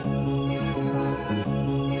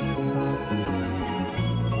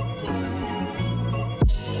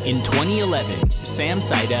In 2011, Sam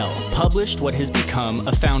Seidel published what has become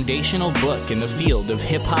a foundational book in the field of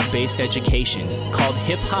hip-hop-based education called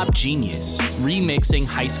Hip Hop Genius: Remixing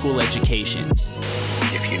High School Education.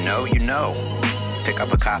 If you know, you know. Pick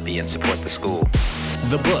up a copy and support the school.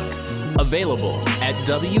 The book, available at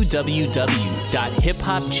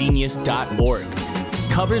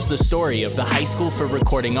www.hiphopgenius.org, covers the story of the High School for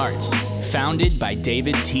Recording Arts, founded by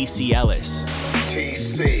David T.C. Ellis.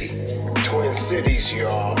 TC, Twin Cities,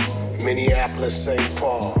 y'all. Minneapolis, St.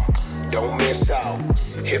 Paul. Don't miss out.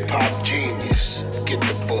 Hip Hop Genius. Get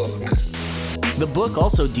the book. The book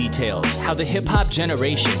also details how the hip-hop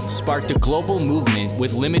generation sparked a global movement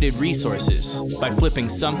with limited resources by flipping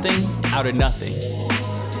something out of nothing.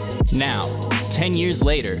 Now, 10 years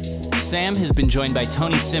later, Sam has been joined by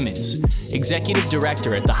Tony Simmons, Executive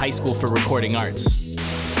Director at the High School for Recording Arts.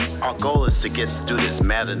 Our goal is to get students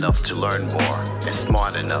mad enough to learn more and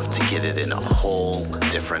smart enough to get it in a whole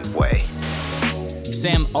different way.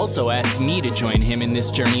 Sam also asked me to join him in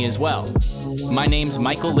this journey as well. My name's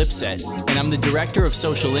Michael Lipset, and I'm the Director of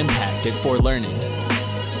Social Impact at For Learning.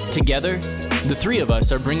 Together, the three of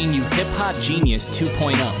us are bringing you Hip Hop Genius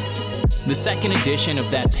 2.0, the second edition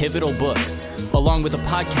of that pivotal book, along with a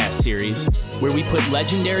podcast series where we put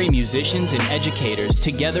legendary musicians and educators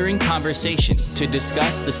together in conversation to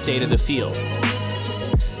discuss the state of the field.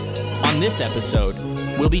 On this episode,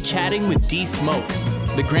 we'll be chatting with D Smoke,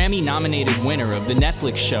 the Grammy-nominated winner of the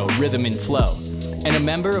Netflix show Rhythm and Flow, and a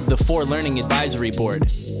member of the For Learning Advisory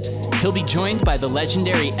Board. He'll be joined by the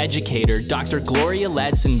legendary educator Dr. Gloria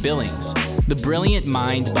Ladson-Billings, the brilliant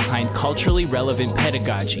mind behind culturally relevant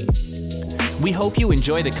pedagogy. We hope you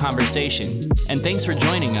enjoy the conversation, and thanks for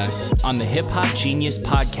joining us on the Hip Hop Genius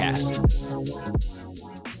podcast.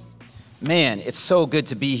 Man, it's so good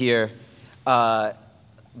to be here.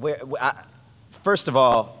 First of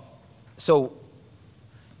all, so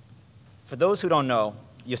for those who don't know,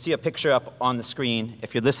 you'll see a picture up on the screen.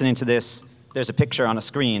 If you're listening to this, there's a picture on a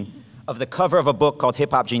screen of the cover of a book called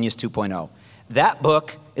Hip Hop Genius 2.0. That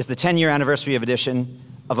book is the 10-year anniversary of edition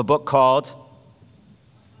of a book called...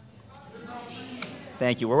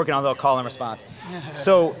 Thank you. We're working on a little call and response.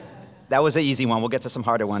 So that was an easy one. We'll get to some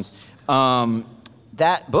harder ones.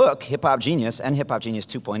 That book, Hip Hop Genius and Hip Hop Genius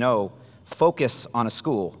 2.0, focus on a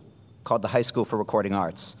school called the High School for Recording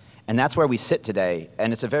Arts. And that's where we sit today.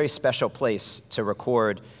 And it's a very special place to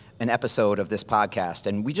record an episode of this podcast.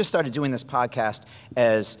 And we just started doing this podcast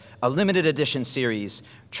as a limited edition series,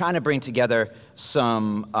 trying to bring together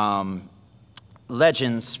some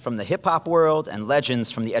legends from the hip-hop world and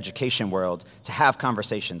legends from the education world to have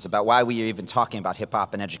conversations about why we are even talking about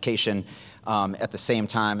hip-hop and education at the same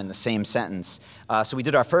time in the same sentence. So we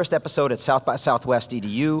did our first episode at South by Southwest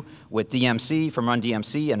EDU with DMC from Run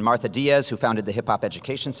DMC and Martha Diaz, who founded the Hip Hop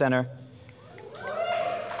Education Center.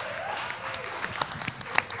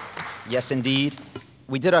 Yes, indeed.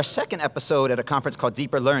 We did our second episode at a conference called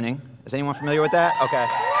Deeper Learning. Is anyone familiar with that? Okay.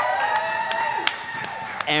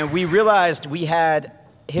 And we realized we had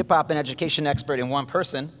hip-hop and education expert in one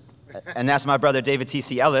person, and that's my brother David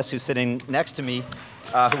T.C. Ellis, who's sitting next to me,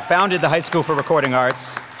 who founded the High School for Recording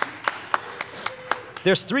Arts.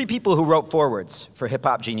 There's three people who wrote forwards for Hip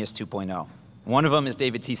Hop Genius 2.0. One of them is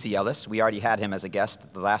David T.C. Ellis. We already had him as a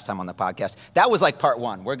guest the last time on the podcast. That was like part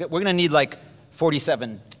one. We're going to need like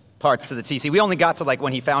 47 parts to the TC. We only got to like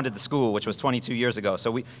when he founded the school, which was 22 years ago.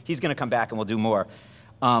 So he's going to come back and we'll do more.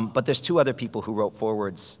 But there's two other people who wrote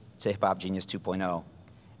forwards to Hip Hop Genius 2.0.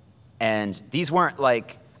 And these weren't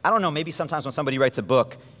like, I don't know, maybe sometimes when somebody writes a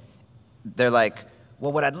book, they're like,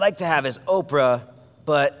 well, what I'd like to have is Oprah,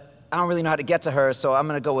 but I don't really know how to get to her, so I'm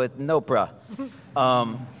going to go with Nopra.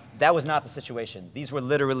 That was not the situation. These were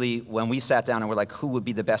literally, when we sat down and were like, who would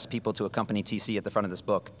be the best people to accompany TC at the front of this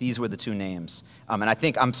book? These were the two names. And I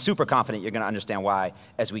think I'm super confident you're going to understand why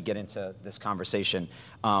as we get into this conversation.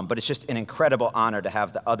 But it's just an incredible honor to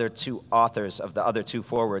have the other two authors of the other two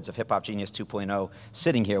forwards of Hip Hop Genius 2.0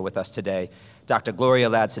 sitting here with us today, Dr.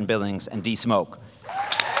 Gloria Ladson-Billings and D Smoke.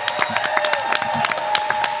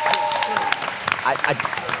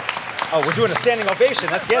 Oh, we're doing a standing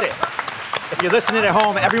ovation. Let's get it. If you're listening at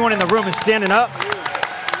home, everyone in the room is standing up.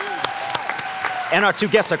 And our two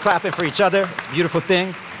guests are clapping for each other. It's a beautiful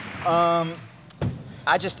thing. I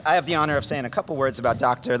have the honor of saying a couple words about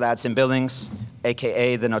Dr. Ladson-Billings,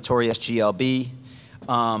 AKA the notorious GLB.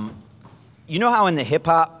 You know how in the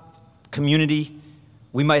hip-hop community,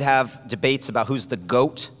 we might have debates about who's the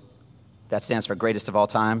GOAT? That stands for greatest of all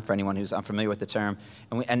time, for anyone who's unfamiliar with the term.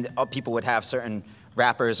 And people would have certain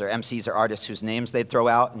rappers or MCs or artists whose names they'd throw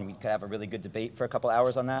out, and we could have a really good debate for a couple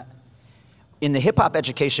hours on that. In the hip-hop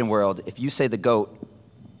education world, if you say the GOAT,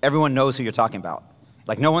 everyone knows who you're talking about.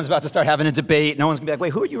 Like, no one's about to start having a debate. No one's gonna be like,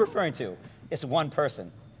 wait, who are you referring to? It's one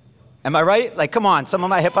person. Am I right? Like, come on, some of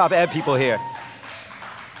my hip hop ed people here.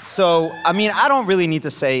 So, I mean, I don't really need to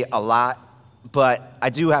say a lot, but I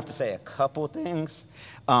do have to say a couple things,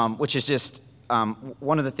 which is just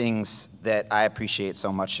one of the things that I appreciate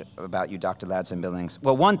so much about you, Dr. Ladson-Billings.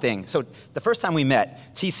 Well, one thing, so the first time we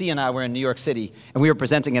met, TC and I were in New York City, and we were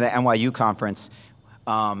presenting at an NYU conference,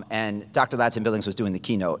 and Dr. Ladson-Billings was doing the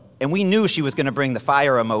keynote. And we knew she was gonna bring the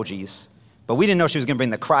fire emojis, but we didn't know she was gonna bring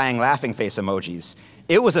the crying, laughing face emojis.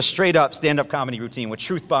 It was a straight up stand-up comedy routine with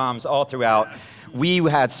truth bombs all throughout. We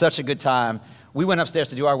had such a good time. We went upstairs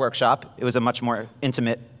to do our workshop. It was a much more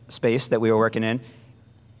intimate space that we were working in.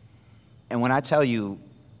 And when I tell you,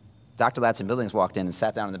 Dr. Ladson-Billings walked in and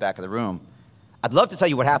sat down in the back of the room, I'd love to tell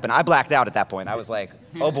you what happened. I blacked out at that point. I was like,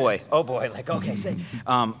 oh boy, like, okay, say.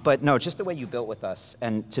 But no, just the way you built with us,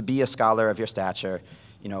 and to be a scholar of your stature,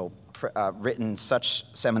 you know, written such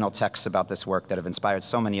seminal texts about this work that have inspired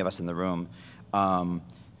so many of us in the room,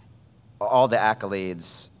 all the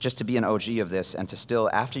accolades, just to be an OG of this, and to still,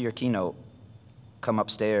 after your keynote, come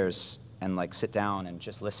upstairs and like sit down and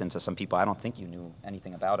just listen to some people I don't think you knew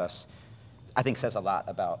anything about us, I think says a lot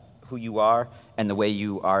about who you are and the way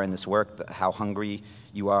you are in this work, how hungry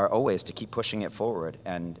you are always to keep pushing it forward.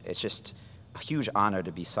 And it's just a huge honor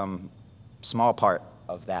to be some small part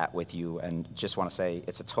of that with you, and just want to say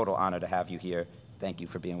it's a total honor to have you here. Thank you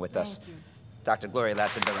for being with us. Thank you. Dr. Gloria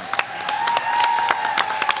Ladson-Billings.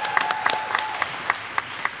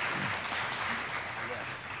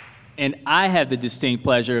 And I have the distinct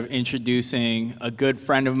pleasure of introducing a good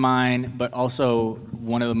friend of mine, but also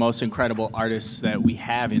one of the most incredible artists that we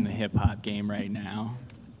have in the hip hop game right now,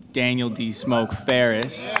 Daniel D. Smoke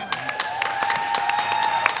Ferris,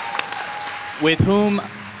 with whom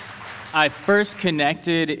I first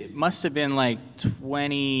connected, it must have been like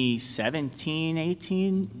 2017,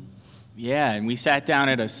 18? Yeah, and we sat down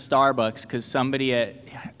at a Starbucks because somebody at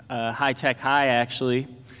High Tech High actually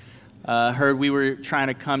heard we were trying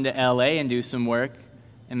to come to LA and do some work,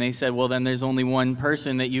 and they said, well, then there's only one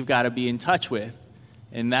person that you've got to be in touch with.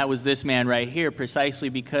 And that was this man right here, precisely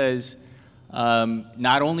because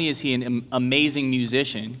not only is he an amazing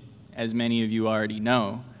musician, as many of you already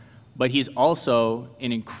know, but he's also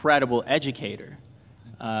an incredible educator.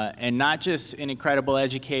 And not just an incredible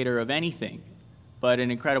educator of anything, but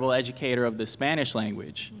an incredible educator of the Spanish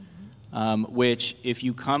language, which if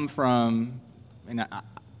you come from, and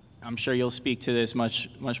I'm sure you'll speak to this much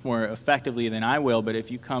more effectively than I will, but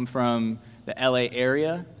if you come from the LA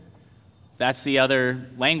area, that's the other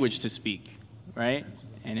language to speak, right?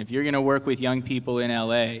 And if you're gonna work with young people in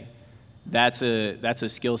LA, that's a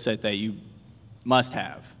skill set that you must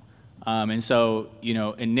have. And so, you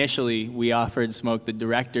know, initially we offered Smoke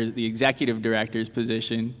the executive director's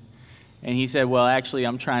position, and he said, well, actually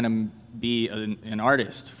I'm trying to be an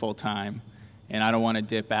artist full time, and I don't wanna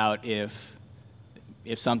dip out if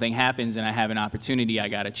something happens and I have an opportunity I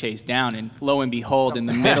got to chase down. And lo and behold, in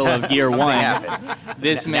the middle of year one,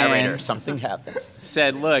 this man something happened.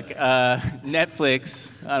 Said, look,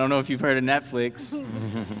 Netflix, I don't know if you've heard of Netflix,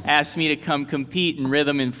 asked me to come compete in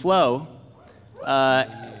rhythm and flow,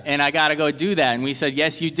 and I got to go do that. And we said,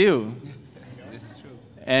 yes, you do. This is true.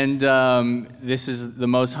 And this is the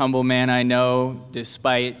most humble man I know.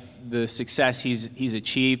 Despite the success he's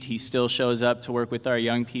achieved, he still shows up to work with our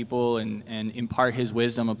young people and impart his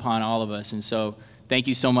wisdom upon all of us. And so thank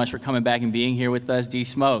you so much for coming back and being here with us, D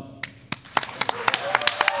Smoke.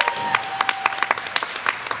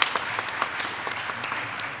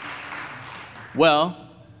 Well,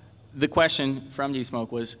 the question from D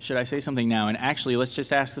Smoke was, should I say something now? And actually, let's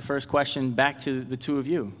just ask the first question back to the two of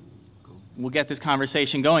you. We'll get this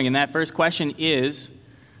conversation going. And that first question is,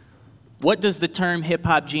 what does the term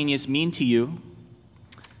hip-hop genius mean to you?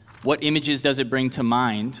 What images does it bring to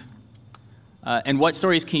mind? And what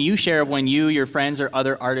stories can you share of when you, your friends, or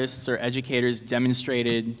other artists or educators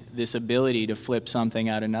demonstrated this ability to flip something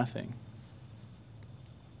out of nothing?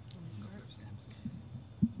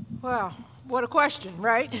 Wow, what a question,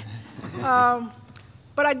 right?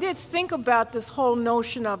 But I did think about this whole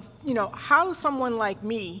notion of, you know, how does someone like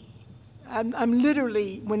me, I'm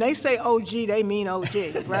literally, when they say OG, they mean OG,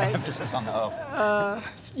 right? Emphasis on the O.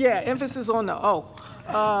 Yeah, emphasis on the O.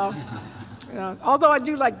 Although I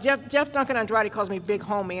do like Jeff Duncan Andrade calls me Big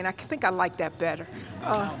Homie, and I think I like that better.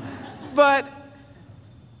 But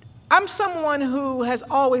I'm someone who has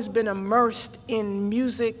always been immersed in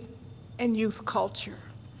music and youth culture.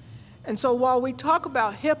 And so while we talk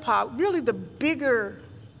about hip hop, really the bigger,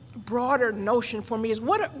 broader notion for me is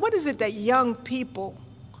what is it that young people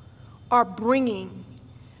are bringing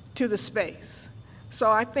to the space? So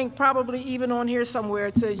I think probably even on here somewhere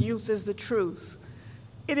it says youth is the truth.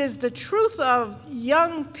 It is the truth of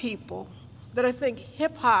young people that I think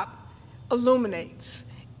hip-hop illuminates.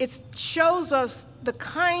 It shows us the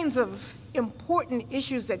kinds of important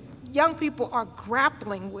issues that young people are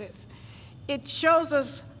grappling with. It shows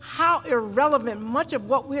us how irrelevant much of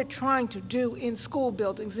what we're trying to do in school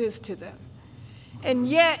buildings is to them. And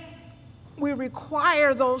yet, we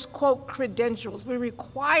require those, quote, credentials. We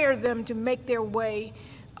require them to make their way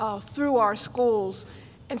through our schools.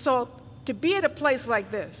 And so to be at a place like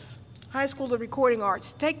this, High School of Recording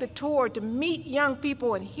Arts, take the tour to meet young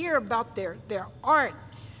people and hear about their art.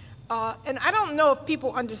 And I don't know if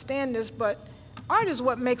people understand this, but art is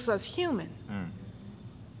what makes us human.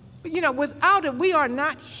 You know, without it, we are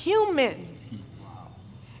not human.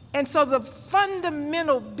 And so the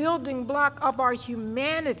fundamental building block of our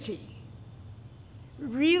humanity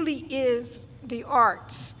really is the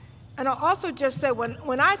arts. And I also just said,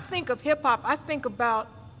 when I think of hip hop, I think about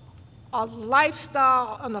a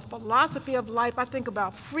lifestyle and a philosophy of life. I think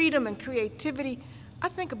about freedom and creativity. I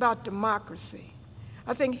think about democracy.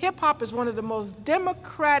 I think hip hop is one of the most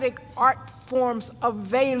democratic art forms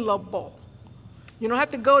available. You don't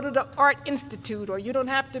have to go to the Art Institute, or you don't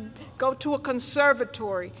have to go to a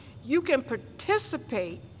conservatory. You can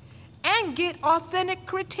participate and get authentic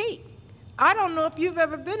critique. I don't know if you've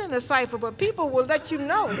ever been in a cipher, but people will let you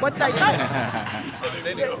know what they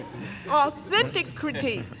think. Authentic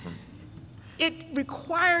critique. It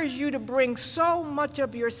requires you to bring so much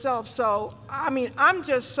of yourself. So, I mean, I'm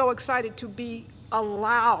just so excited to be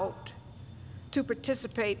allowed to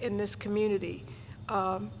participate in this community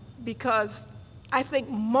because I think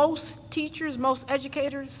most teachers, most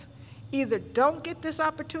educators either don't get this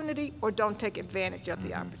opportunity or don't take advantage of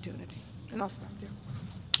the opportunity. And I'll stop there.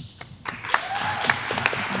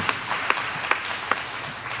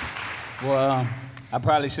 Well, I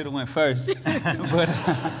probably should have went first. But,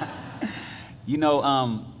 you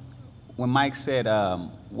know, when Mike said,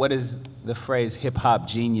 what does the phrase hip-hop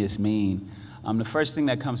genius mean? The first thing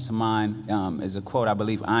that comes to mind is a quote. I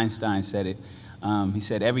believe Einstein said it. He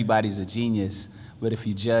said, everybody's a genius, but if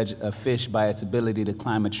you judge a fish by its ability to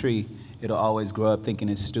climb a tree, it'll always grow up thinking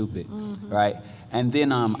it's stupid, right? And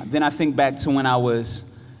then I think back to when I was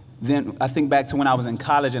in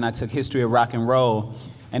college and I took history of rock and roll,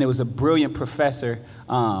 and it was a brilliant professor,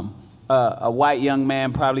 a white young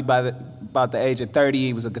man, probably about the age of 30.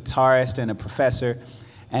 He was a guitarist and a professor,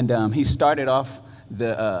 and he started off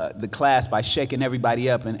the class by shaking everybody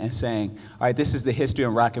up and saying, all right, this is the history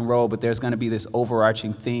of rock and roll, but there's going to be this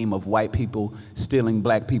overarching theme of white people stealing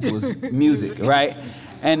black people's music, right?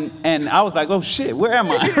 And I was like, oh shit, where am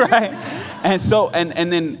I, right? And so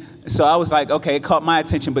so I was like, okay, it caught my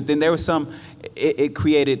attention, but then there was it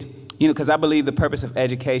created, you know, because I believe the purpose of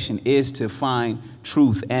education is to find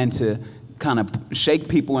truth and to kind of shake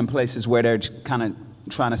people in places where they're kind of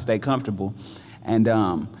trying to stay comfortable. And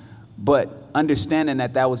but understanding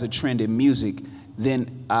that was a trend in music,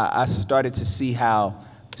 then I started to see how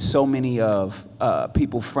so many of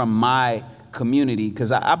people from my community,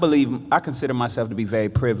 because I consider myself to be very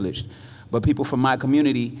privileged, but people from my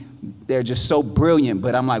community, they're just so brilliant,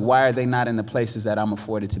 but I'm like, why are they not in the places that I'm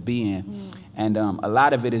afforded to be in? And a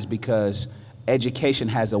lot of it is because education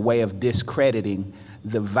has a way of discrediting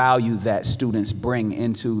the value that students bring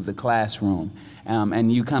into the classroom.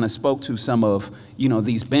 And you kind of spoke to some of, you know,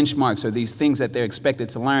 these benchmarks or these things that they're expected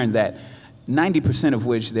to learn that 90% of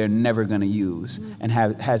which they're never going to use and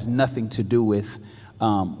has nothing to do with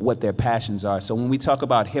what their passions are. So when we talk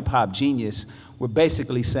about hip-hop genius, we're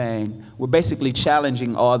basically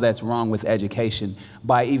challenging all that's wrong with education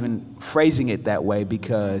by even phrasing it that way,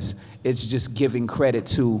 because it's just giving credit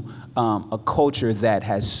to a culture that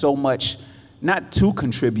has so much, not to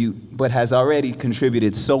contribute, but has already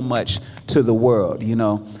contributed so much to the world, you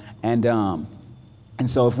know? And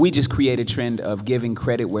so if we just create a trend of giving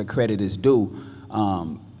credit where credit is due,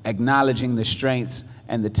 acknowledging the strengths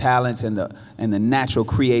and the talents and the natural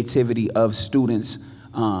creativity of students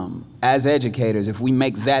as educators, if we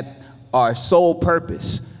make that our sole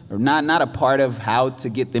purpose, or not a part of how to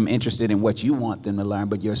get them interested in what you want them to learn,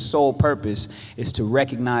 but your sole purpose is to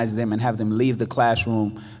recognize them and have them leave the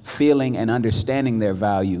classroom feeling and understanding their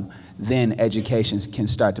value, then education can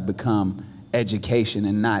start to become education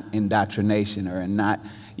and not indoctrination, or not,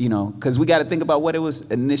 you know, because we got to think about what it was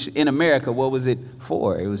in America. What was it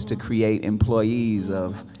for? It was to create employees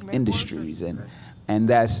of industries, and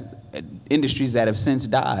that's industries that have since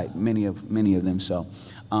died, many of them. So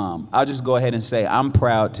I'll just go ahead and say I'm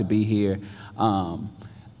proud to be here.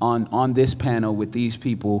 on this panel with these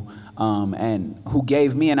people, and who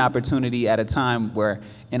gave me an opportunity at a time where,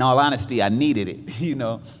 in all honesty, I needed it. You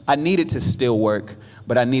know, I needed to still work,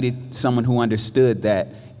 but I needed someone who understood that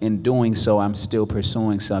in doing so, I'm still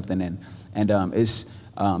pursuing something. And it's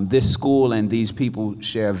this school and these people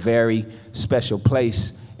share a very special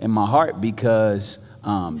place in my heart because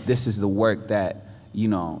this is the work that, you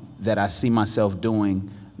know, that I see myself doing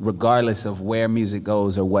regardless of where music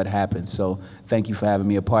goes or what happens. So thank you for having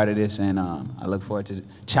me a part of this, and I look forward to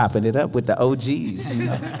chopping it up with the OGs. You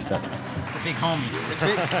know, so. The big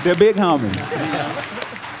homie. The big homie. You know?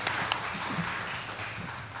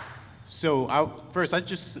 So first, I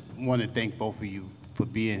just want to thank both of you for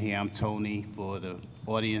being here. I'm Tony, for the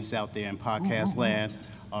audience out there in podcast land,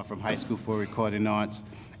 from High School for Recording Arts.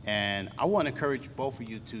 And I want to encourage both of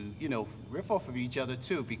you to, you know, riff off of each other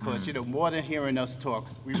too, because, you know, more than hearing us talk,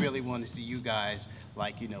 we really want to see you guys,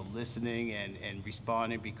 like, you know, listening and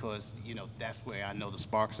responding, because, you know, that's where I know the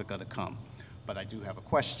sparks are going to come. But I do have a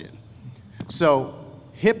question. So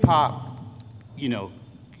hip hop, you know,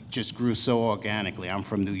 just grew so organically. I'm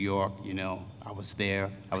from New York, you know. I was there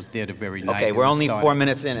the very night. Okay, we're only 4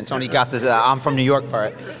 minutes in, and Tony got this I'm from New York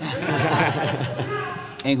part.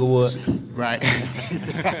 Englewood. Right.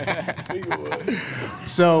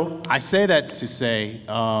 So I say that to say,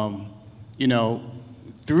 you know,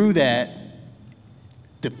 through that,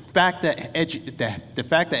 the fact that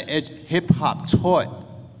hip hop taught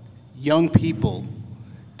young people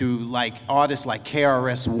through like artists like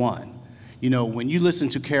KRS-One. You know, when you listen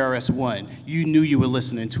to KRS-One, you knew you were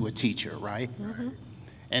listening to a teacher, right? Mm-hmm.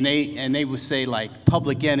 And they would say, like,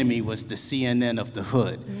 Public Enemy was the CNN of the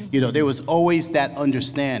hood. Mm-hmm. You know, there was always that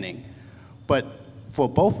understanding. But for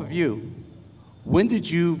both of you, when did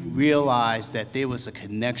you realize that there was a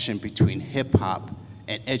connection between hip hop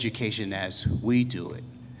and education as we do it?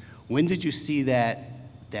 When did you see that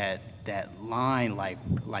line,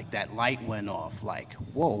 like that light went off, like,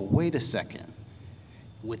 whoa, wait a second.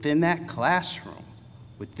 Within that classroom,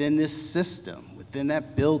 within this system, within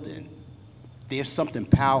that building, there's something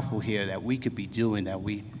powerful here that we could be doing that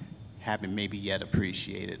we haven't maybe yet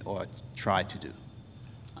appreciated or tried to do.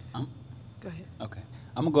 Go ahead. Okay.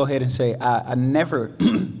 I'm gonna go ahead and say I never,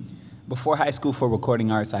 before High School for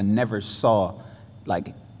Recording Arts, I never saw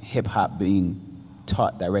like hip hop being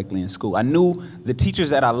taught directly in school. I knew the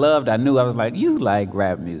teachers that I loved, I was like, you like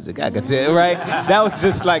rap music, I could tell, right? That was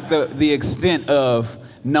just like the extent of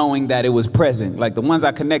knowing that it was present. Like the ones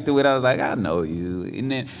I connected with, I was like, I know you.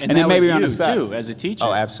 And then maybe was on you the side too, as a teacher.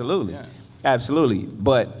 Oh, absolutely. Yeah. Absolutely.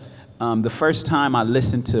 But the first time I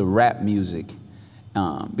listened to rap music,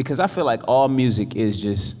 because I feel like all music is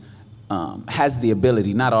just, has the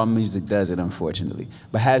ability, not all music does it unfortunately,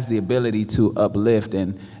 but has the ability to uplift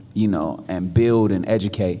and, you know, and build and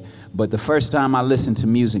educate. But the first time I listened to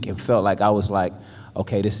music, it felt like I was like,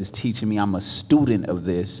 okay, this is teaching me, I'm a student of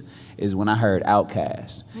this, is when I heard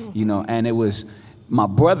Outkast, you know, and it was my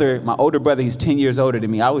brother, my older brother, he's 10 years older than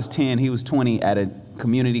me. I was 10, he was 20 at a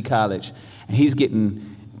community college, and he's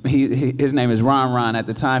getting, his name is Ron at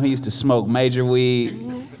the time. He used to smoke major weed.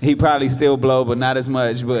 He probably still blow, but not as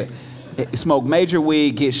much, but smoke major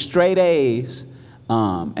weed, get straight A's,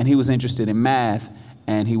 and he was interested in math,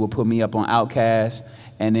 and he would put me up on Outkast,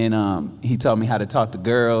 and then he taught me how to talk to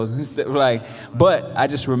girls and stuff, like, but I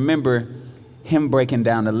just remember him breaking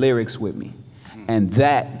down the lyrics with me. And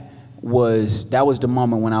that was the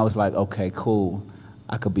moment when I was like, okay, cool.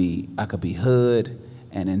 I could be hood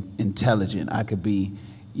and intelligent. I could be,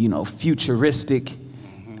 you know, futuristic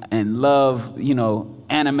and love, you know,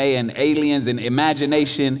 anime and aliens and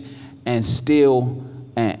imagination, and still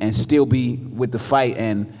be with the fight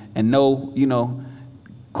and know, you know,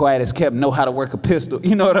 quiet as kept, know how to work a pistol.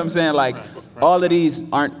 You know what I'm saying? Like, all of these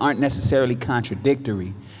aren't necessarily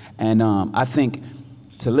contradictory. And I think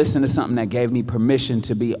to listen to something that gave me permission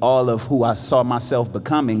to be all of who I saw myself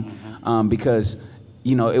becoming, because,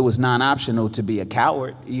 you know, it was non-optional to be a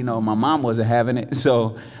coward. You know, my mom wasn't having it.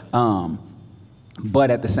 So,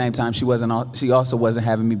 but at the same time, she also wasn't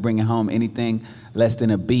having me bringing home anything less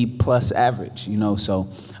than a B+ average, you know. So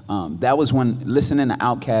that was when listening to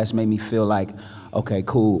Outkast made me feel like, okay,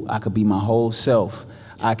 cool, I could be my whole self.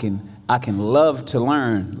 I can love to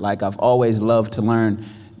learn, like I've always loved to learn,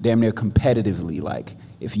 damn near competitively. Like,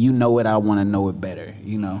 if you know it, I want to know it better,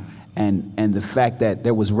 you know? And the fact that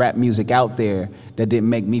there was rap music out there that didn't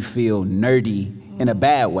make me feel nerdy in a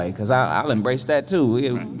bad way, because I'll embrace that too.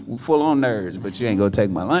 We're full on nerds, but you ain't gonna take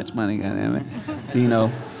my lunch money, you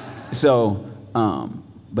know? So,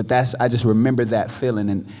 but I just remember that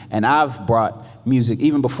feeling. And I've brought music,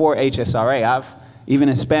 even before HSRA, even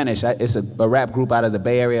in Spanish, it's a rap group out of the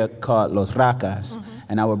Bay Area called Los Racas.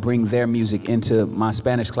 and I would bring their music into my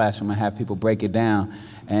Spanish classroom and have people break it down.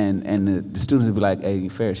 And the students would be like, hey,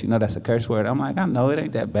 Ferris, you know that's a curse word? I'm like, I know, it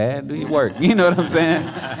ain't that bad. Do your work. You know what I'm saying?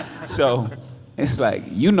 So it's like,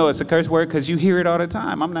 you know it's a curse word because you hear it all the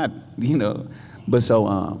time. I'm not, you know. But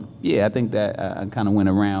so, yeah, I think that I kind of went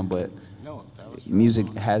around, but music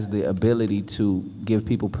has the ability to give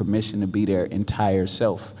people permission to be their entire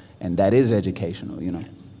self, and that is educational, you know.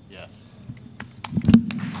 Yes.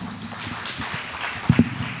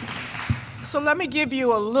 So let me give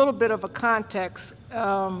you a little bit of a context.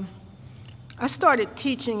 I started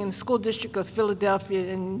teaching in the school district of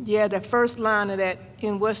Philadelphia, and yeah, the first line of that,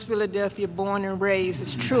 in West Philadelphia, born and raised,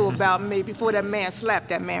 is true about me before that man slapped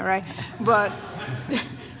that man, right? But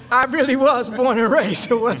I really was born and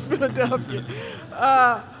raised in West Philadelphia.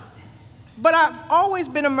 But I've always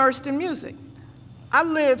been immersed in music. I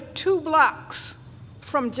lived 2 blocks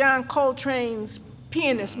from John Coltrane's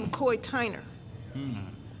pianist, McCoy Tyner.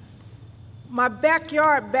 My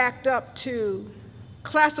backyard backed up to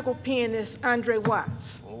classical pianist Andre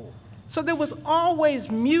Watts. So there was always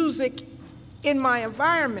music in my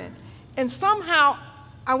environment. And somehow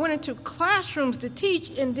I went into classrooms to teach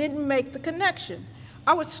and didn't make the connection.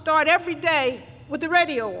 I would start every day with the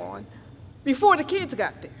radio on before the kids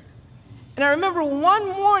got there. And I remember one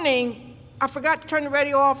morning, I forgot to turn the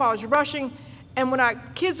radio off. I was rushing, and when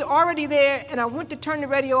kids are already there, and I went to turn the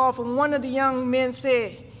radio off, and one of the young men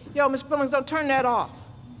said, yo, Miss Billings, don't turn that off.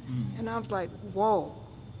 And I was like, whoa.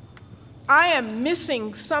 I am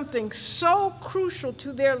missing something so crucial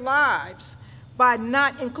to their lives by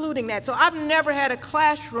not including that. So I've never had a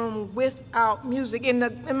classroom without music. In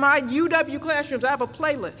my UW classrooms, I have a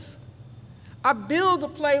playlist. I build a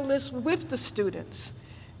playlist with the students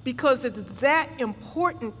because it's that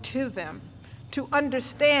important to them to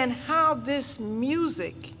understand how this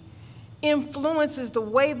music influences the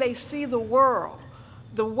way they see the world,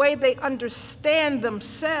 the way they understand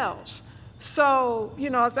themselves. So, you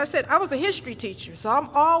know, as I said, I was a history teacher, so I'm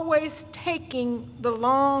always taking the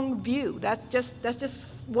long view. That's just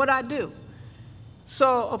what I do.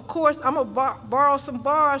 So, of course, I'm gonna borrow some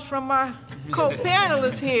bars from my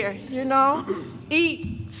co-panelists here, you know.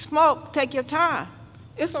 Eat, smoke, take your time.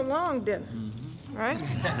 It's a long dinner, right? I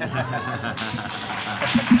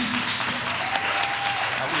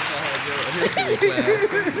wish I had your history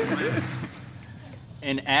class.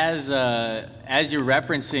 And as you're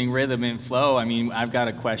referencing rhythm and flow, I mean, I've got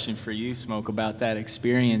a question for you, Smoke, about that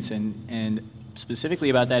experience and specifically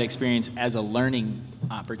about that experience as a learning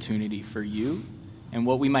opportunity for you and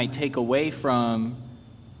what we might take away from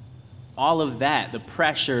all of that, the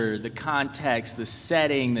pressure, the context, the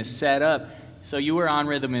setting, the setup. So you were on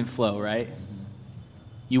rhythm and flow, right?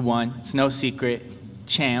 You won. It's no secret.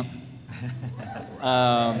 Champ.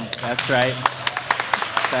 That's right.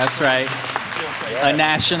 That's right. A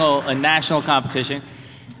national competition,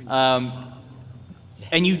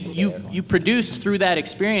 and you produced through that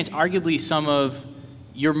experience arguably some of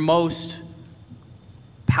your most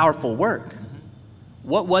powerful work.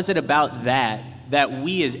 What was it about that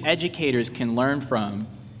we as educators can learn from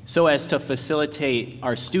so as to facilitate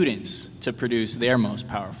our students to produce their most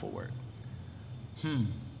powerful work?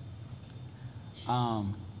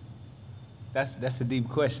 That's a deep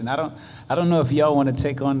question. I don't know if y'all want to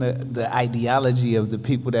take on the ideology of the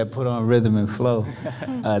people that put on rhythm and flow.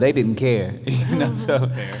 They didn't care, you know. So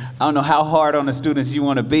I don't know how hard on the students you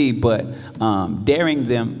want to be, but daring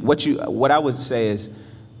them. What I would say is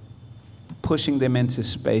pushing them into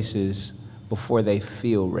spaces before they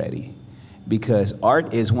feel ready, because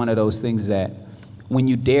art is one of those things that when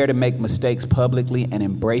you dare to make mistakes publicly and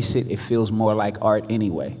embrace it, it feels more like art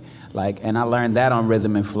anyway. And I learned that on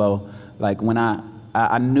rhythm and flow. Like when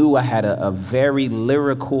I knew I had a very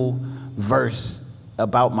lyrical verse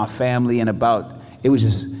about my family and about, it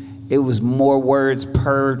was more words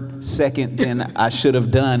per second than I should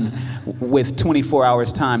have done with 24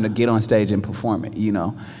 hours time to get on stage and perform it, you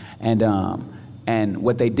know? And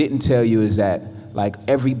what they didn't tell you is that like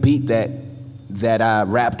every beat that I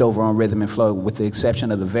rapped over on rhythm and flow, with the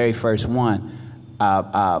exception of the very first one,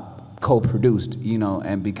 I co-produced, you know,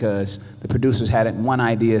 and because the producers had one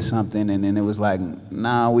idea or something, and then it was like,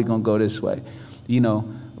 nah, we're gonna go this way, you know.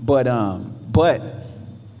 But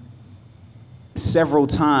several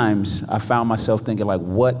times I found myself thinking like,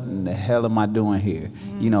 what in the hell am I doing here?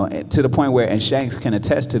 You know, to the point where, and Shanks can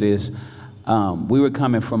attest to this, we were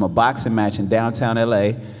coming from a boxing match in downtown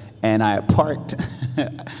LA, and I parked,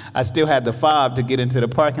 I still had the fob to get into the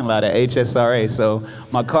parking lot at HSRA. So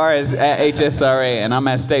my car is at HSRA and I'm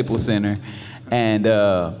at Staples Center. And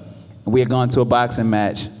we had gone to a boxing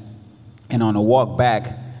match. And on the walk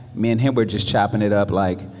back, me and him were just chopping it up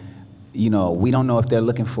like, we don't know if they're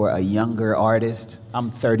looking for a younger artist.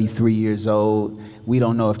 I'm 33 years old. We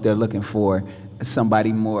don't know if they're looking for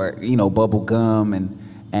somebody more, bubble gum,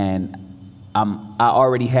 and I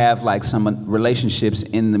already have like some relationships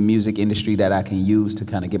in the music industry that I can use to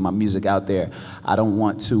kind of get my music out there. I don't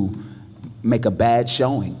want to make a bad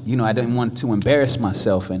showing. I didn't want to embarrass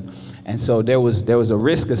myself, and so there was a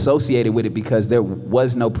risk associated with it because there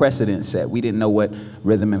was no precedent set. We didn't know what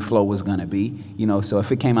rhythm and flow was gonna be, so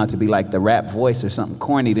if it came out to be like the rap voice or something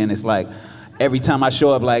corny, then it's like every time I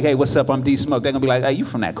show up like, hey, what's up, I'm D Smoke, they're gonna be like, hey, you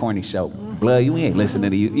from that corny show, blood, you ain't listening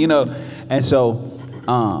to you, and so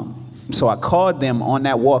I called them on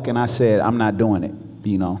that walk and I said, I'm not doing it,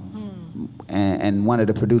 and one of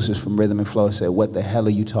the producers from Rhythm and Flow said, what the hell are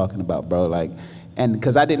you talking about, bro? Like, and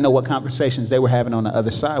because I didn't know what conversations they were having on the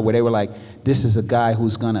other side, where they were like, this is a guy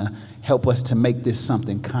who's gonna help us to make this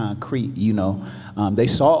something concrete, They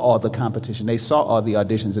saw all the competition, they saw all the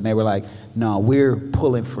auditions, and they were like, no, we're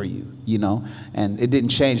pulling for you, And it didn't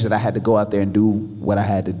change that I had to go out there and do what I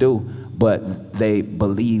had to do, but they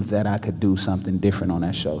believed that I could do something different on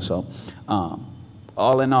that show. So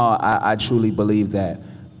all in all, I truly believe that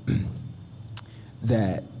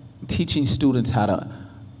that teaching students how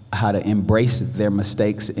to embrace their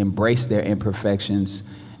mistakes, embrace their imperfections,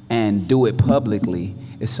 and do it publicly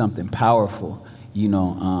is something powerful,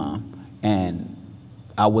 and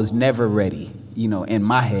I was never ready, in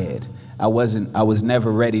my head. I was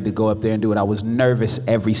never ready to go up there and do it. I was nervous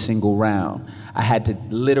every single round. I had to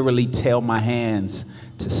literally tell my hands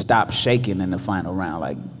to stop shaking in the final round.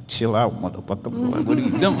 Like, chill out, motherfucker. Like, what are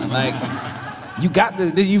you doing? Like,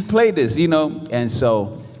 you've played this, And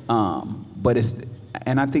so,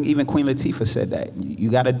 and I think even Queen Latifah said that. You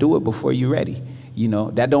gotta do it before you're ready.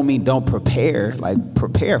 That don't mean don't prepare, like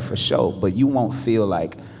prepare for show, but you won't feel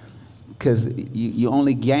like, because you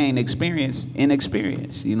only gain experience in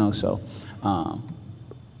experience, so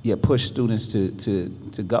push students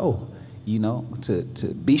to go,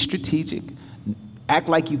 to be strategic, act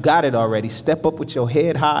like you got it already, step up with your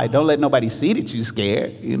head high, don't let nobody see that you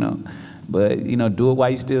scared, but do it while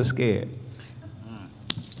you're still scared.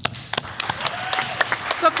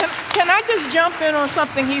 So can I just jump in on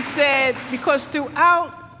something he said, because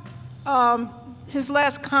throughout his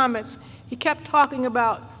last comments, he kept talking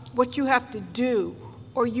about what you have to do,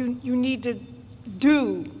 or you need to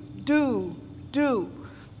do.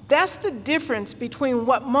 That's the difference between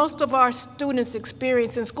what most of our students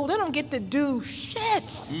experience in school. They don't get to do shit.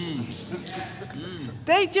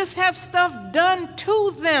 They just have stuff done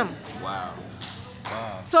to them. Wow.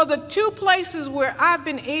 So the two places where I've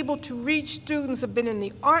been able to reach students have been in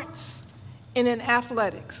the arts and in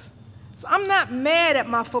athletics. So I'm not mad at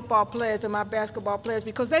my football players and my basketball players,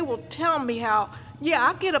 because they will tell me how, yeah,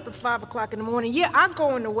 I get up at 5 o'clock in the morning. Yeah, I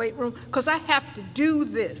go in the weight room because I have to do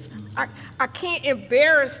this. I can't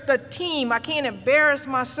embarrass the team. I can't embarrass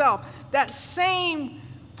myself. That same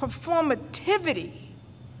performativity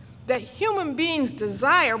that human beings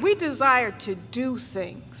desire, we desire to do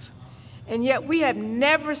things. And yet we have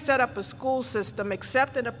never set up a school system,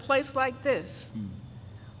 except in a place like this,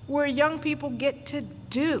 where young people get to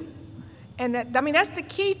do. And that's the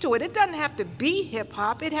key to it. It doesn't have to be hip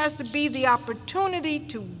hop. It has to be the opportunity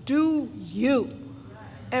to do you.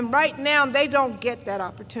 And right now, they don't get that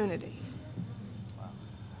opportunity.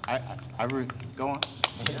 I go on.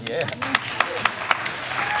 Yeah.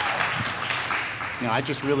 I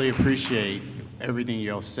just really appreciate everything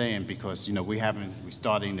you're saying, because we're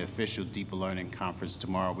starting the official Deeper Learning Conference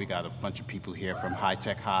tomorrow. We got a bunch of people here from High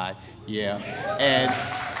Tech High, and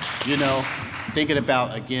thinking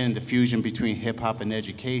about again the fusion between hip hop and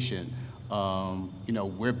education.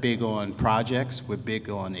 We're big on projects, we're big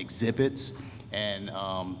on exhibits, and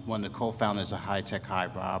one of the co-founders of High Tech High,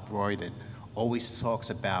 Rob Royden, always talks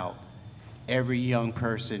about every young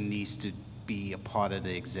person needs to be a part of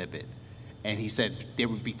the exhibit. And he said there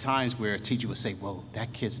would be times where a teacher would say, well,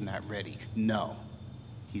 that kid's not ready. No.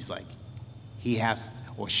 He's like, he has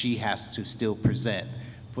or she has to still present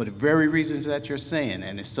for the very reasons that you're saying.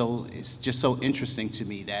 And it's just so interesting to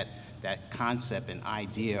me that concept and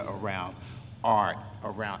idea around art,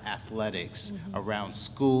 around athletics, around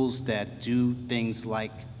schools that do things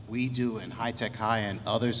like we do in High Tech High, and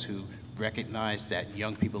others who recognize that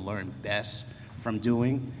young people learn best from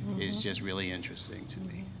doing is just really interesting to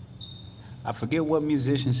me. I forget what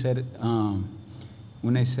musician said it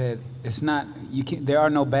when they said it's not there are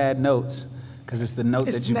no bad notes, because it's the note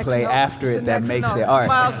that you play after it that makes it art.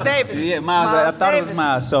 Miles Davis. Yeah, Miles. I thought Davis. It was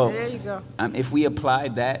Miles. So there you go. If we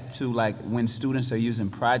applied that to like when students are using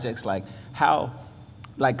projects, like how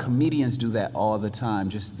like comedians do that all the time.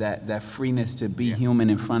 Just that freeness to be human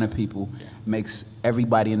in front of people makes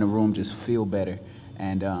everybody in the room just feel better.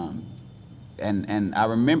 And I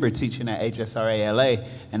remember teaching at HSRA LA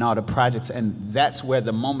and all the projects, and that's where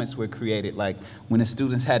the moments were created, like when the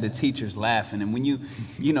students had the teachers laughing. And when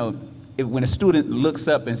when a student looks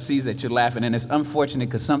up and sees that you're laughing, and it's unfortunate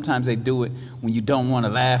because sometimes they do it when you don't want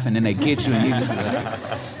to laugh, and then they get you, and you just be like,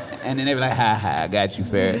 and then they be like, ha ha, I got you,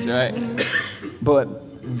 Ferris, right? But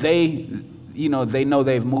they know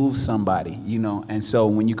they've moved somebody, and so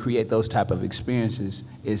when you create those type of experiences,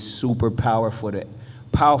 it's super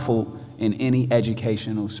powerful in any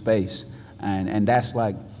educational space. And that's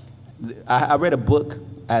like, I read a book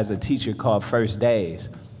as a teacher called First Days,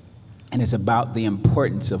 and it's about the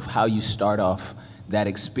importance of how you start off that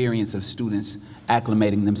experience of students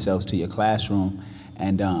acclimating themselves to your classroom.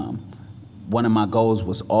 And one of my goals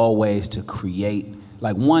was always to create,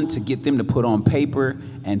 like, one, to get them to put on paper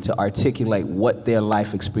and to articulate what their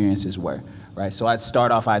life experiences were, right? So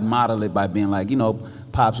I'd model it by being like,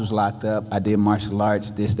 Pops was locked up, I did martial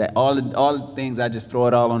arts, this, that, all the things, I just throw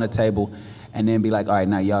it all on the table and then be like, all right,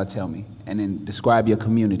 now y'all tell me. And then describe your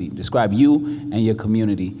community, describe you and your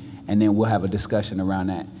community, and then we'll have a discussion around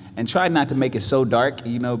that. And try not to make it so dark,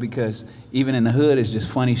 because even in the hood, it's just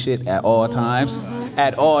funny shit at all times.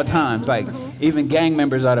 At all times. Like, even gang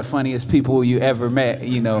members are the funniest people you ever met,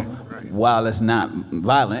 while it's not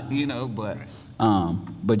violent,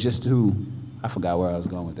 but just to, I forgot where I was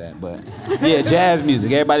going with that, but yeah, jazz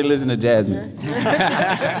music. Everybody listen to jazz music.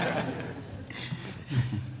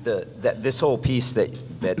 This whole piece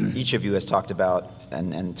that each of you has talked about,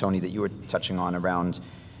 and Tony, that you were touching on around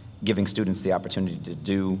giving students the opportunity to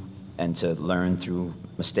do and to learn through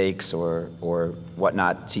mistakes or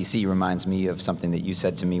whatnot. TC reminds me of something that you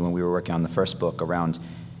said to me when we were working on the first book around,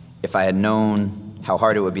 if I had known how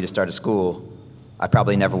hard it would be to start a school, I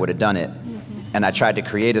probably never would have done it. And I tried to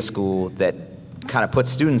create a school that kind of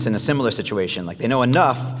puts students in a similar situation. Like, they know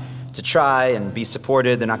enough to try and be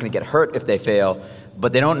supported. They're not going to get hurt if they fail,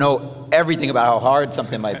 but they don't know everything about how hard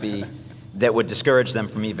something might be that would discourage them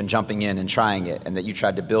from even jumping in and trying it, and that you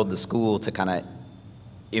tried to build the school to kind of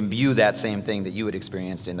imbue that same thing that you had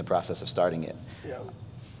experienced in the process of starting it. Yeah.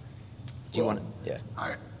 Do you want to?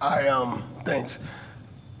 Yeah. Thanks.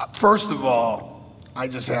 First of all, I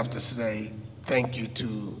just have to say thank you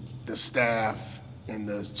to the staff and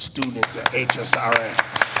the students at HSRA.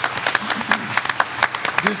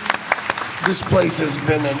 This place has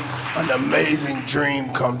been an amazing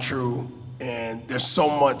dream come true, and there's so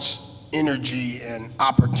much energy and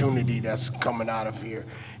opportunity that's coming out of here.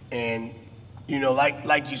 And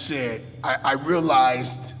like you said, I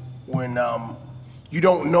realized when you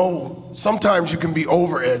don't know, sometimes you can be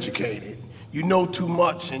overeducated. You know too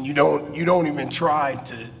much, and you don't even try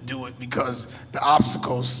to do it because the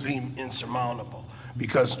obstacles seem insurmountable.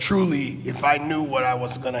 Because truly, if I knew what I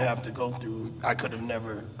was gonna have to go through, I could have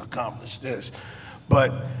never accomplished this.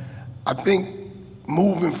 But I think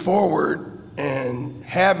moving forward and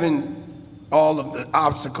having all of the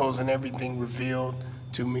obstacles and everything revealed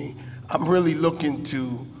to me, I'm really looking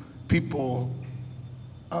to people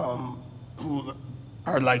who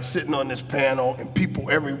are like sitting on this panel and people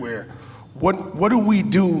everywhere. What do we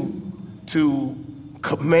do to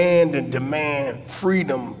command and demand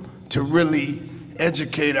freedom to really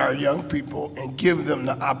educate our young people and give them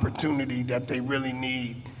the opportunity that they really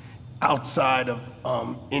need outside of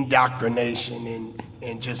indoctrination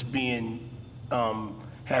and just being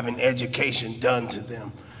having education done to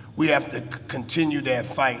them? We have to continue that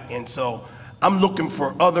fight, and so I'm looking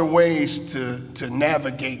for other ways to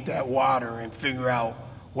navigate that water and figure out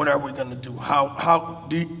what are we going to do.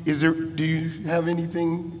 Do you have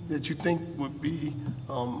anything that you think would be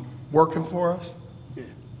working for us?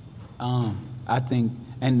 Yeah. I think,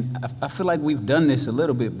 and I feel like we've done this a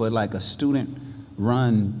little bit, but like a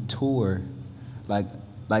student-run tour, like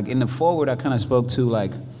in the forward, I kind of spoke to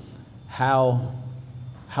like how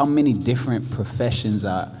many different professions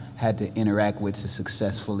I had to interact with to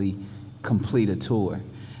successfully complete a tour,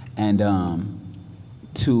 and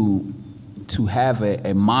to have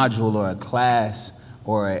a module or a class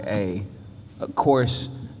or a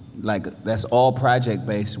course like that's all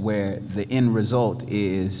project-based, where the end result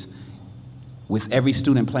is, with every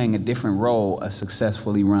student playing a different role, a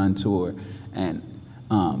successfully run tour. And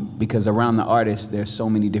because around the artist, there's so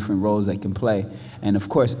many different roles they can play. And of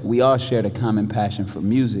course, we all share the common passion for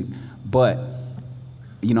music, but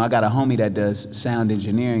I got a homie that does sound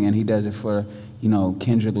engineering, and he does it for,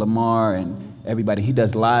 Kendrick Lamar and everybody. He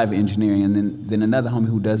does live engineering, and then another homie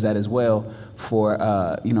who does that as well for,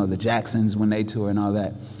 the Jacksons when they tour and all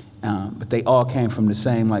that. But they all came from the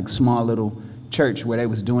same like small little church where they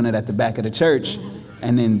was doing it at the back of the church,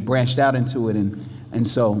 and then branched out into it, and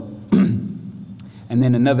so, and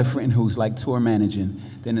then another friend who's like tour managing,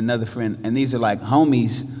 then another friend, and these are like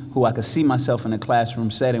homies who I could see myself in a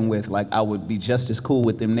classroom setting with. Like I would be just as cool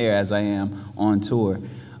with them there as I am on tour.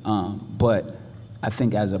 But I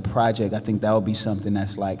think as a project, I think that would be something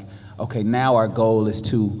that's like, okay, now our goal is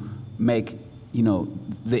to make, you know,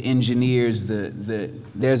 the engineers,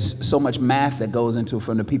 there's so much math that goes into it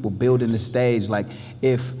from the people building the stage. Like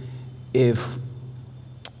if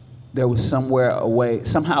there was somehow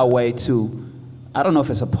a way to, I don't know if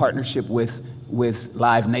it's a partnership with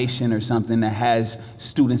Live Nation or something that has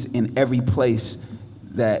students in every place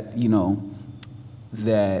that, you know,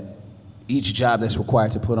 that each job that's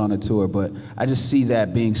required to put on a tour. But I just see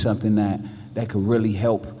that being something that could really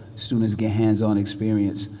help students get hands-on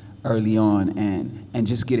experience early on and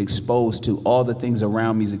just get exposed to all the things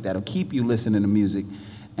around music that'll keep you listening to music.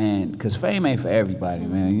 And because fame ain't for everybody,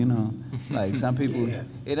 man, you know. Like some people,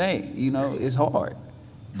 it ain't, you know, it's hard.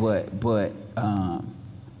 But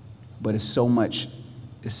it's so much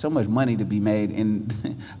money to be made in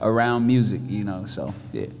around music, you know, so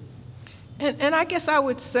yeah. And I guess I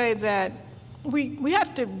would say that we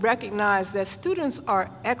have to recognize that students are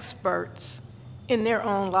experts in their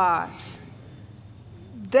own lives.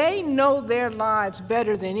 They know their lives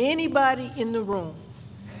better than anybody in the room.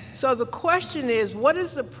 So the question is, what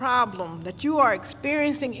is the problem that you are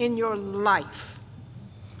experiencing in your life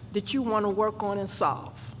that you want to work on and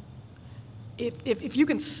solve? If you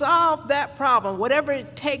can solve that problem, whatever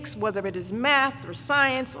it takes, whether it is math or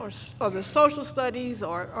science or the social studies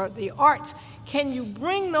or the arts, can you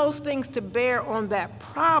bring those things to bear on that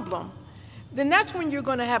problem, then that's when you're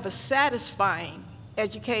going to have a satisfying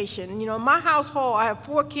education. You know, in my household, I have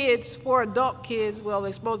 4 kids, 4 adult kids. Well,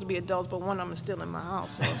 they're supposed to be adults, but one of them is still in my house.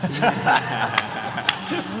 So.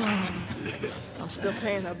 I'm still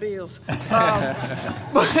paying her bills.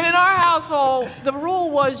 But in our household, the rule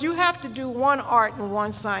was you have to do 1 art and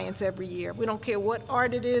 1 science every year. We don't care what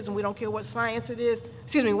art it is, and we don't care what science it is.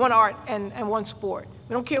 Excuse me, 1 art and 1 sport.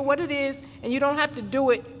 We don't care what it is, and you don't have to do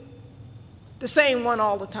it the same one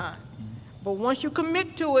all the time. But once you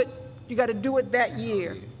commit to it, you got to do it that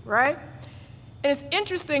year, right? And it's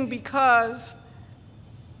interesting because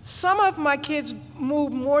some of my kids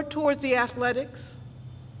move more towards the athletics,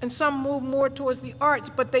 and some move more towards the arts,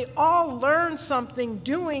 but they all learn something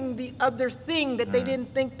doing the other thing that they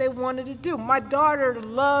didn't think they wanted to do. My daughter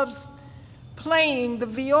loves playing the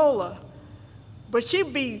viola, but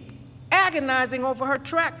she'd be agonizing over her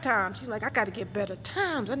track time. She's like, I got to get better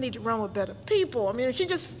times. I need to run with better people. I mean, she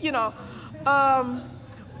just, you know,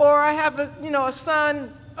 or I have a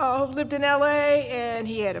son who lived in LA, and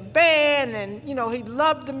he had a band, and you know he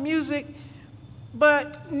loved the music,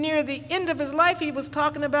 but near the end of his life he was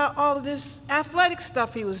talking about all of this athletic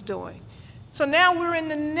stuff he was doing. So now we're in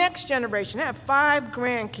the next generation. I have 5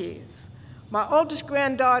 grandkids. My oldest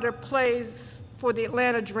granddaughter plays for the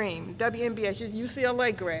Atlanta Dream, WNBA. She's a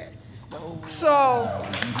UCLA grad. So,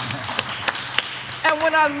 and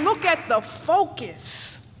when I look at the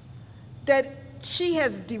focus that she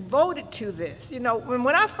has devoted to this. You know,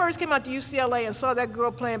 when I first came out to UCLA and saw that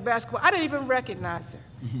girl playing basketball, I didn't even recognize her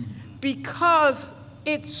because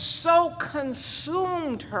it so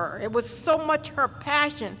consumed her. It was so much her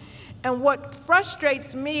passion. And what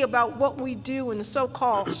frustrates me about what we do in the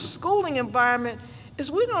so-called schooling environment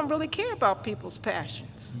is we don't really care about people's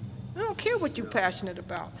passions. We don't care what you're passionate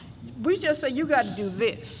about. We just say, you got to do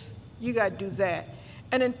this, you got to do that.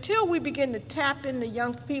 And until we begin to tap into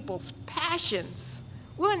young people's passions,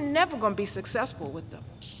 we're never going to be successful with them.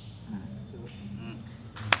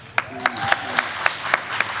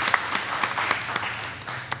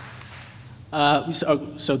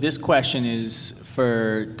 So this question is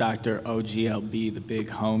for Dr. OGLB, the big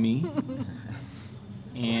homie.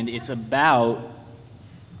 And it's about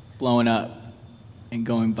blowing up and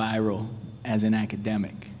going viral as an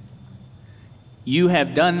academic. You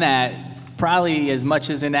have done that probably as much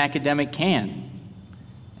as an academic can.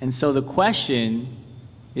 And so the question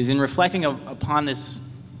is, in reflecting upon this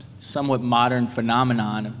somewhat modern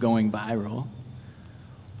phenomenon of going viral,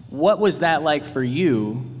 what was that like for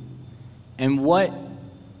you, and what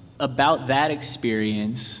about that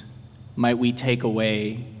experience might we take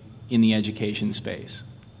away in the education space?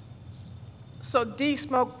 So D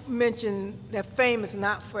Smoke mentioned that fame is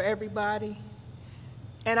not for everybody,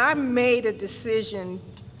 and I made a decision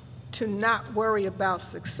to not worry about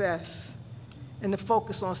success and to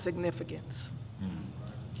focus on significance.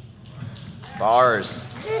 Bars.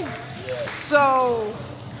 So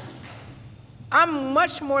I'm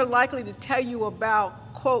much more likely to tell you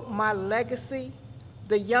about, quote, my legacy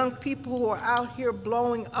the young people who are out here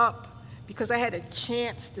blowing up because I had a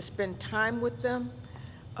chance to spend time with them.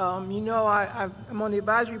 I'm on the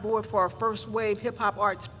advisory board for our first wave hip hop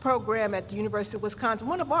arts program at the University of Wisconsin.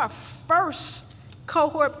 One of our first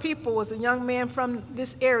cohort people was a young man from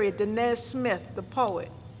this area, Denez Smith, the poet.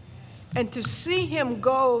 And to see him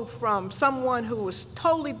go from someone who was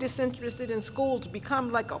totally disinterested in school to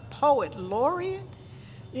become like a poet laureate,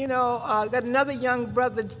 got another young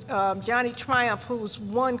brother, Johnny Triumph, who's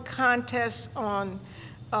won contests on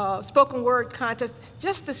spoken word contests.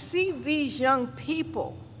 Just to see these young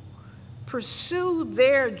people pursue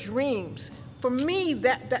their dreams, for me,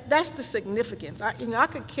 that's the significance. I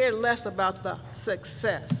could care less about the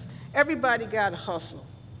success. Everybody got to hustle,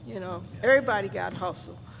 everybody got to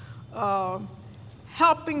hustle.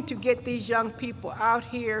 Helping to get these young people out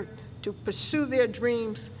here to pursue their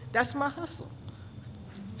dreams, that's my hustle.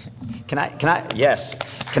 Can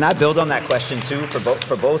I build on that question too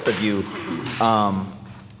for both of you?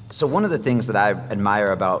 So one of the things that I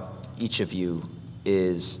admire about each of you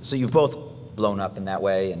is, so you've both blown up in that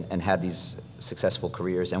way and had these successful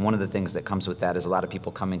careers, and one of the things that comes with that is a lot of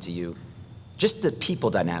people coming to you, just the people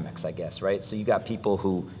dynamics, I guess, right? So you got people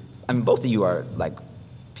who, both of you are like,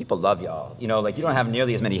 people love y'all. You don't have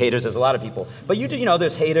nearly as many haters as a lot of people, but you do,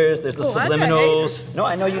 there's haters, there's the subliminals. No,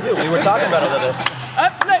 I know you do. We were talking about it a little bit.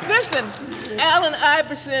 Listen, Allen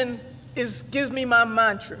Iverson gives me my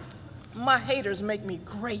mantra. My haters make me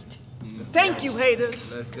great. Thank you,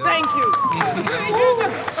 haters. Thank you.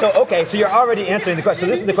 So you're already answering the question.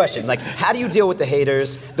 So this is the question. Like, how do you deal with the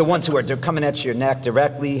haters, the ones who are coming at your neck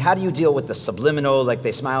directly? How do you deal with the subliminal, like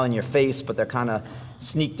they smile in your face, but they're kind of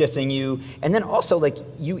sneak dissing you? And then also, like,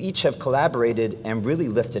 you each have collaborated and really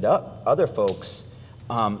lifted up other folks.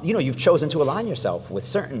 You've chosen to align yourself with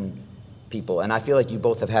certain people, and I feel like you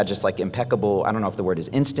both have had just like impeccable, I don't know if the word is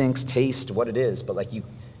instincts, taste, what it is, but like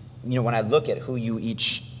when I look at who you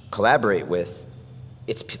each collaborate with,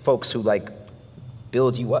 it's folks who like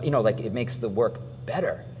build you up, like it makes the work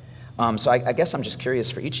better. So I guess I'm just curious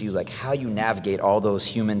for each of you, like how you navigate all those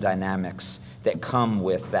human dynamics that come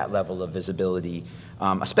with that level of visibility,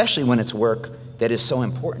 especially when it's work that is so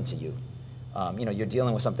important to you. You're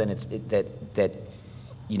dealing with something that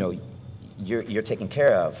you're taking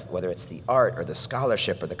care of, whether it's the art or the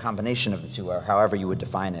scholarship or the combination of the two, or however you would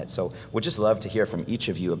define it. So we'd just love to hear from each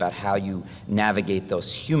of you about how you navigate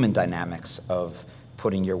those human dynamics of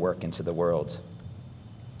putting your work into the world.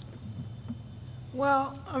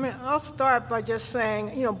 Well, I'll start by just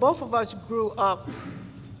saying, both of us grew up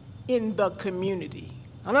in the community.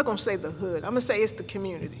 I'm not going to say the hood. I'm going to say it's the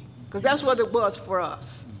community, because that's what it was for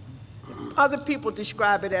us. Other people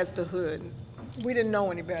describe it as the hood. We didn't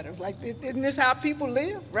know any better. It was like, isn't this how people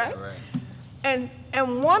live, right? And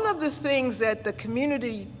one of the things that the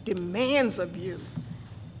community demands of you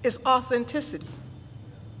is authenticity.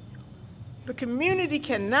 The community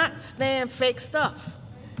cannot stand fake stuff.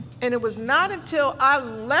 And it was not until I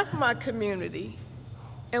left my community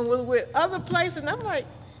and was with other places, and I'm like,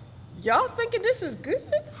 y'all thinking this is good?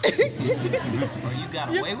 You got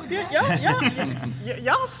away with that?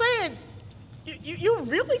 Y'all saying, you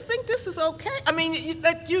really think this is okay?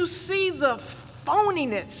 That you see the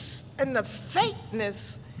phoniness and the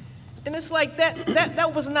fakeness, and it's like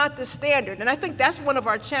that was not the standard. And I think that's one of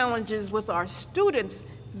our challenges with our students.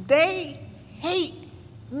 They hate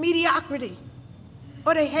mediocrity,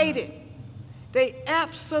 or they hate it. They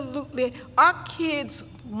absolutely, our kids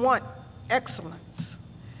want excellence.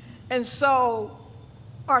 And so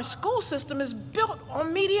our school system is built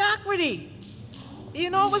on mediocrity.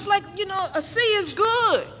 It's like, a C is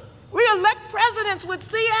good. We elect presidents with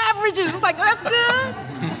C averages. It's like, that's good.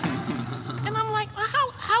 And I'm like, how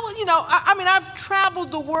I've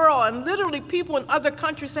traveled the world, and literally people in other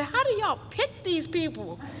countries say, how do y'all pick these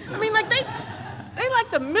people? They like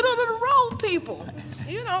the middle of the road people.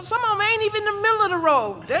 Some of them ain't even in the middle of the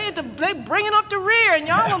road. They bringing up the rear, and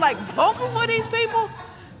y'all are like voting for these people.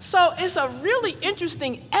 So it's a really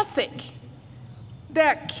interesting ethic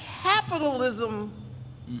that capitalism,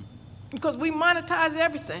 because we monetize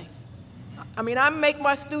everything. I make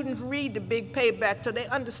my students read The Big Payback so they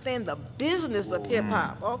understand the business of hip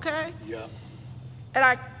hop, okay? Yeah. And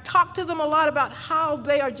I talk to them a lot about how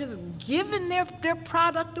they are just giving their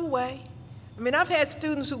product away. I've had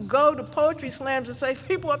students who go to poetry slams and say,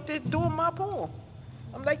 people up there doing my poem.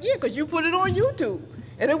 I'm like, yeah, because you put it on YouTube,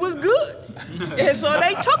 and it was good. And so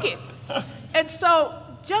they took it. And so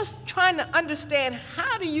just trying to understand,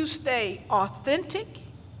 how do you stay authentic?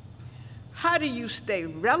 How do you stay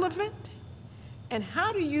relevant? And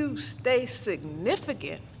how do you stay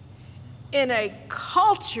significant in a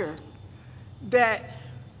culture that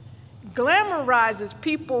glamorizes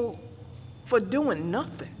people for doing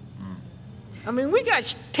nothing. I mean, we got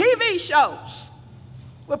TV shows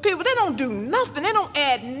where people, they don't do nothing. They don't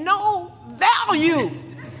add no value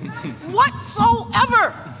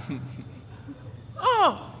whatsoever.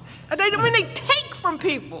 Oh, they take from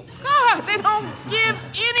people. God, they don't give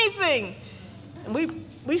anything. And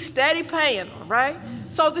we steady paying them, right?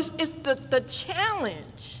 So this is the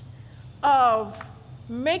challenge of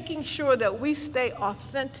making sure that we stay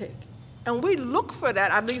authentic. And we look for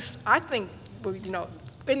that, at least I think, you know,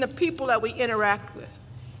 in the people that we interact with.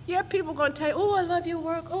 Yeah, people going to tell you, oh, I love your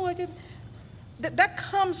work. Oh, I did. That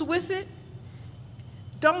comes with it.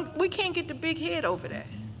 We can't get the big head over that.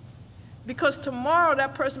 Because tomorrow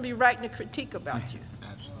that person be writing a critique about you.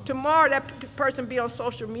 Absolutely. Tomorrow that person be on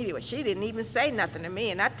social media. Well, she didn't even say nothing to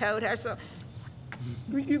me, and I told her so.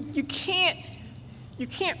 You can't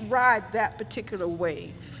ride that particular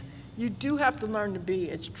wave. You do have to learn to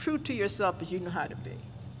be as true to yourself as you know how to be.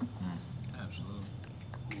 Absolutely.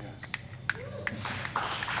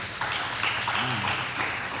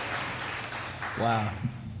 Wow.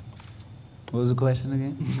 What was the question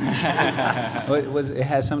again? It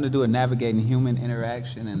has something to do with navigating human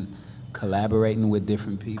interaction and collaborating with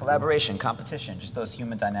different people. Collaboration, competition, just those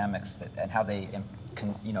human dynamics and how they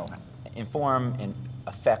can, you know, inform and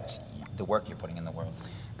affect the work you're putting in the world.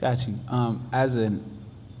 Got you.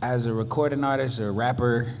 As a recording artist or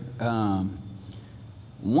rapper,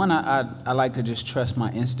 one, I like to just trust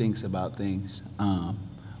my instincts about things.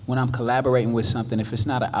 When I'm collaborating with something, if it's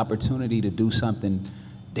not an opportunity to do something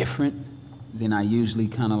different, then I usually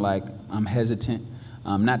kind of like, I'm hesitant.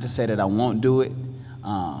 Not to say that I won't do it,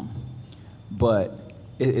 but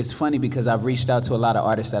it's funny because I've reached out to a lot of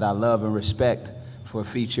artists that I love and respect for a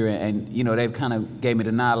feature, and you know, they've kind of gave me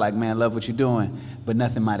the nod like, man, love what you're doing, but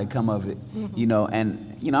nothing might have come of it, you know,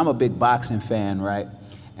 and you know, I'm a big boxing fan, right?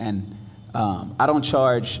 And I don't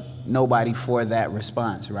charge nobody for that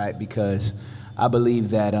response, right? Because I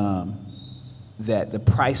believe that that the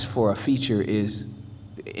price for a feature is,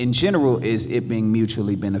 in general, is it being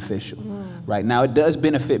mutually beneficial, right? Now, it does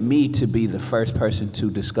benefit me to be the first person to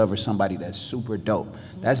discover somebody that's super dope.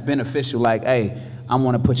 That's beneficial, like, hey, I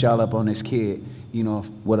want to put y'all up on this kid, you know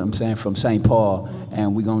what I'm saying, from St. Paul,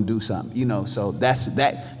 and we're gonna do something, you know. So that's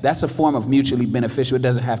a form of mutually beneficial. It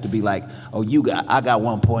doesn't have to be like, oh, I got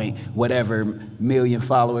 1 point whatever million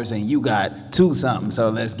followers and you got 2 something, so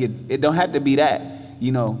let's get, it don't have to be that,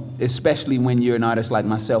 you know, especially when you're an artist like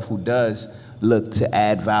myself who does look to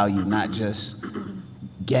add value, not just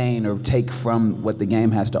gain or take from what the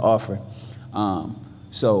game has to offer.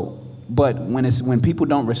 But when people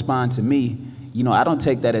don't respond to me, you know, I don't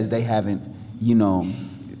take that as they haven't, you know,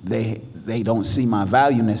 they don't see my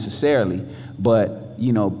value necessarily, but,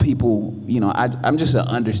 you know, people, you know, I'm just an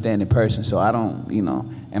understanding person, so I don't, you know,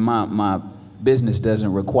 and my business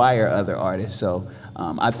doesn't require other artists, so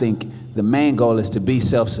I think the main goal is to be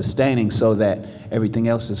self-sustaining so that everything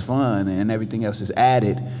else is fun and everything else is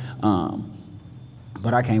added.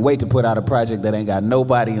 But I can't wait to put out a project that ain't got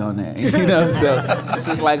nobody on there, you know, so it's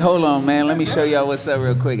just like, hold on, man, let me show y'all what's up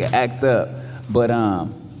real quick and act up.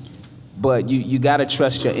 But you gotta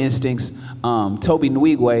trust your instincts. Toby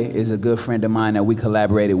Nwigwe is a good friend of mine that we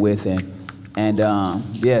collaborated with, and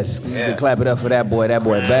yes, you can clap it up for that boy. That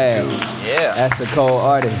boy bad. Yeah. That's a cold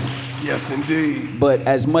artist. Yes, indeed. But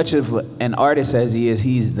as much of an artist as he is,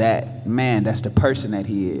 he's that man. That's the person that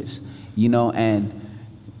he is, you know. And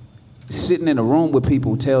sitting in a room with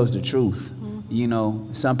people tells the truth. You know,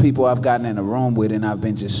 some people I've gotten in a room with and I've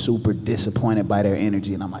been just super disappointed by their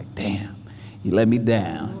energy, and I'm like, damn. You let me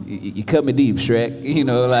down. You cut me deep, Shrek. You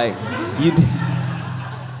know, like,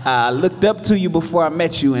 I looked up to you before I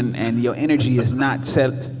met you, and your energy is not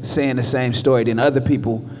saying the same story than other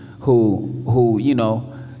people who you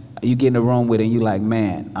know, you get in a room with and you like,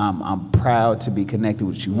 man, I'm proud to be connected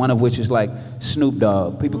with you. One of which is like Snoop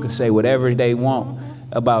Dogg. People can say whatever they want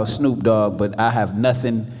about Snoop Dogg, but I have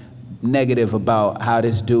nothing negative about how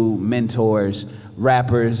this dude mentors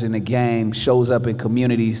rappers in the game, shows up in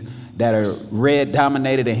communities that are red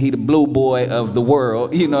dominated, and he the blue boy of the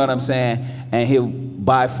world, you know what I'm saying? And he'll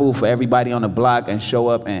buy food for everybody on the block and show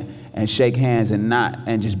up and shake hands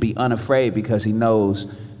and just be unafraid because he knows,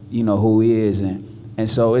 you know, who he is. And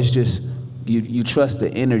so it's just, you trust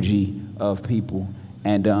the energy of people,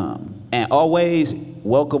 and always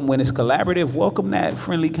welcome when it's collaborative, welcome that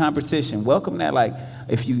friendly competition, welcome that, like,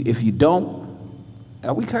 if you don't,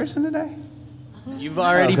 are we cursing today? You've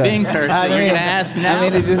already been cursing. You're gonna ask now. I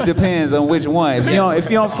mean, it just depends on which one. If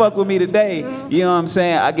you don't fuck with me today, you know what I'm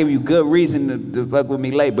saying? I give you good reason to fuck with me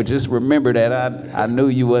late, but just remember that I knew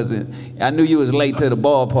you was late to the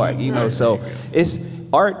ballpark, you know. So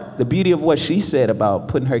art, the beauty of what she said about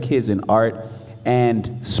putting her kids in art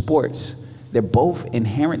and sports, they're both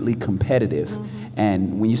inherently competitive.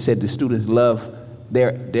 And when you said the students love,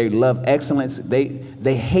 they love excellence,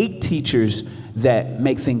 they hate teachers that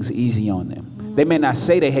make things easy on them. They may not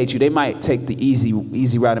say they hate you, they might take the easy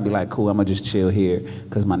route and be like, cool, I'm gonna just chill here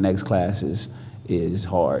because my next class is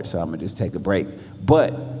hard, so I'm gonna just take a break.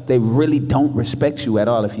 But they really don't respect you at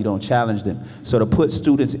all if you don't challenge them. So to put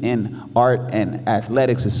students in art and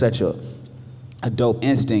athletics is such a dope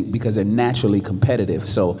instinct because they're naturally competitive.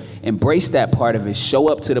 So embrace that part of it, show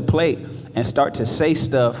up to the plate and start to say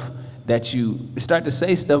stuff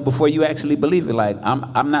before you actually believe it. Like,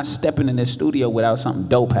 I'm not stepping in this studio without something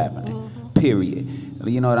dope happening, period.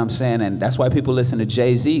 You know what I'm saying? And that's why people listen to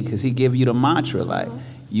Jay-Z, because he give you the mantra, like,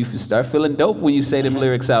 you start feeling dope when you say them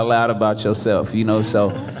lyrics out loud about yourself, you know?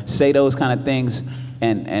 So say those kind of things,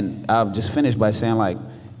 and I'll just finish by saying, like,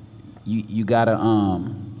 you gotta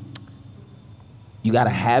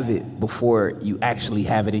have it before you actually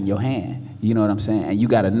have it in your hand. You know what I'm saying? And you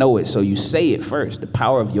gotta know it, so you say it first. The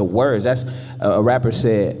power of your words. That's a rapper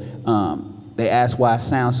said. They asked why I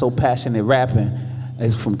sound so passionate rapping.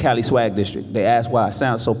 It's from Cali Swag District. They asked why I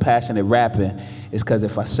sound so passionate rapping. It's because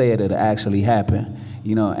if I say it, it'll actually happen.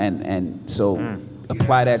 You know, and so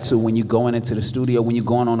apply that to when you're going into the studio, when you're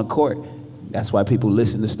going on the court. That's why people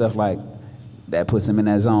listen to stuff like that, puts them in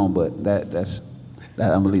that zone. But that's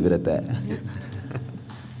I'm gonna leave it at that.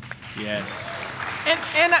 Yes.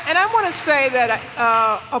 And I want to say that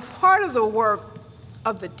a part of the work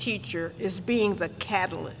of the teacher is being the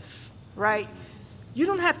catalyst, right? You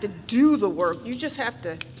don't have to do the work, you just have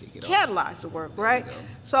to catalyze the work, right?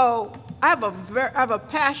 So I have a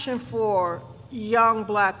passion for young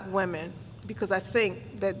black women because I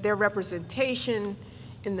think that their representation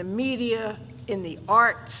in the media, in the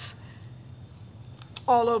arts,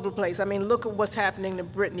 all over the place. I mean, look at what's happening to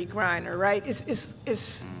Brittany Griner, right?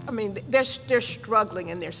 I mean, they're struggling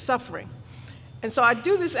and they're suffering. And so I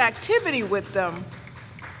do this activity with them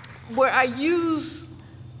where I use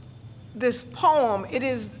this poem. It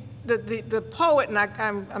is the poet, and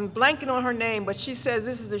I'm blanking on her name, but she says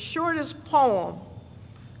this is the shortest poem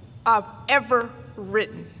I've ever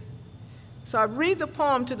written. So I read the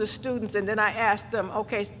poem to the students, and then I ask them,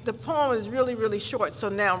 okay, the poem is really, really short, so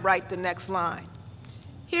now write the next line.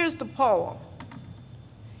 Here's the poem.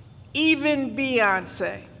 Even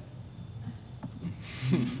Beyonce.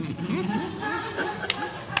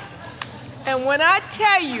 And when I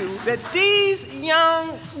tell you that these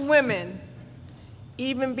young women,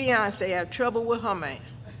 even Beyonce, have trouble with her man.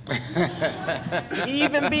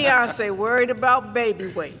 Even Beyonce worried about baby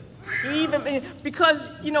weight. Even because,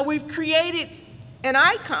 you know, we've created an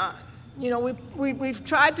icon. You know, we've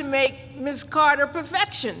tried to make Ms. Carter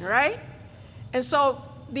perfection, right? And so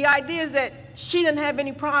the idea is that she didn't have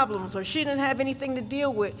any problems or she didn't have anything to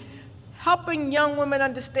deal with. Helping young women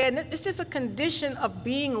understand that it's just a condition of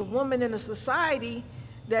being a woman in a society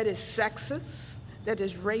that is sexist, that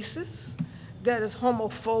is racist, that is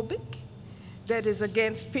homophobic, that is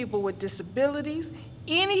against people with disabilities.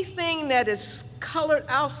 Anything that is colored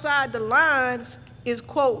outside the lines is,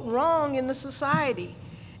 quote, wrong in the society.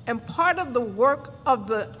 And part of the work of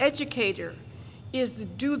the educator is to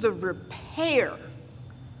do the repair,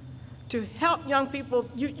 to help young people.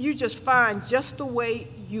 You just find just the way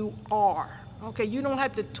you are, okay? You don't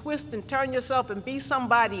have to twist and turn yourself and be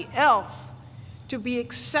somebody else to be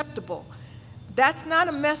acceptable. That's not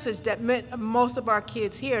a message that most of our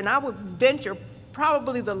kids hear, and I would venture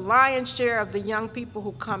probably the lion's share of the young people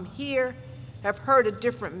who come here have heard a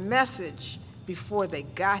different message before they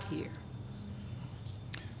got here.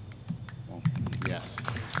 Yes,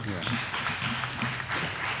 yes.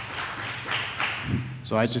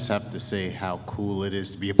 So I just have to say how cool it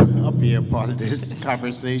is to be up here, part of this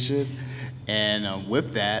conversation. And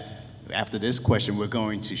with that, after this question, we're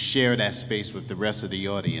going to share that space with the rest of the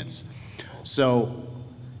audience. So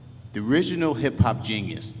the original Hip Hop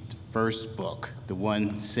Genius, the first book, the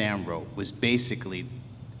one Sam wrote, was basically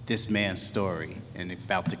this man's story and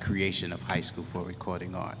about the creation of High School for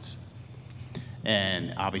Recording Arts.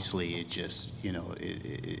 And obviously, it just, you know,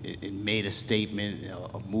 it made a statement,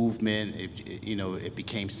 a movement. It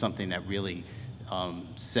became something that really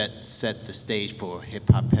set the stage for hip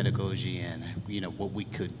hop pedagogy and, you know, what we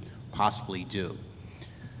could possibly do.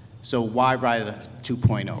 So why write a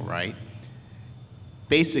 2.0, right?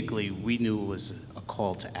 Basically, we knew it was a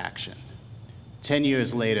call to action. 10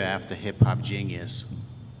 years later, after Hip Hop Genius,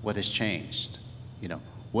 what has changed? You know,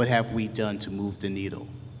 what have we done to move the needle?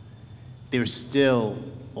 There's still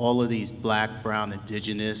all of these black, brown,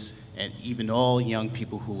 indigenous, and even all young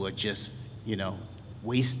people who are just, you know,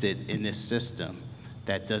 wasted in this system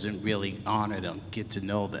that doesn't really honor them, get to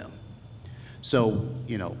know them. So,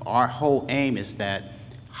 our whole aim is that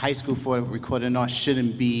high school for recording arts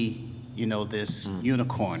shouldn't be, this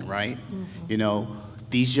unicorn, right?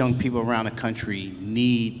 These young people around the country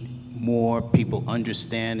need more people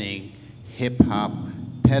understanding hip-hop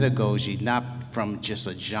pedagogy, not from just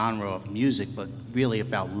a genre of music, but really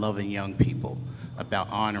about loving young people, about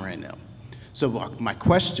honoring them. So my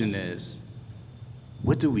question is,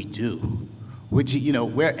 what do we do?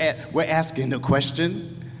 We're asking the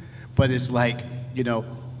question, but it's like,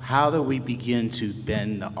 how do we begin to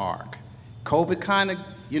bend the arc? COVID kind of,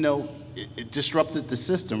 it disrupted the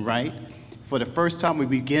system, right? For the first time, we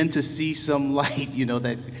begin to see some light,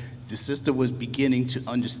 that the system was beginning to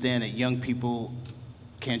understand that young people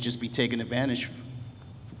can't just be taken advantage,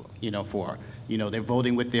 for. They're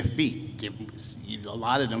voting with their feet. A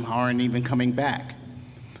lot of them aren't even coming back.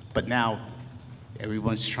 But now,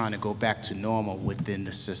 everyone's trying to go back to normal within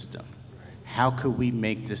the system. How could we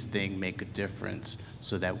make this thing make a difference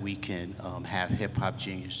so that we can have Hip Hop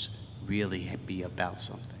Genius really be about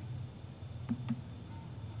something?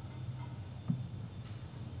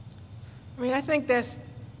 I think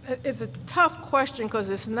it's a tough question because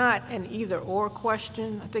it's not an either-or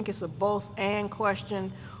question. I think it's a both-and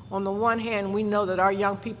question. On the one hand, we know that our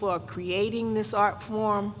young people are creating this art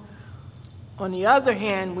form. On the other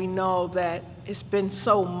hand, we know that it's been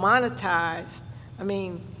so monetized.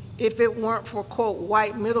 If it weren't for, quote,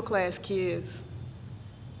 white middle-class kids,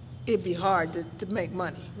 it'd be hard to make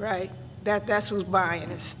money, right? That's who's buying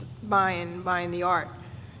it, buying the art.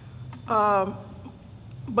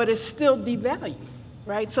 But it's still devalued,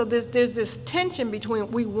 right? So there's this tension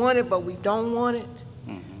between we want it, but we don't want it.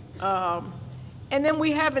 And then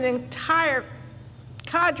we have an entire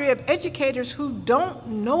cadre of educators who don't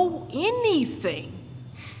know anything.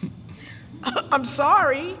 I'm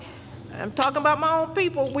sorry, I'm talking about my own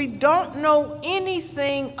people. We don't know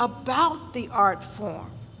anything about the art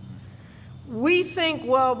form. We think,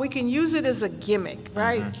 well, we can use it as a gimmick,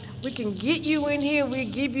 right? We can get you in here, we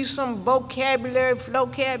give you some vocabulary,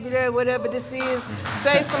 flocabulary, whatever this is,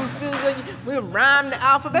 say some, we'll rhyme the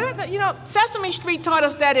alphabet. Sesame Street taught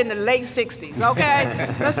us that in the late 60s,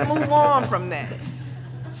 okay? Let's move on from that.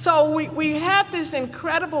 So we have this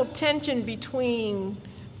incredible tension between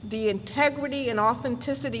the integrity and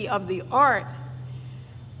authenticity of the art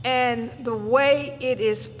and the way it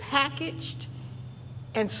is packaged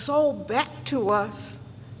and sold back to us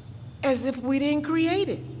as if we didn't create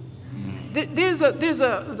it. There's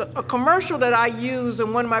a commercial that I use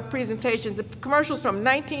in one of my presentations. The commercial's from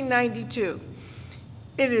 1992.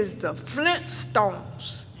 It is the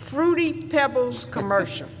Flintstones Fruity Pebbles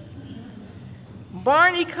commercial.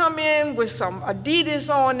 Barney come in with some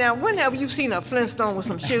Adidas on. Now, when have you seen a Flintstone with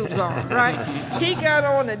some shoes on, right? He got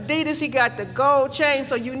on Adidas, he got the gold chain,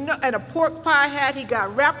 so and a pork pie hat, he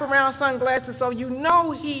got wraparound sunglasses, so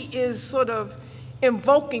he is sort of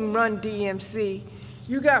invoking Run DMC.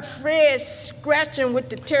 You got Fred scratching with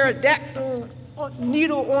the pterodactyl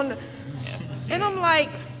needle on the, and I'm like,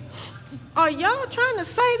 are y'all trying to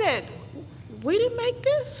say that we didn't make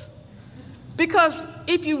this? Because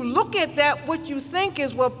if you look at that, what you think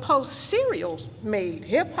is, well, Post-Serial made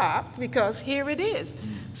hip-hop, because here it is.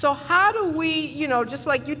 So how do we, just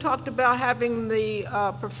like you talked about having the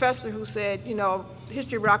professor who said,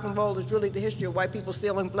 history of rock and roll is really the history of white people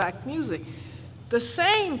stealing black music. The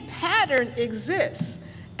same pattern exists.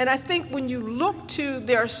 And I think when you look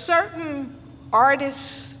there are certain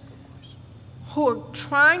artists who are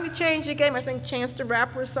trying to change the game. I think Chance the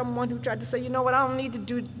Rapper is someone who tried to say, I don't need to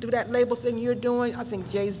do that label thing you're doing. I think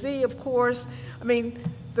Jay-Z, of course.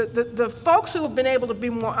 The folks who have been able to be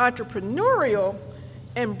more entrepreneurial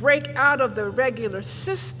and break out of the regular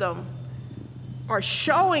system are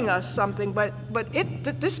showing us something, but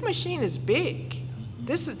this machine is big.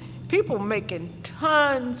 This is people making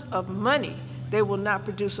tons of money. They will not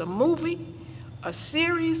produce a movie, a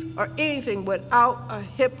series, or anything without a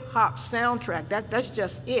hip-hop soundtrack. That's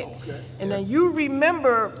just it. Okay. And then you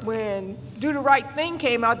remember when Do the Right Thing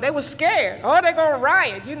came out, they were scared. Oh, they're gonna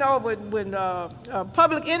riot. When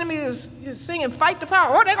Public Enemy is singing Fight the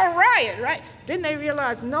Power, oh, they're gonna riot, right? Then they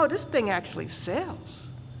realized, no, this thing actually sells.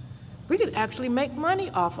 We could actually make money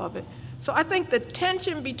off of it. So I think the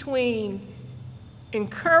tension between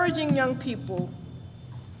encouraging young people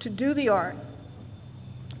to do the art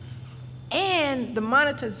and the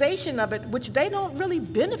monetization of it, which they don't really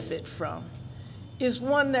benefit from, is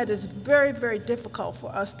one that is very, very difficult for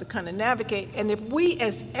us to kind of navigate. And if we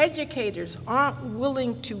as educators aren't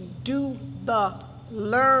willing to do the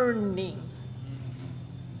learning,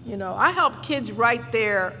 I help kids write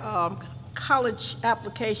their college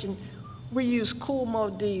application we use Cool Mo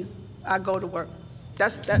D's I Go to Work.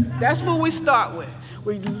 That's what we start with.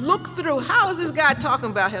 We look through, how is this guy talking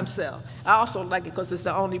about himself? I also like it because it's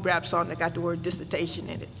the only rap song that got the word dissertation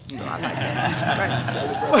in it. You know, I like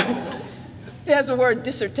that. Right? It has the word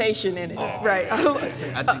dissertation in it, right? I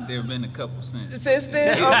think there have been a couple since. Since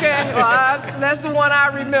then? Okay, well, that's the one I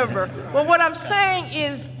remember. But what I'm saying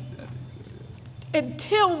is,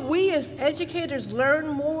 until we as educators learn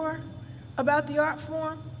more about the art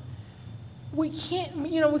form, we can't,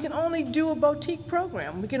 we can only do a boutique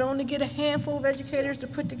program. We can only get a handful of educators to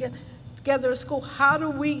put together a school. How do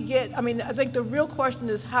we get, I think the real question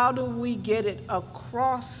is, how do we get it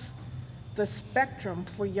across the spectrum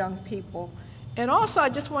for young people? And also, I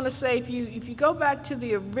just want to say, if you go back to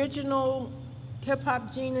the original Hip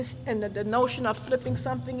Hop Genius and the notion of flipping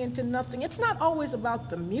something into nothing, it's not always about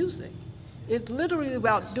the music. It's literally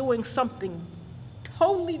about doing something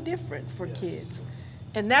totally different for kids.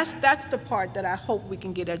 And that's the part that I hope we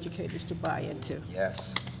can get educators to buy into.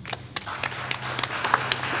 Yes.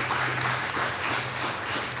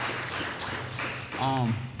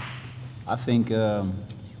 I think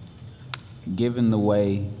given the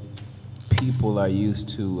way people are used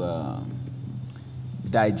to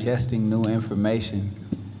digesting new information,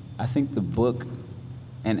 I think the book,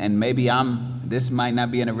 and maybe this might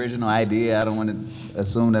not be an original idea, I don't want to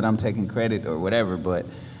assume that I'm taking credit or whatever, but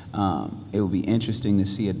it would be interesting to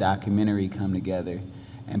see a documentary come together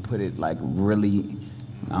and put it like really,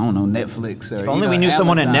 I don't know, Netflix or If only we knew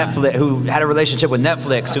someone at Netflix who had a relationship with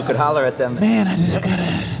Netflix who could holler at them. Man, I just gotta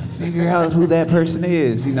figure out who that person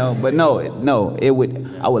is, But no, I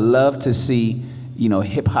would love to see,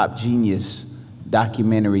 Hip Hop Genius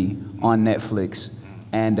documentary on Netflix,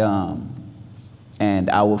 and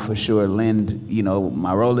I will for sure lend,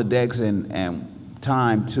 my Rolodex and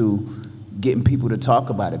time to getting people to talk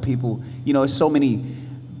about it. People, there's so many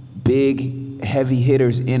big, heavy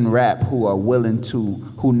hitters in rap who are willing to,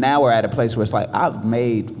 who now are at a place where it's like, I've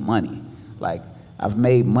made money.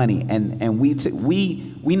 And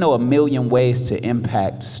we know a million ways to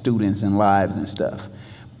impact students and lives and stuff.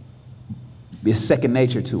 It's second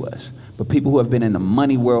nature to us. But people who have been in the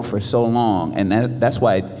money world for so long, and that's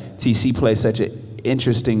why TC plays such an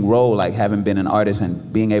interesting role, like having been an artist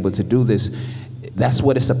and being able to do this. That's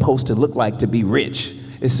what it's supposed to look like to be rich.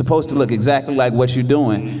 It's supposed to look exactly like what you're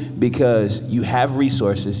doing because you have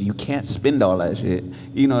resources. You can't spend all that shit.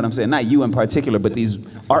 You know what I'm saying? Not you in particular, but these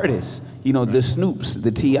artists, the Snoops,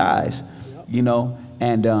 the T.I.s,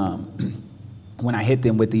 And when I hit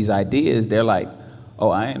them with these ideas, they're like, oh,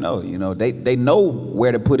 I ain't know. They know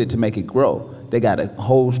where to put it to make it grow. They got a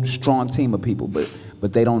whole strong team of people,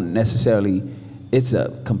 but they don't necessarily, it's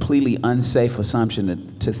a completely unsafe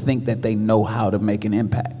assumption to think that they know how to make an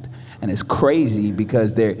impact. And it's crazy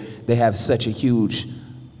because they have such a huge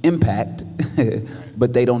impact,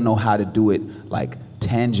 but they don't know how to do it like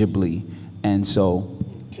tangibly and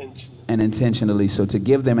intentionally. So to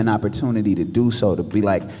give them an opportunity to do so, to be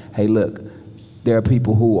like, hey, look, there are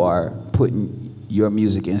people who are putting your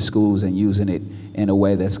music in schools and using it in a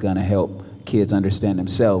way that's gonna help kids understand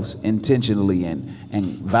themselves intentionally and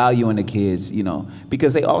valuing the kids,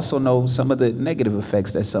 because they also know some of the negative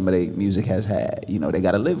effects that some of their music has had. They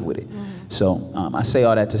got to live with it. Mm-hmm. So I say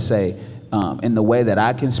all that to say, in the way that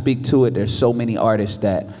I can speak to it, there's so many artists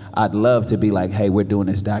that I'd love to be like, hey, we're doing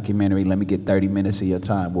this documentary. Let me get 30 minutes of your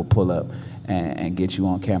time. We'll pull up and get you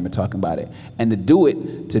on camera talking about it. And to do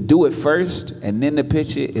it first and then to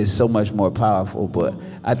pitch it is so much more powerful. But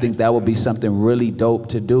I think that would be something really dope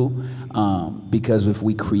to do. Because if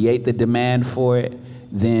we create the demand for it,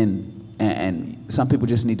 then and some people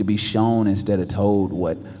just need to be shown instead of told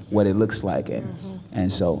what it looks like,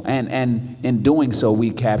 and so in doing so we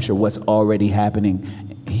capture what's already happening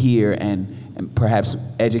here, and perhaps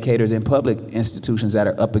educators in public institutions that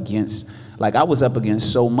are up against, like I was up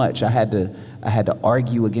against so much. I had to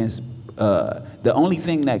argue against. The only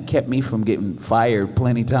thing that kept me from getting fired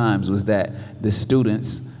plenty times was that the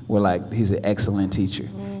students were like, he's an excellent teacher.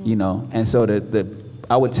 And so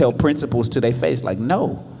I would tell principals to their face, like,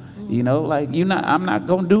 no, like I'm not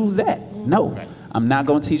gonna do that. No, I'm not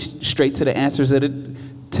gonna teach straight to the answers of the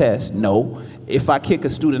test. No, if I kick a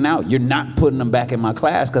student out, you're not putting them back in my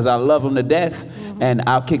class because I love them to death and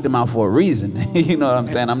I'll kick them out for a reason. You know what I'm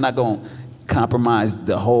saying? I'm not gonna compromise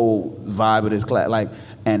the whole vibe of this class.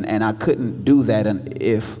 And I couldn't do that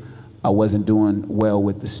if I wasn't doing well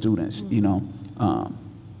with the students,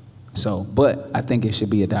 but I think it should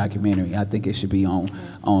be a documentary. I think it should be on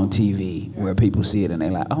TV where people see it and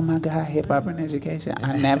they're like, oh my God, hip hop and education,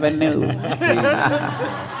 I never knew.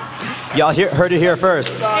 Y'all heard it here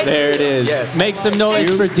first. There it is. Yes. Make some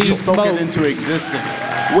noise for D You spoke Smoke. it into existence.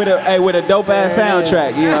 With a dope ass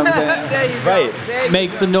soundtrack. You know what I'm saying? There you go. Right. There you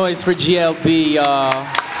Make some noise for GLB, y'all.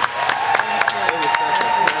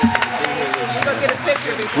 go. Go get a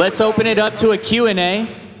picture before Let's open it up to a Q&A.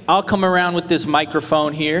 I'll come around with this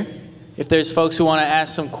microphone here. If there's folks who want to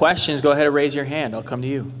ask some questions, go ahead and raise your hand. I'll come to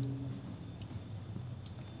you.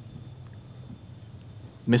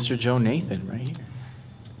 Mr. Joe Nathan, right here.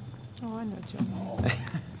 Oh, I know Joe.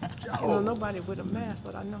 You know, nobody with a mask,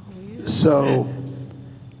 but I know who he is. So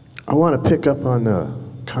I want to pick up on the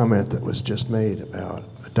comment that was just made about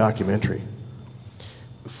a documentary.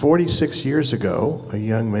 46 years ago, a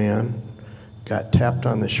young man got tapped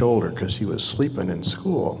on the shoulder because he was sleeping in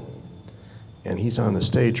school. And he's on the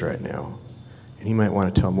stage right now. And he might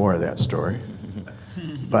want to tell more of that story.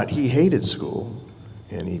 But he hated school,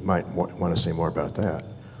 and he might want to say more about that.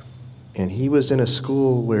 And he was in a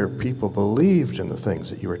school where people believed in the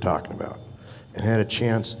things that you were talking about and had a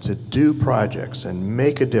chance to do projects and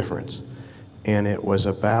make a difference. And it was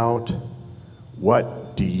about,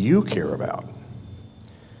 what do you care about?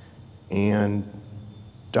 And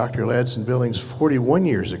Dr. Ladson-Billings, 41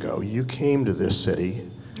 years ago, you came to this city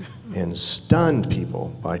and stunned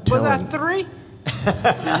people by telling... Was I 3?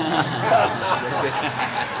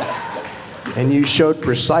 And you showed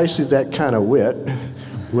precisely that kind of wit,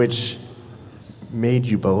 which made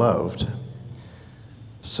you beloved.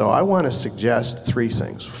 So I want to suggest 3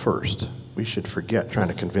 things. First, we should forget trying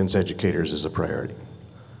to convince educators is a priority,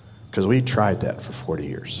 because we tried that for 40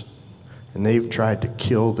 years. And they've tried to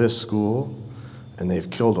kill this school, and they've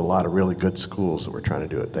killed a lot of really good schools that were trying to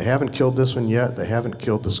do it. They haven't killed this one yet. They haven't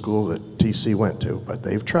killed the school that TC went to, but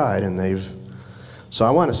they've tried, and they've... So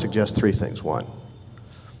I want to suggest 3 things. One,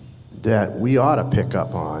 that we ought to pick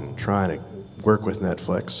up on trying to work with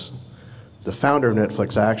Netflix. The founder of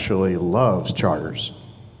Netflix actually loves charters.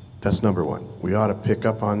 That's number 1. We ought to pick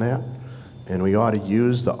up on that, and we ought to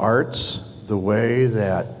use the arts the way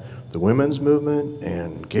that the women's movement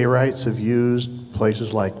and gay rights have used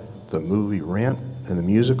places like the movie Rent and the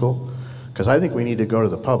musical, because I think we need to go to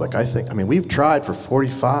the public. I mean, we've tried for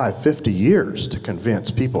 45, 50 years to convince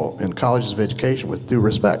people in colleges of education, with due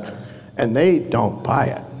respect, and they don't buy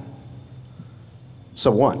it.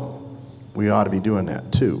 So 1, we ought to be doing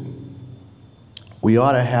that. 2, we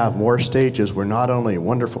ought to have more stages where not only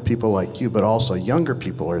wonderful people like you, but also younger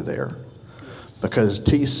people are there. Because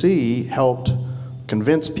TC helped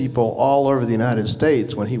convince people all over the United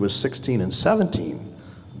States when he was 16 and 17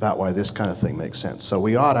 about why this kind of thing makes sense. So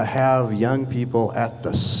we ought to have young people at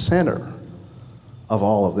the center of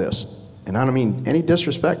all of this. And I don't mean any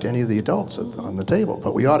disrespect to any of the adults on the table,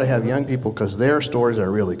 but we ought to have young people because their stories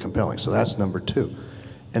are really compelling. So that's number 2.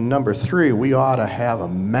 And number 3, we ought to have a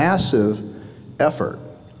massive effort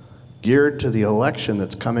geared to the election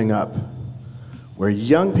that's coming up, where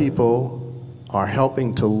young people are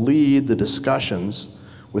helping to lead the discussions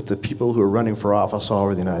with the people who are running for office all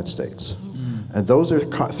over the United States. And those are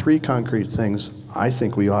 3 concrete things I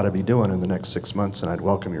think we ought to be doing in the next 6 months, and I'd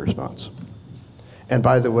welcome your response. And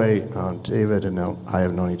by the way, David and I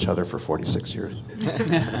have known each other for 46 years.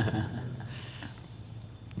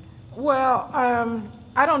 Well,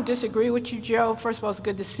 I don't disagree with you, Joe. First of all, it's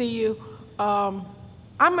good to see you. I'm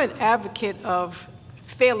an advocate of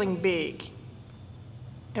failing big.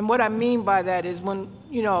 And what I mean by that is when,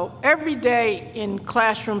 every day in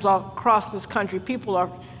classrooms all across this country, people are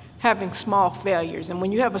having small failures. And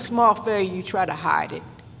when you have a small failure, you try to hide it,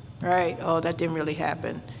 right? Oh, that didn't really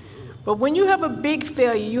happen. But when you have a big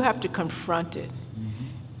failure, you have to confront it.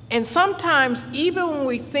 And sometimes, even when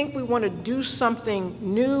we think we want to do something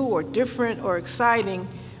new or different or exciting,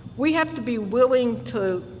 we have to be willing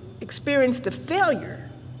to experience the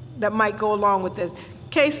failure that might go along with this.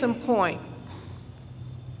 Case in point,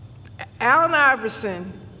 Allen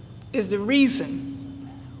Iverson is the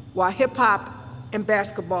reason why hip hop and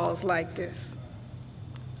basketball is like this.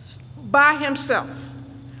 By himself,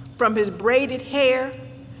 from his braided hair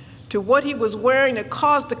to what he was wearing that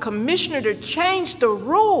caused the commissioner to change the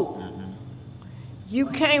rule. You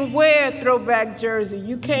can't wear a throwback jersey.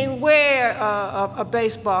 You can't wear a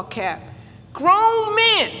baseball cap. Grown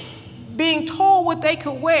men being told what they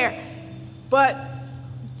could wear, but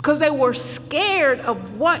because they were scared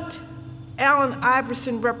of what Allen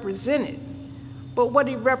Iverson represented. But what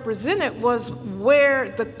he represented was where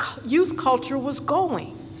the youth culture was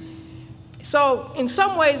going. So in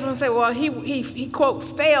some ways, when I say, well, he quote,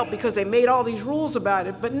 failed because they made all these rules about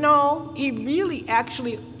it, but no, he really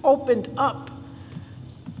actually opened up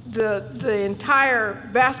the entire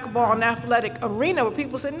basketball and athletic arena where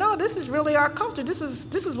people said, no, this is really our culture. This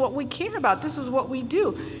is what we care about. This is what we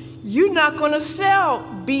do. You're not going to sell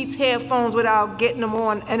Beats headphones without getting them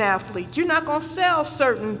on an athlete. You're not going to sell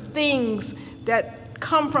certain things that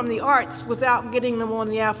come from the arts without getting them on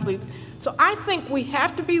the athletes. So I think we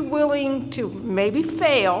have to be willing to maybe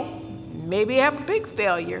fail, maybe have a big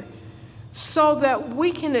failure, so that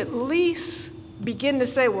we can at least begin to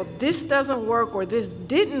say, well, this doesn't work or this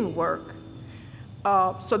didn't work.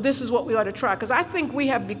 So this is what we ought to try. Because I think we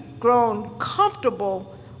have grown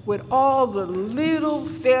comfortable with all the little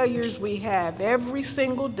failures we have every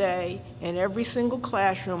single day in every single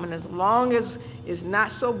classroom. And as long as it's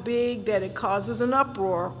not so big that it causes an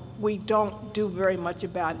uproar, we don't do very much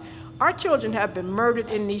about it. Our children have been murdered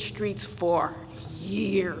in these streets for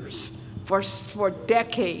years, for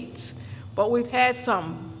decades. But we've had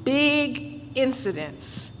some big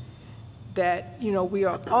incidents that, you know,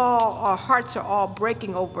 our hearts are all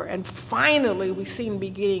breaking over. And finally, we seem to be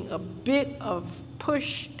getting a bit of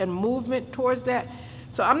push and movement towards that.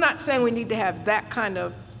 So I'm not saying we need to have that kind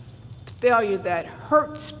of failure that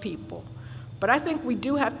hurts people, but I think we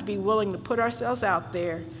do have to be willing to put ourselves out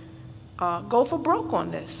there, go for broke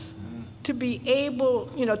on this, to be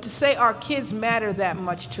able, you know, to say our kids matter that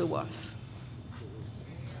much to us.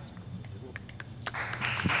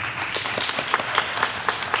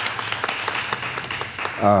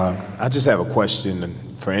 I just have a question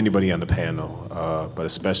for anybody on the panel, but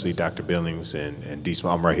especially Dr. Billings and D.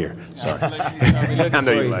 I'm right here. Sorry. I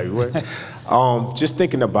know you're like, what? Just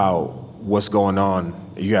thinking about what's going on.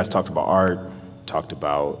 You guys talked about art, talked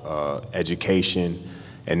about education,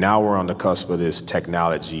 and now we're on the cusp of this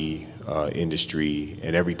technology industry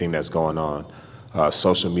and everything that's going on.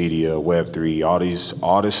 Social media, Web3,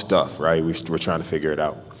 all this stuff, right? We're trying to figure it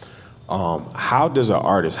out. How does an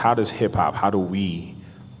artist, how does hip hop, how do we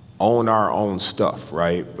own our own stuff,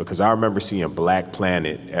 right? Because I remember seeing Black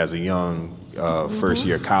Planet as a young first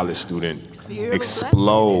year college student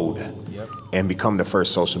explode and become the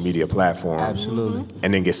first social media platform. Absolutely.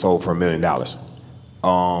 And then get sold for $1 million.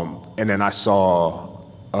 And then I saw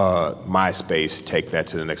MySpace take that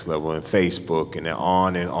to the next level, and Facebook, and then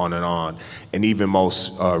on and on and on. And even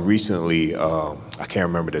most recently, I can't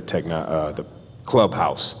remember the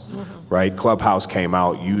Clubhouse, right? Clubhouse came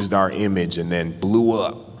out, used our image, and then blew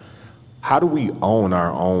up. How do we own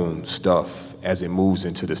our own stuff as it moves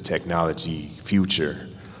into this technology future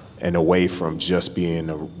and away from just being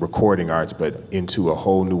recording arts, but into a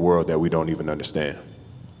whole new world that we don't even understand?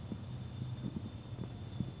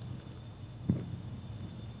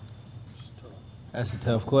 That's a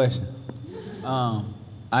tough question.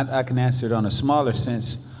 I can answer it on a smaller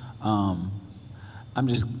sense. I'm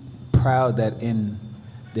just proud that in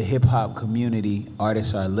the hip hop community,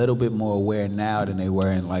 artists are a little bit more aware now than they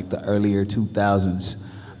were in like the earlier 2000s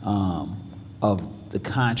of the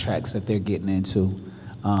contracts that they're getting into.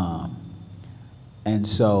 And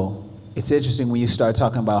so it's interesting when you start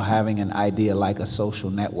talking about having an idea like a social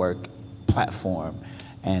network platform.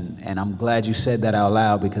 And I'm glad you said that out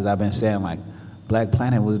loud, because I've been saying like, Black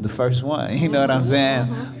Planet was the first one, you know what I'm saying?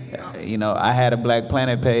 You know, I had a Black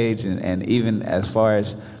Planet page, and even as far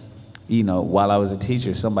as, you know, while I was a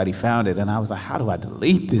teacher, somebody found it, and I was like, how do I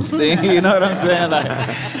delete this thing? You know what I'm saying? Like,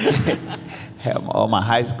 have all my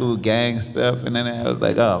high school gang stuff, and then I was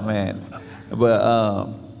like, oh man.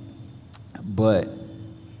 But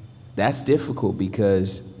that's difficult,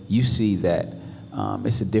 because you see that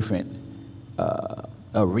it's a different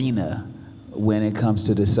arena when it comes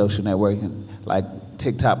to the social networking. Like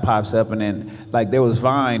TikTok pops up, and then like there was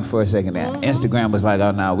Vine for a second. Then Instagram was like,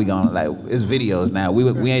 oh no, we gonna like it's videos now.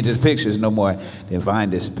 We ain't just pictures no more. Then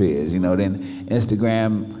Vine disappears, you know. Then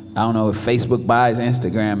Instagram, I don't know if Facebook buys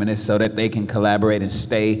Instagram, and it's so that they can collaborate and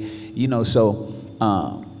stay, you know. So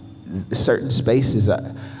certain spaces,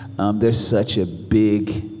 there's such a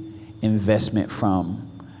big investment from,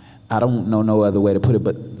 I don't know no other way to put it,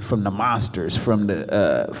 but from the monsters, from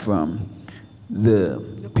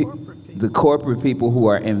the corporate people who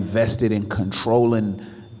are invested in controlling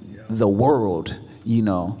the world, you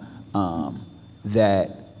know,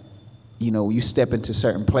 that, you know, you step into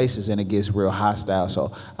certain places and it gets real hostile.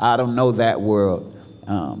 So I don't know that world,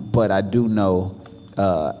 but I do know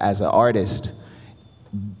as an artist,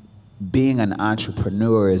 being an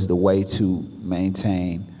entrepreneur is the way to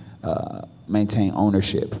maintain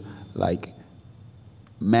ownership, like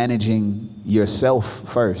managing yourself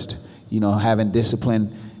first, you know, having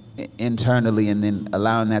discipline internally, and then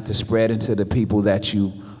allowing that to spread into the people that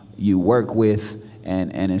you work with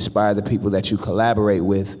and inspire the people that you collaborate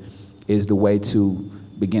with, is the way to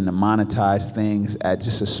begin to monetize things at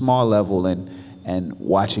just a small level and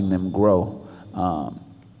watching them grow.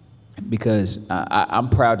 Because I'm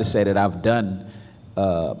proud to say that I've done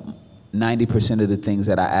 90% of the things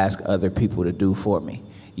that I ask other people to do for me,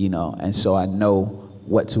 you know, and so I know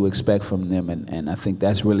what to expect from them, and I think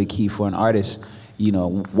that's really key for an artist. You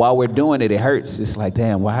know, while we're doing it, it hurts. It's like,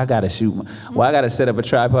 damn, why I gotta shoot? Why I gotta set up a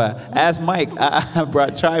tripod? Ask Mike. I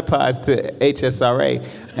brought tripods to HSRA,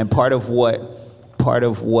 and part of what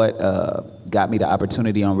got me the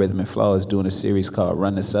opportunity on Rhythm and Flow is doing a series called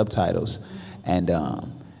Run the Subtitles, and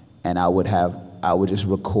I would just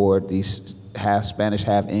record these half Spanish,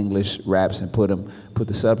 half English raps and put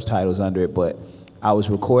the subtitles under it. But I was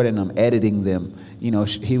recording them, editing them. You know,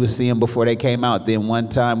 he was seeing them before they came out. Then one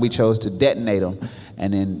time we chose to detonate them,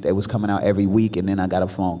 and then it was coming out every week. And then I got a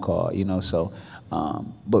phone call. You know, so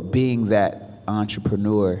but being that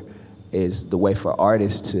entrepreneur is the way for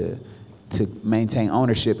artists to maintain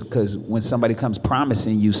ownership, because when somebody comes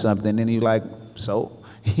promising you something, then you're like, so,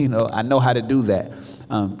 you know, I know how to do that.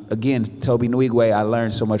 Again, Toby Nwigwe, I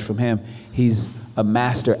learned so much from him. He's a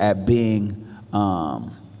master at being,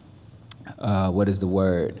 what is the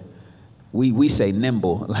word? We say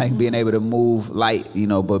nimble, like being able to move light, you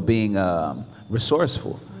know, but being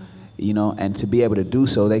resourceful, you know, and to be able to do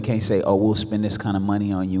so, they can't say, oh, we'll spend this kind of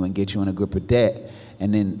money on you and get you in a grip of debt,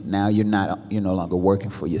 and then now you're no longer working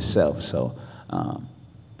for yourself. So,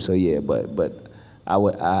 yeah, but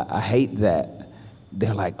I hate that.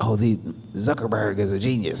 They're like, oh, Zuckerberg is a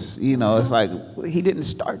genius. You know, it's like, he didn't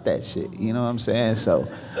start that shit. You know what I'm saying? So,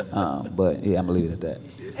 but yeah, I'm gonna leave it at that.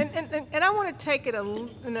 And I want to take it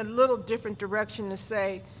in a little different direction to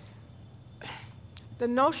say, the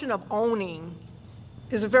notion of owning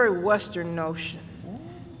is a very Western notion.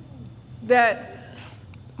 That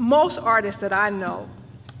most artists that I know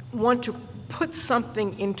want to put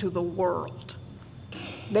something into the world.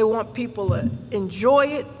 They want people to enjoy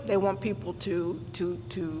it. They want people to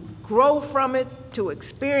grow from it, to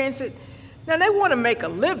experience it. Now, they want to make a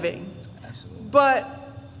living. Absolutely.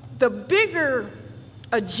 But the bigger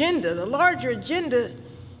agenda, the larger agenda,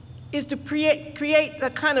 is to create a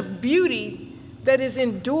kind of beauty that is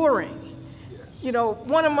enduring. Yes. You know,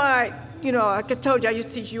 one of my, you know, like I told you, I used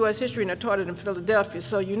to teach U.S. history, and I taught it in Philadelphia,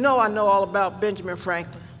 so you know I know all about Benjamin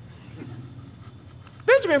Franklin.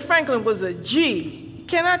 Benjamin Franklin was a G.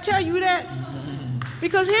 Can I tell you that?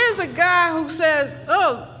 Because here's a guy who says,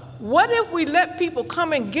 oh, what if we let people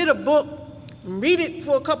come and get a book, read it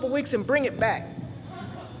for a couple weeks, and bring it back?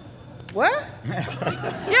 What?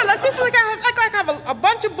 Yeah, let's just like I have a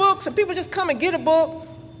bunch of books, and people just come and get a book,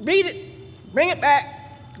 read it, bring it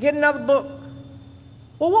back, get another book.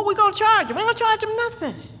 Well, what we gonna charge them? We ain't gonna charge them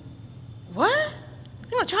nothing. What?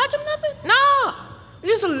 You gonna charge them nothing? No. You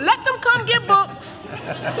just let them come get books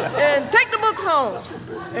and take the books home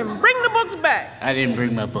and bring the books back. I didn't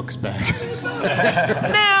bring my books back.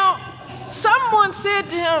 Now, someone said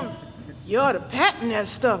to him, you ought to patent that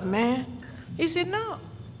stuff, man. He said, no.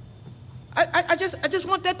 I just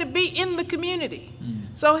want that to be in the community.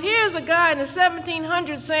 So here's a guy in the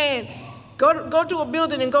 1700s saying, go to a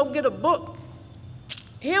building and go get a book.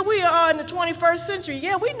 Here we are in the 21st century.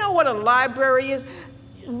 Yeah, we know what a library is.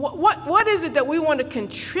 What is it that we want to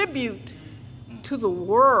contribute to the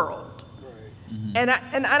world? Right. And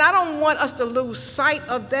I don't want us to lose sight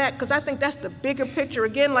of that, because I think that's the bigger picture.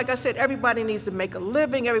 Again, like I said, everybody needs to make a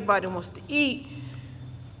living. Everybody wants to eat.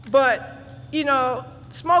 But, you know,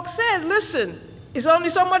 Smoke said, listen, it's only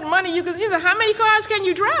so much money you can, he said, how many cars can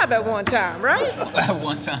you drive at one time, right? At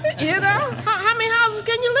one time. You know, how many houses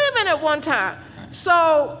can you live in at one time?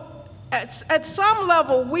 So, at some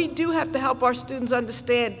level, we do have to help our students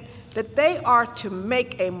understand that they are to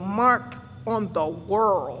make a mark on the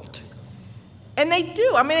world. And they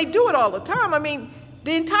do. I mean, they do it all the time. I mean,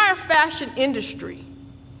 the entire fashion industry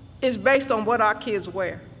is based on what our kids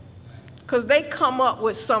wear. Because they come up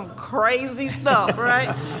with some crazy stuff,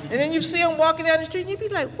 right? And then you see them walking down the street, and you be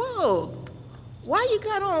like, whoa, why you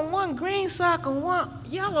got on one green sock and one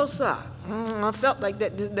yellow sock? I felt like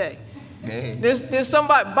that today. Hey. There's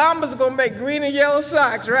somebody, Bombers are gonna make green and yellow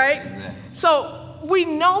socks, right? Exactly. So we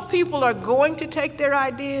know people are going to take their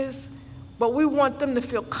ideas, but we want them to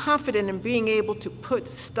feel confident in being able to put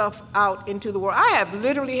stuff out into the world. I have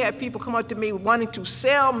literally had people come up to me wanting to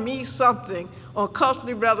sell me something on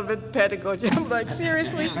culturally relevant pedagogy. I'm like,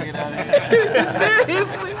 seriously?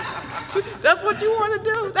 Seriously? That's what you want to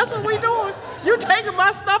do? That's what we're doing? You're taking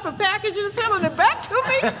my stuff and packaging and selling it back to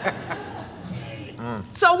me?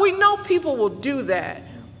 So we know people will do that,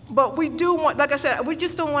 but we do want, like I said, we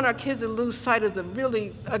just don't want our kids to lose sight of the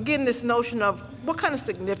really, again, this notion of what kind of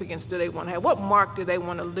significance do they want to have? What mark do they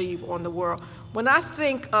want to leave on the world? When I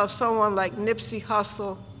think of someone like Nipsey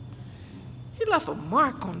Hussle, he left a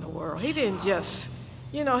mark on the world. He didn't just,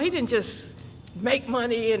 you know, he didn't just make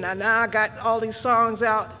money and now I got all these songs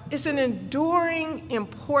out. It's an enduring,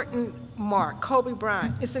 important mark. Kobe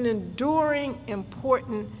Bryant, it's an enduring,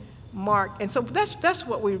 important mark. And so that's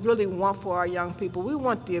what we really want for our young people. We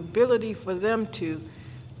want the ability for them to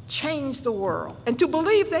change the world and to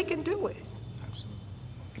believe they can do it.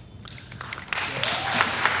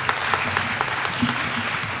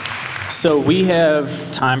 So we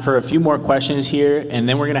have time for a few more questions here, and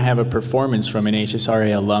then we're going to have a performance from an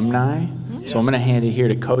HSRA alumni. So I'm going to hand it here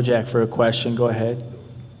to Kojak for a question. Go ahead.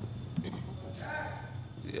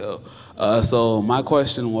 So my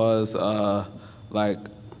question was,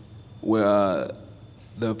 where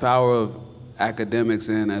the power of academics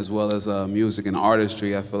in as well as music and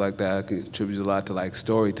artistry, I feel like that contributes a lot to like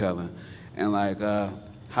storytelling. And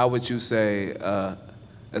how would you say,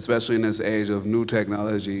 especially in this age of new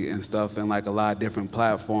technology and stuff and like a lot of different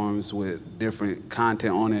platforms with different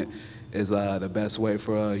content on it, is the best way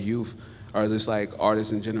for youth or just like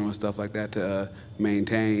artists in general and stuff like that to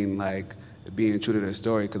maintain like being true to their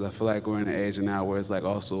story? Because I feel like we're in an age now where it's like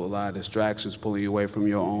also a lot of distractions pulling you away from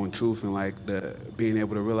your own truth, and like being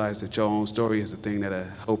able to realize that your own story is the thing that'll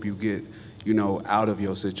help you get, out of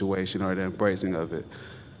your situation or the embracing of it.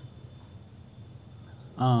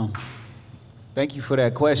 Thank you for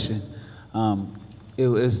that question. It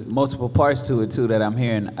was multiple parts to it too that I'm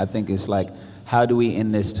hearing. I think it's like, how do we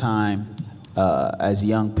in this time as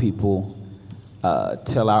young people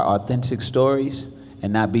tell our authentic stories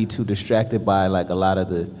and not be too distracted by like a lot of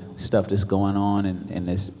the stuff that's going on in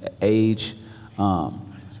this age.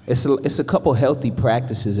 It's a couple healthy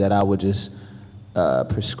practices that I would just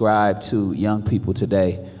prescribe to young people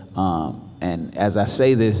today. And as I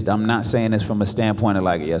say this, I'm not saying this from a standpoint of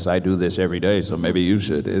like, yes, I do this every day, so maybe you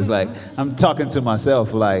should. It's like, I'm talking to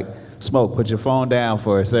myself like, Smoke, put your phone down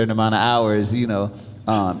for a certain amount of hours,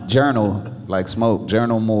 journal, like Smoke,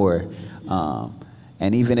 journal more.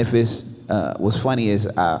 And even if it's, what's funny is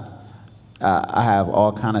I have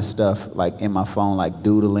all kind of stuff like in my phone, like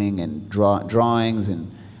doodling and drawings,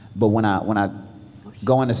 but when I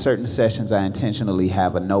go into certain sessions, I intentionally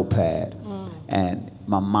have a notepad, and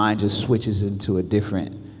my mind just switches into a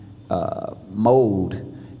different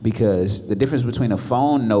mode, because the difference between a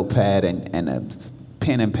phone notepad and a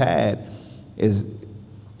pen and pad is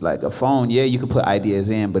like a phone, yeah, you can put ideas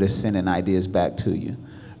in, but it's sending ideas back to you.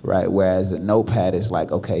 Right, whereas a notepad is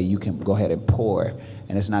like, okay, you can go ahead and pour,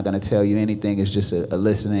 and it's not going to tell you anything. It's just a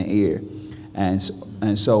listening ear, and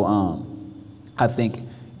so I think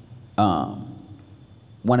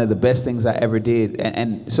one of the best things I ever did,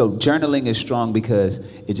 and so journaling is strong because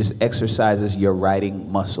it just exercises your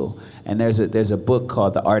writing muscle. And there's a book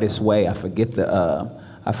called The Artist's Way. I forget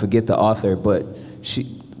the author, but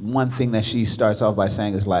one thing that she starts off by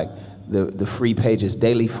saying is like, the free pages,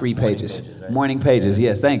 daily free pages, right? Morning pages,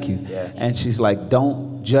 yes, thank you. Yeah. And she's like,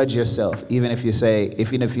 don't judge yourself, even if you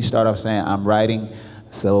start off saying, I'm writing,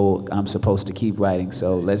 so I'm supposed to keep writing,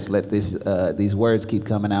 so let's let these words keep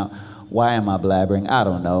coming out. Why am I blabbering? I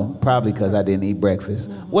don't know, probably because I didn't eat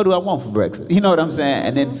breakfast. What do I want for breakfast? You know what I'm saying?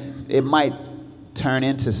 And then it might turn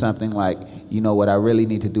into something like, what I really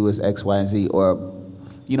need to do is X, Y, and Z, or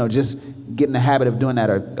just get in the habit of doing that,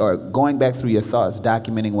 or going back through your thoughts,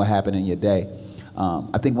 documenting what happened in your day.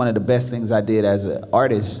 I think one of the best things I did as an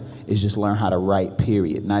artist is just learn how to write,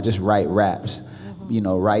 period. Not just write raps,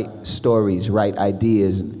 write stories, write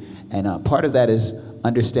ideas. And part of that is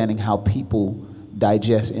understanding how people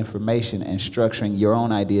digest information and structuring your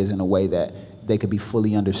own ideas in a way that they could be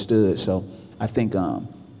fully understood. So I think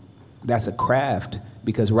that's a craft,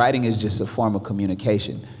 because writing is just a form of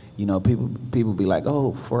communication. People be like,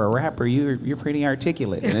 oh, for a rapper, you're pretty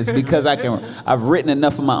articulate. And it's because I've written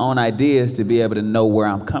enough of my own ideas to be able to know where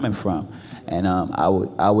I'm coming from. And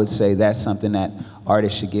I would say that's something that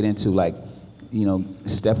artists should get into, like,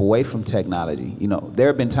 step away from technology. There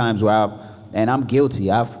have been times where and I'm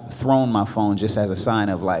guilty, I've thrown my phone just as a sign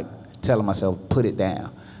of like telling myself, put it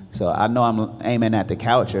down. So I know I'm aiming at the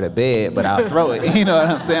couch or the bed, but I'll throw it. You know what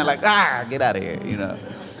I'm saying? Like, get out of here,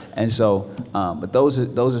 And so, but those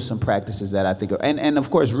are some practices that I think of. And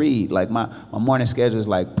of course, read. Like my morning schedule is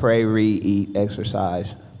like pray, read, eat,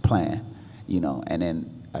 exercise, plan. And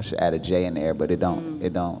then I should add a J in there, but it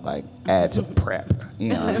don't like add to prep. You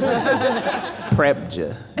know what I'm saying?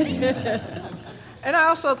 Prep-ja. And I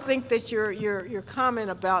also think that your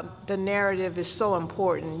comment about the narrative is so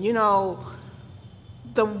important.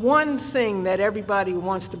 The one thing that everybody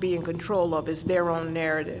wants to be in control of is their own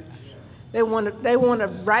narrative. They want to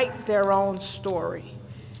write their own story.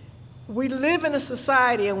 We live in a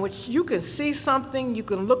society in which you can see something, you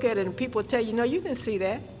can look at it, and people tell you, no, you didn't see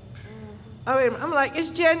that. I mean, I'm like, it's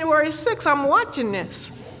January 6th, I'm watching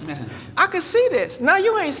this. I could see this. No,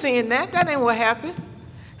 you ain't seeing that. That ain't what happened.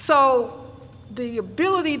 So the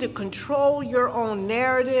ability to control your own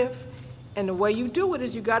narrative, and the way you do it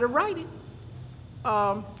is you got to write it,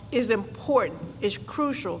 is important, is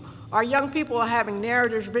crucial. Our young people are having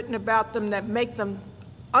narratives written about them that make them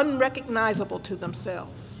unrecognizable to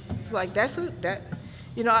themselves. It's like, that's who, that,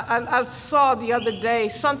 you know, I saw the other day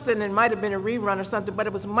something, it might have been a rerun or something, but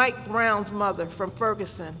it was Mike Brown's mother from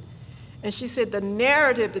Ferguson. And she said the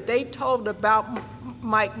narrative that they told about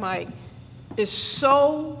Mike is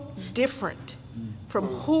so different from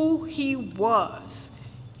who he was.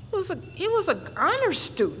 He was an honor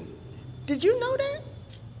student. Did you know that?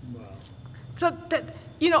 Wow. So that,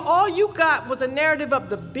 you know, all you got was a narrative of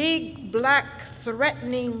the big, black,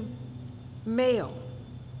 threatening male.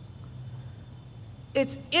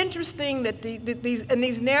 It's interesting that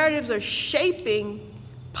these narratives are shaping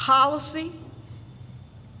policy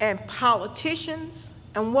and politicians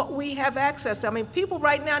and what we have access to. I mean, people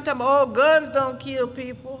right now talking about, oh, guns don't kill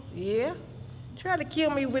people. Yeah, try to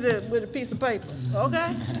kill me with a piece of paper,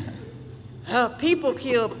 okay? People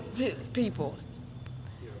kill people.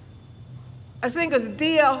 I think as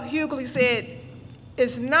D.L. Hughley said,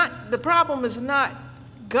 the problem is not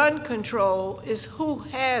gun control, it's who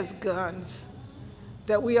has guns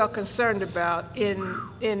that we are concerned about.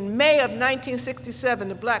 In May of 1967,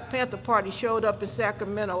 the Black Panther Party showed up in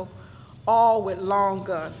Sacramento all with long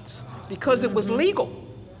guns because it was legal.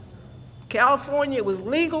 California, it was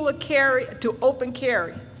legal to open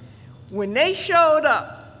carry. When they showed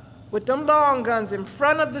up with them long guns in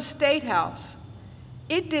front of the State House,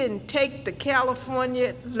 it didn't take the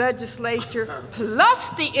California legislature plus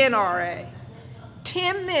the NRA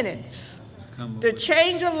 10 minutes to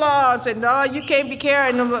change a law and say, no, you can't be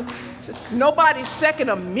carrying them. Nobody's Second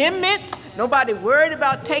Amendments, nobody worried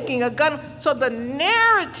about taking a gun. So the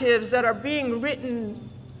narratives that are being written,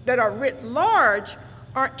 that are writ large,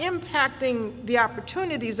 are impacting the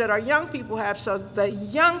opportunities that our young people have. So the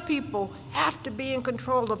young people have to be in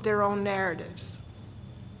control of their own narratives.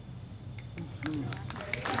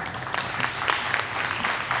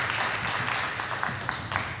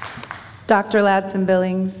 Dr.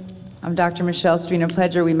 Ladson-Billings, I'm Dr. Michelle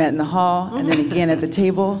Strina-Pledger. We met in the hall and then again at the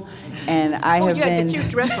table. And I have been. Oh, you had the cute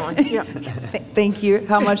dress on. Yeah. Thank you.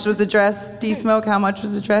 How much was the dress? D-Smoke, how much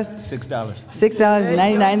was the dress? $6.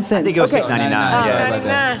 $6.99. I think it was $6.99.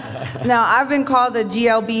 $6.99. Now, I've been called a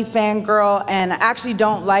GLB fangirl, and I actually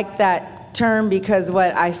don't like that term because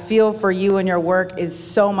what I feel for you and your work is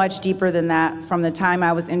so much deeper than that. From the time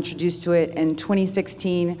I was introduced to it in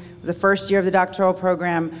 2016, the first year of the doctoral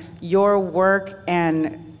program, your work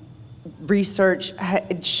and research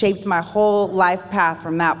shaped my whole life path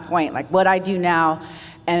from that point. Like what I do now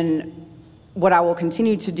and what I will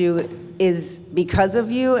continue to do is because of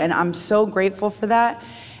you, and I'm so grateful for that.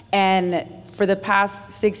 And for the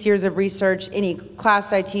past 6 years of research, any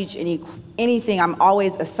class I teach, anything, I'm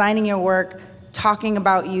always assigning your work, talking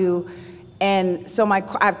about you. And so I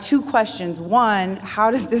have two questions. One, how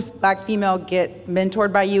does this Black female get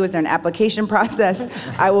mentored by you? Is there an application process?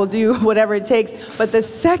 I will do whatever it takes. But the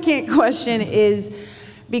second question is,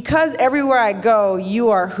 because everywhere I go, you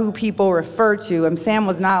are who people refer to, and Sam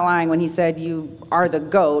was not lying when he said you are the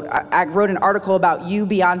GOAT. I wrote an article about you,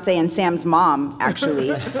 Beyonce, and Sam's mom, actually,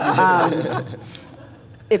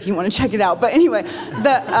 if you want to check it out. But anyway,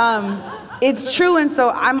 it's true, and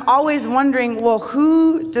so I'm always wondering, well,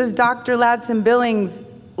 who does Dr. Ladson-Billings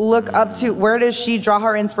look up to? Where does she draw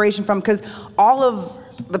her inspiration from? Because all of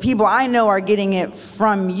the people I know are getting it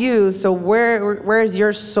from you, so where is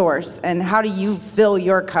your source, and how do you fill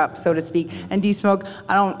your cup, so to speak? And D-Smoke,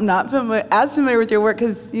 I'm not as familiar with your work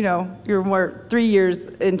because, you know, you're more 3 years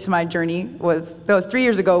into my journey. That was 3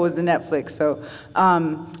 years ago was the Netflix, so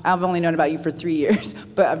I've only known about you for 3 years,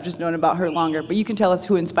 but I've just known about her longer. But you can tell us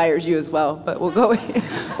who inspires you as well, but we'll go.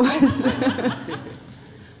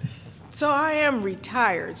 So I am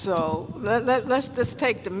retired, so let's just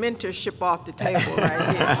take the mentorship off the table right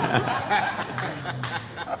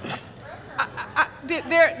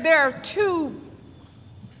here. There are two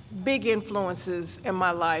big influences in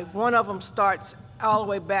my life. One of them starts all the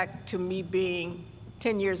way back to me being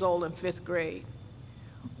 10 years old in 5th grade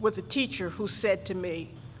with a teacher who said to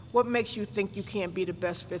me, "What makes you think you can't be the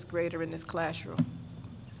best 5th grader in this classroom?"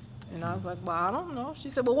 And I was like, well, I don't know. She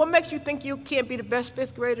said, well, what makes you think you can't be the best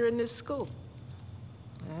 5th grader in this school?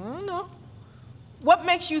 I don't know. What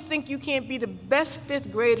makes you think you can't be the best 5th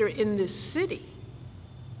grader in this city?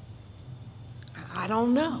 I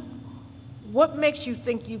don't know. What makes you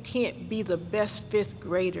think you can't be the best 5th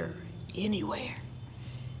grader anywhere?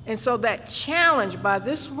 And so that challenge by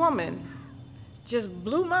this woman just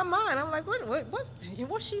blew my mind. I'm like,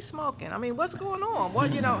 what's she smoking? I mean, what's going on?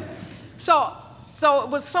 What, you know? So it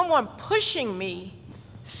was someone pushing me,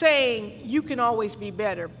 saying you can always be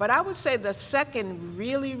better. But I would say the second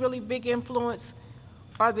really, really big influence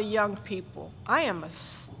are the young people. I am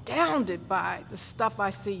astounded by the stuff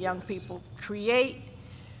I see young people create,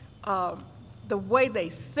 the way they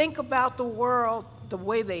think about the world, the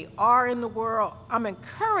way they are in the world. I'm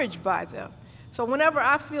encouraged by them. So whenever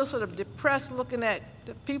I feel sort of depressed looking at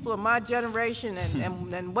the people of my generation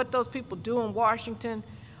and what those people do in Washington,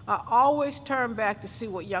 I always turn back to see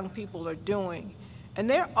what young people are doing. And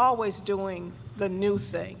they're always doing the new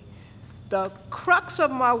thing. The crux of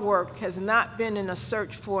my work has not been in a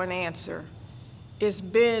search for an answer. It's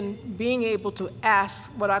been being able to ask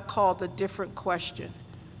what I call the different question.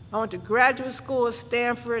 I went to graduate school at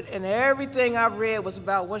Stanford, and everything I read was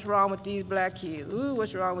about what's wrong with these black kids. Ooh,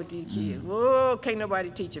 what's wrong with these kids? Ooh, can't nobody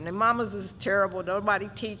teach them. Their mamas is terrible. Nobody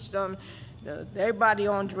teach them. Everybody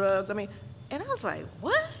on drugs. I mean, and I was like,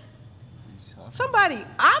 what? Somebody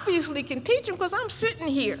obviously can teach them because I'm sitting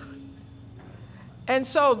here. And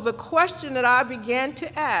so the question that I began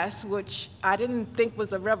to ask, which I didn't think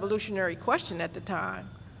was a revolutionary question at the time,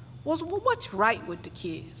 was, well, what's right with the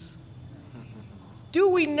kids? Do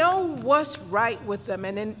we know what's right with them?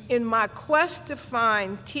 And in my quest to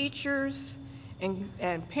find teachers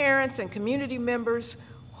and parents and community members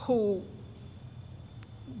who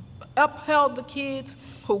upheld the kids,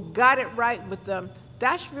 who got it right with them,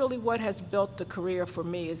 that's really what has built the career for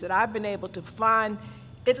me, is that I've been able to find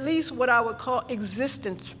at least what I would call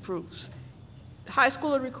existence proofs. High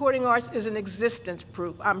School of Recording Arts is an existence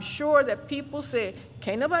proof. I'm sure that people say,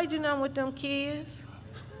 can't nobody do nothing with them kids.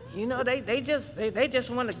 You know, they just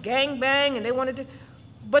want to gang bang and they want to do,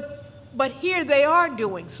 but here they are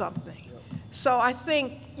doing something. So I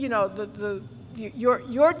think, you know,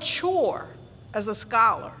 your chore as a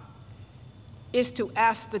scholar is to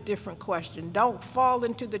ask the different question. Don't fall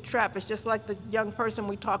into the trap. It's just like the young person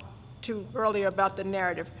we talked to earlier about the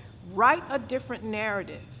narrative. Write a different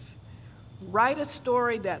narrative. Write a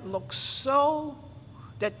story that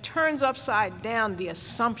that turns upside down the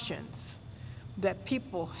assumptions that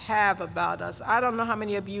people have about us. I don't know how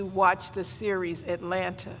many of you watch the series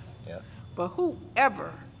Atlanta, but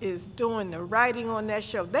whoever is doing the writing on that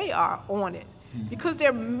show, they are on it, because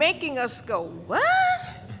they're making us go, what?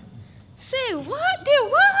 Say what?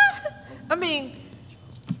 Did what? I mean,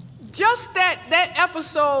 just that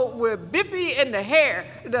episode with Biffy and the hair,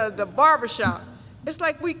 the barbershop, it's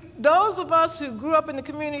like those of us who grew up in the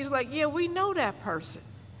communities, like, yeah, we know that person.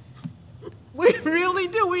 We really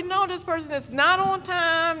do. We know this person is not on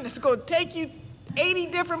time. It's going to take you 80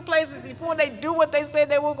 different places before they do what they said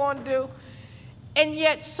they were going to do. And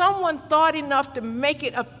yet someone thought enough to make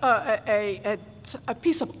it a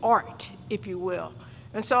piece of art, if you will.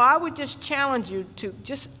 And so I would just challenge you to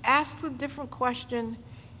just ask a different question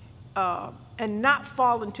and not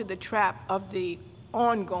fall into the trap of the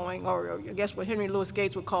ongoing, or I guess what Henry Louis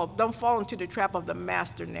Gates would call, don't fall into the trap of the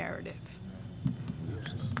master narrative.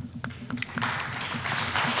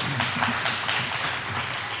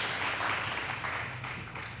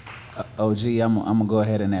 OG, I'm gonna go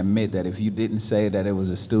ahead and admit that if you didn't say that it was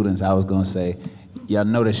the students, I was gonna say, y'all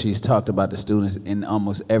know that she's talked about the students in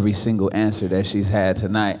almost every single answer that she's had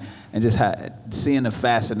tonight, and just seeing the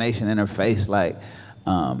fascination in her face, like,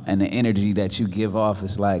 and the energy that you give off,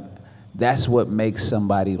 is like, that's what makes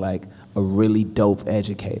somebody like a really dope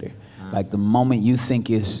educator. Like the moment you think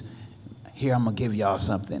is, here, I'm gonna give y'all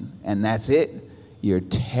something, and that's it, you're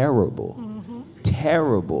terrible,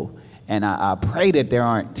 terrible. And I pray that there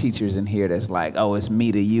aren't teachers in here that's like, oh, it's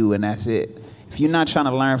me to you and that's it. If you're not trying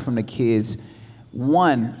to learn from the kids,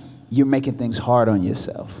 one, you're making things hard on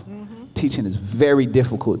yourself. Teaching is very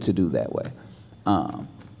difficult to do that way.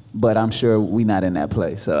 But I'm sure we're not in that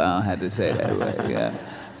place, so I don't have to say that way, yeah.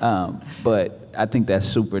 But I think that's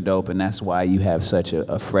super dope, and that's why you have such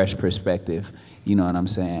a fresh perspective, you know what I'm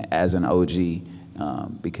saying, as an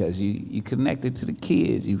OG, because you connected to the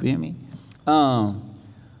kids, you feel me?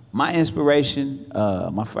 My inspiration,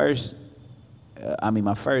 my first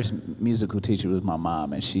musical teacher was my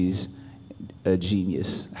mom, and she's a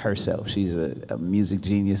genius herself. She's a music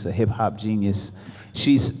genius, a hip hop genius.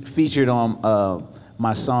 She's featured on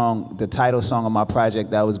my song, the title song of my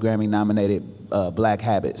project that was Grammy nominated, Black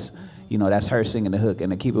Habits. You know, that's her singing the hook.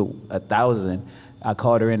 And to keep it 1,000, I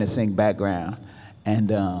called her in to sing background.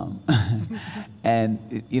 And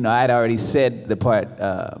and you know, I had already said the part,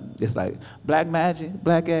 it's like black magic,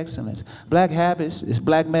 black excellence, black habits, it's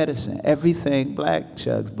black medicine, everything black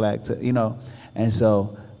chugs, black, you know. And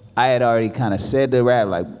so I had already kind of said the rap,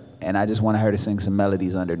 like and I just wanted her to sing some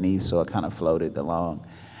melodies underneath, so it kind of floated along.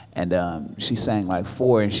 And she sang like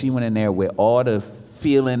 4, and she went in there with all the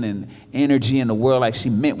feeling and energy in the world, like she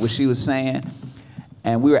meant what she was saying.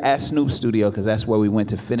 And we were at Snoop's studio, because that's where we went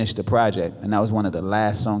to finish the project, and that was one of the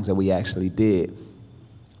last songs that we actually did.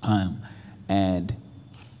 And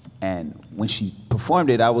when she performed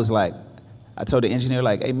it, I was like, I told the engineer,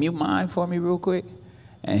 like, hey, mute mine for me real quick.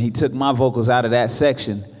 And he took my vocals out of that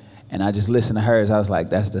section, and I just listened to hers. I was like,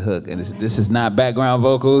 that's the hook. And this is not background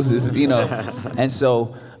vocals, this is, you know. And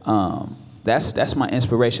so that's my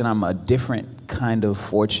inspiration. I'm a different kind of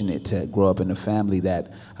fortunate to grow up in the family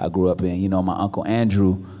that I grew up in. You know, my Uncle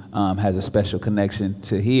Andrew has a special connection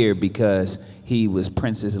to here because he was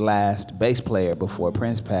Prince's last bass player before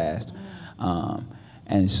Prince passed.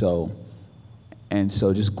 And so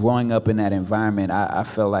just growing up in that environment, I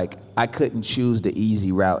felt like I couldn't choose the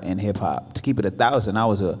easy route in hip hop. To keep it 1,000, I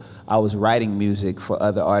was writing music for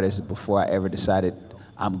other artists before I ever decided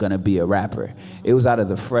I'm gonna be a rapper. It was out of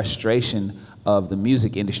the frustration of the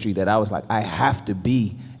music industry that I was like, I have to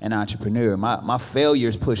be an entrepreneur. My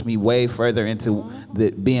failures pushed me way further into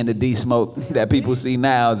being the D-Smoke that people see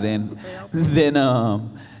now than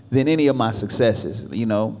any of my successes. You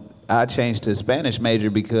know, I changed to a Spanish major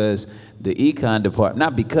because the econ department,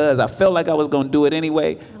 not because I felt like I was gonna do it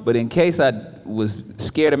anyway, but in case I was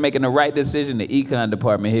scared of making the right decision, the econ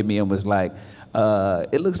department hit me and was like,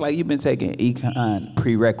 it looks like you've been taking econ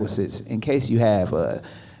prerequisites. In case you have,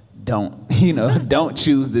 don't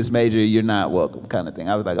choose this major, you're not welcome, kind of thing.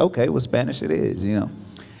 I was like, okay, well, Spanish it is, you know.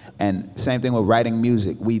 And same thing with writing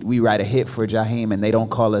music. We write a hit for Jaheim and they don't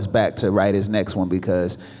call us back to write his next one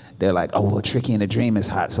because they're like, oh, well, Tricky in a Dream is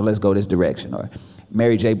hot, so let's go this direction. Or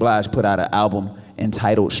Mary J. Blige put out an album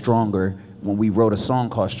entitled Stronger when we wrote a song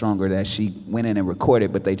called Stronger that she went in and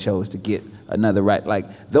recorded, but they chose to get another right.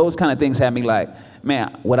 Like, those kind of things had me like,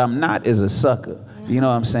 man, what I'm not is a sucker. You know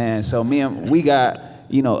what I'm saying? So we got,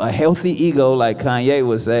 you know, a healthy ego, like Kanye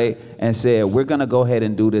would say, and said, we're gonna go ahead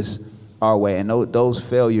and do this our way. And those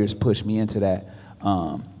failures pushed me into that.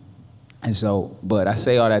 And so, but I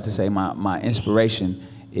say all that to say my inspiration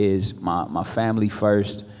is my family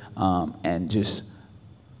first, and just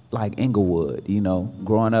like Inglewood, you know,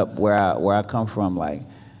 growing up where I come from, like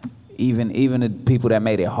even the people that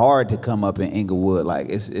made it hard to come up in Inglewood, like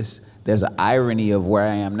there's an irony of where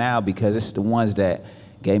I am now because it's the ones that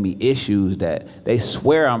gave me issues that they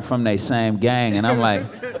swear I'm from their same gang, and I'm like,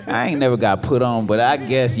 I ain't never got put on, but I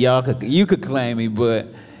guess you could claim me, but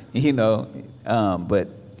you know, but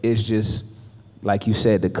it's just like you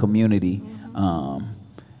said, the community.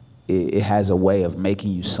 It has a way of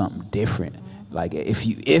making you something different. Like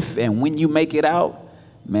if and when you make it out,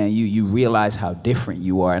 man, you realize how different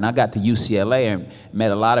you are. And I got to UCLA and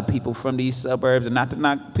met a lot of people from these suburbs, and not to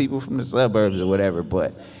knock people from the suburbs or whatever,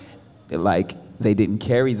 but like they didn't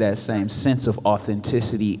carry that same sense of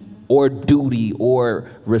authenticity or duty or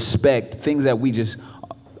respect, things that we just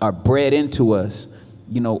are bred into us,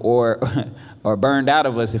 you know, or burned out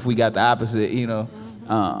of us if we got the opposite, you know.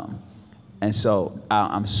 And so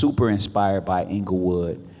I'm super inspired by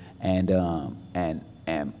Inglewood, and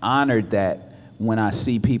am honored that when I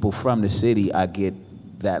see people from the city, I get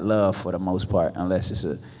that love for the most part, unless it's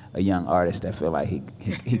a young artist that feel like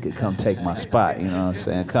he could come take my spot. You know what I'm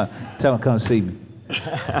saying? Tell him come see me.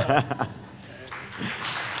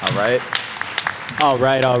 All right. All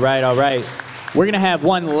right. We're gonna have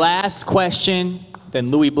one last question. Then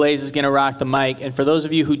Louis Blaze is gonna rock the mic. And for those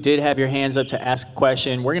of you who did have your hands up to ask a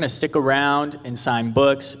question, we're gonna stick around and sign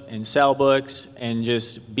books and sell books and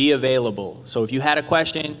just be available. So if you had a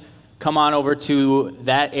question, come on over to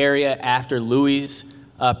that area after Louis'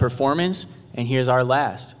 performance. And here's our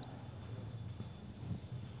last.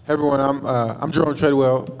 Hey everyone, I'm Jerome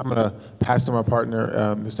Treadwell. I'm gonna pass to my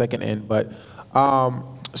partner the second end, but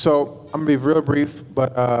so I'm gonna be real brief,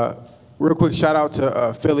 but real quick shout out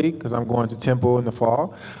to Philly, because I'm going to Temple in the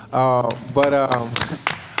fall.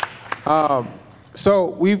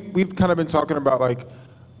 So we've kind of been talking about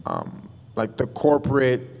like the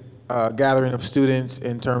corporate gathering of students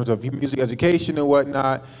in terms of music education and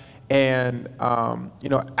whatnot, and you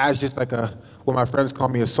know, as just like what my friends call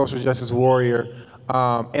me, a social justice warrior,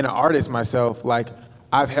 and an artist myself. Like,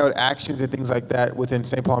 I've held actions and things like that within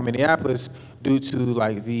St. Paul, Minneapolis, due to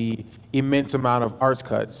like the immense amount of arts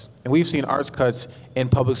cuts. And we've seen arts cuts in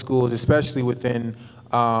public schools, especially within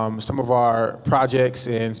some of our projects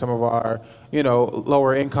and some of our, you know,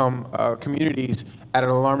 lower income communities at an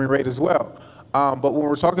alarming rate as well. But when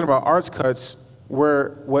we're talking about arts cuts,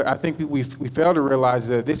 what I think we fail to realize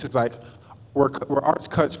that this is like, we're arts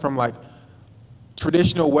cuts from like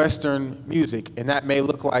traditional Western music, and that may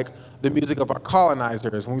look like the music of our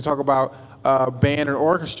colonizers. When we talk about band and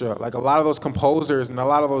orchestra, like a lot of those composers and a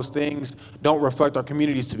lot of those things don't reflect our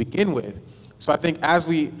communities to begin with. So I think as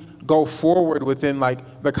we go forward within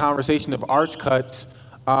like the conversation of arts cuts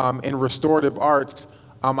and restorative arts,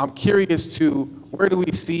 I'm curious to where do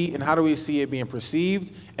we see and how do we see it being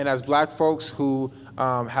perceived? And as Black folks who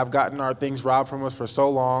have gotten our things robbed from us for so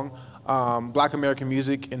long, Black American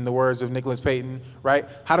music, in the words of Nicholas Payton, right?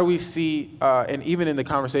 How do we see, and even in the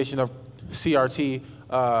conversation of CRT,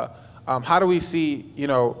 how do we see,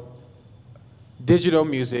 digital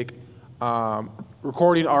music,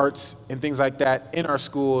 recording arts, and things like that in our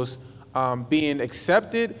schools being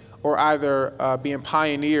accepted or either being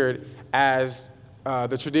pioneered as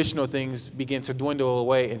the traditional things begin to dwindle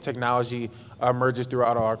away and technology emerges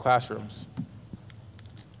throughout all our classrooms?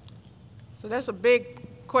 So that's a big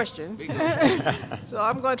question. So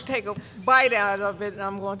I'm going to take a bite out of it, and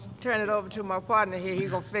I'm going to turn it over to my partner here. He's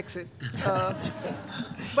going to fix it.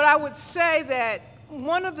 But I would say that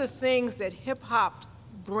one of the things that hip-hop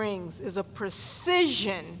brings is a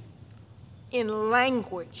precision in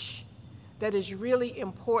language that is really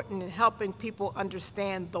important in helping people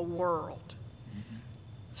understand the world.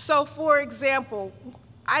 So, for example,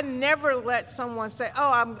 I never let someone say,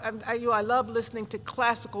 oh, I love listening to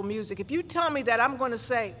classical music. If you tell me that, I'm going to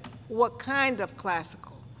say, what kind of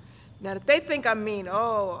classical? Now, if they think I mean,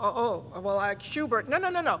 well, like Schubert,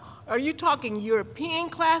 no. Are you talking European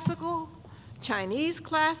classical, Chinese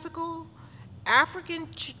classical, African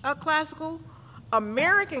classical,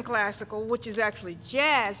 American classical, which is actually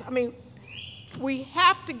jazz? I mean, we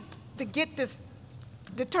have to get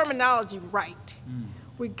the terminology right.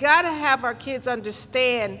 We got to have our kids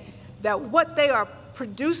understand that what they are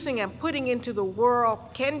producing and putting into the world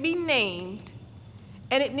can be named,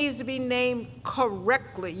 and it needs to be named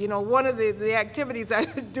correctly. One of the activities I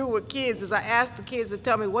do with kids is I ask the kids to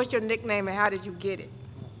tell me, what's your nickname and how did you get it,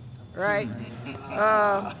 right?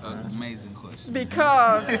 Amazing question.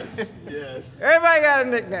 Because everybody got a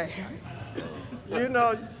nickname.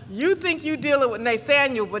 You think you're dealing with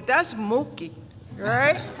Nathaniel, but that's Mookie,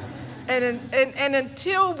 right? And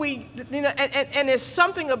until we, and there's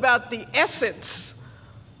something about the essence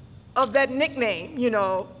of that nickname,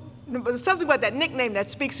 something about that nickname that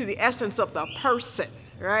speaks to the essence of the person,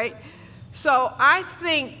 right? So I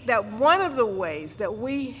think that one of the ways that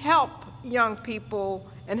we help young people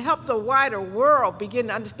and help the wider world begin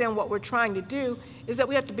to understand what we're trying to do is that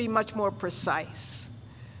we have to be much more precise.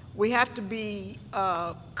 We have to be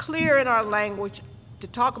clear in our language, to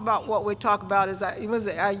talk about what we talk about. Is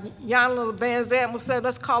Jan Little Van Zandt said,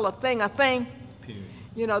 let's call a thing a thing.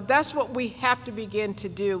 Period. That's what we have to begin to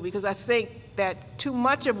do, because I think that too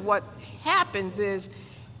much of what happens is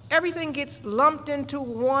everything gets lumped into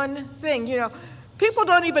one thing. People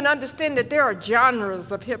don't even understand that there are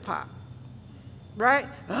genres of hip hop, right?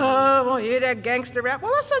 Oh, well, hear that gangster rap.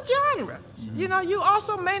 Well, that's a genre. Mm-hmm. You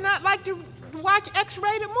also may not like to watch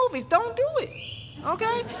X-rated movies. Don't do it.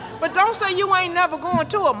 Okay? But don't say you ain't never going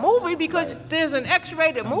to a movie because there's an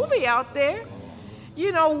X-rated movie out there.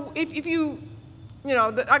 If you,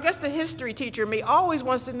 I guess the history teacher in me always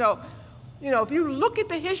wants to know, if you look at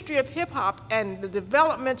the history of hip-hop and the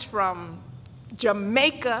developments from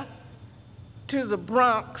Jamaica to the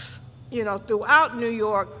Bronx, throughout New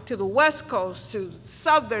York, to the West Coast, to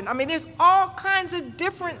Southern, there's all kinds of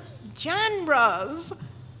different genres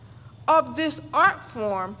of this art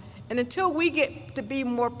form. And until we get to be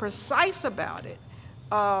more precise about it,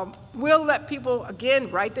 we'll let people, again,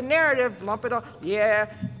 write the narrative, lump it on. Yeah,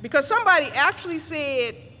 because somebody actually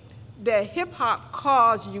said that hip-hop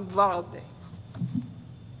caused Uvalde.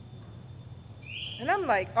 And I'm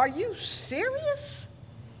like, are you serious?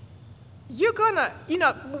 You're gonna,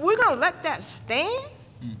 we're gonna let that stand?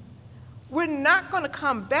 We're not gonna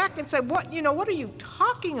come back and say, what are you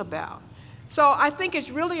talking about? So I think it's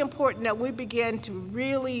really important that we begin to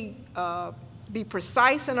really be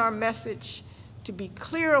precise in our message, to be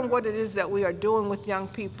clear on what it is that we are doing with young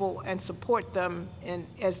people and support them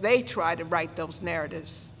as they try to write those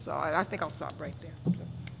narratives. So I think I'll stop right there.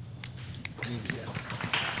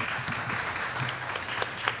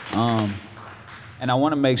 And I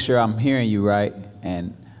want to make sure I'm hearing you right,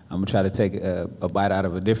 and I'm going to try to take a bite out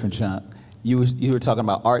of a different chunk. You were talking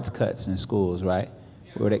about arts cuts in schools, right?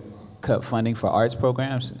 Where they cut funding for arts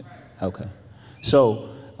programs? Okay. So,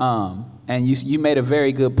 and you made a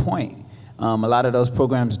very good point. A lot of those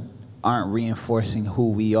programs aren't reinforcing who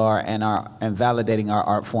we are and validating our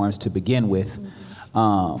art forms to begin with.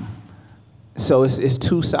 So it's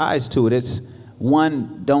two sides to it. It's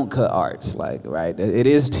one, don't cut arts, right? It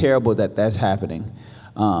is terrible that that's happening.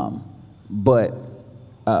 But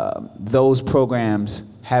those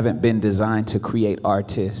programs haven't been designed to create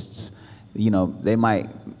artists. You know, they might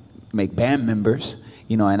make band members,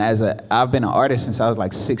 you know, and I've been an artist since I was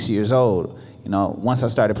like 6 years old. You know, once I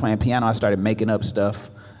started playing piano, I started making up stuff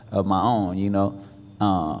of my own, you know.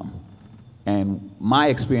 And my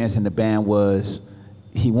experience in the band was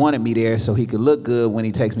he wanted me there so he could look good when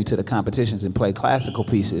he takes me to the competitions and play classical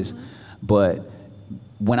pieces. But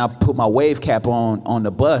when I put my wave cap on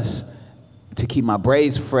the bus to keep my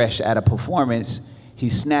braids fresh at a performance, he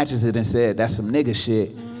snatches it and said, "That's some nigga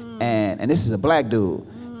shit." And this is a black dude.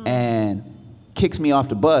 And kicks me off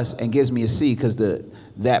the bus and gives me a C because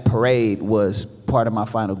that parade was part of my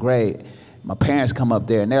final grade. My parents come up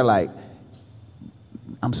there and they're like,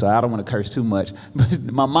 I'm sorry, I don't want to curse too much,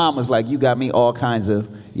 but my mom was like, "You got me all kinds of,"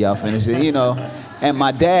 y'all finish it, you know. And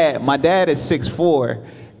my dad is 6'4",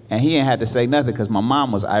 and he ain't had to say nothing because my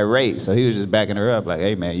mom was irate, so he was just backing her up like,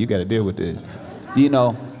 "Hey man, you got to deal with this," you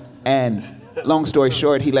know. And long story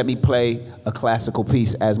short, he let me play a classical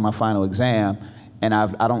piece as my final exam, and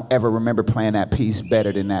I don't ever remember playing that piece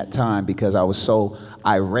better than that time because I was so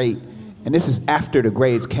irate. And this is after the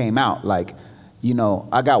grades came out. Like, you know,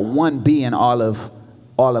 I got 1 B in all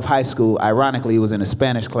of high school. Ironically, it was in a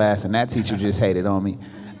Spanish class, and that teacher just hated on me.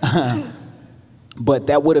 But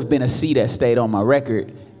that would have been a C that stayed on my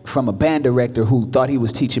record from a band director who thought he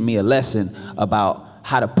was teaching me a lesson about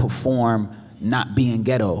how to perform not being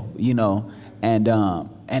ghetto, you know.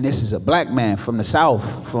 And this is a black man from the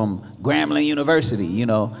South, from Grambling University, you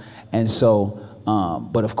know. And so,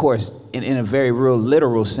 but of course, in a very real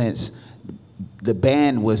literal sense, the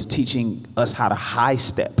band was teaching us how to high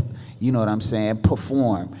step, you know what I'm saying,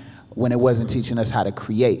 perform, when it wasn't teaching us how to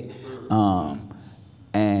create.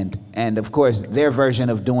 And of course, their version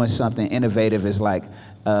of doing something innovative is like,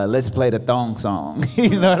 let's play the thong song,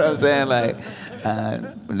 you know what I'm saying? Like,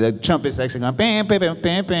 the trumpet section going, bam, bam, bam,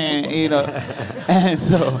 bam, bam, you know? And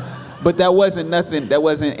so, but that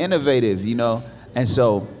wasn't innovative, you know? And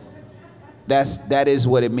so, that is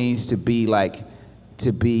what it means to be like,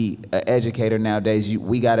 to be an educator nowadays.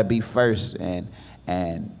 We gotta be first, and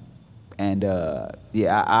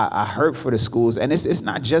yeah, I hurt for the schools, and it's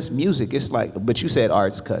not just music. It's like, but you said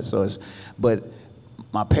arts cut, so but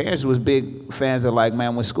my parents was big fans of like,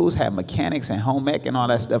 man, when schools had mechanics and home ec and all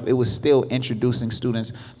that stuff, it was still introducing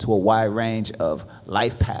students to a wide range of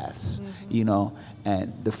life paths, you know.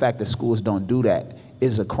 And the fact that schools don't do that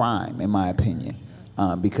is a crime, in my opinion,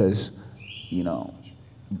 because, you know.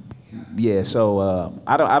 Yeah, so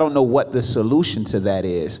I don't know what the solution to that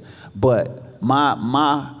is, but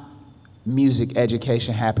my music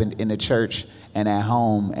education happened in the church and at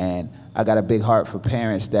home, and I got a big heart for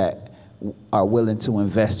parents that are willing to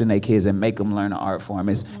invest in their kids and make them learn an art form.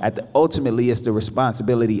 Ultimately, it's the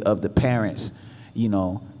responsibility of the parents, you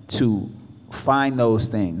know, to find those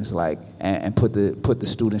things like and put the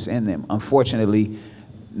students in them. Unfortunately,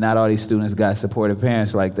 not all these students got supportive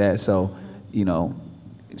parents like that, so, you know.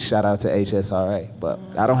 Shout out to HSRA, but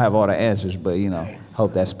I don't have all the answers, but, you know,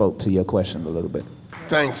 hope that spoke to your question a little bit.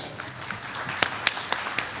 Thanks.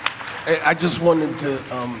 I just wanted to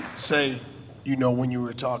say, you know, when you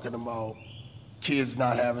were talking about kids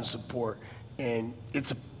not having support, and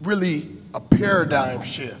it's really a paradigm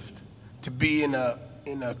shift to be in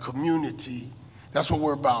a community. That's what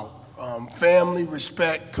we're about. Family,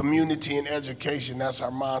 respect, community, and education. That's our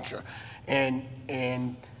mantra. And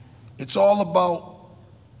it's all about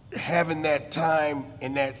having that time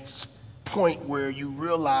and that point where you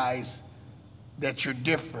realize that you're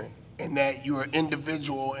different and that you're an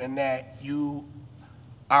individual and that you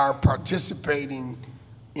are participating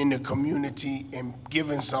in the community and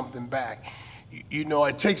giving something back. You know,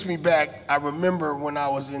 it takes me back. I remember when I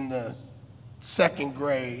was in the 2nd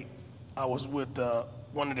grade, I was with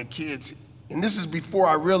one of the kids, and this is before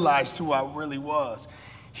I realized who I really was.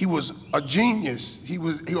 He was a genius.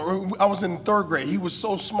 I was in the 3rd grade. He was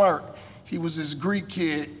so smart. He was this Greek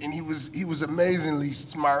kid, and he was amazingly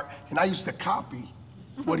smart. And I used to copy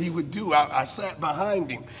what he would do. I sat behind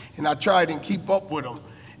him, and I tried and keep up with him.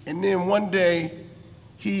 And then one day,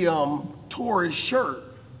 he tore his shirt,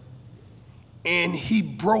 and he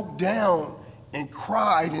broke down and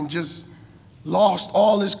cried and just lost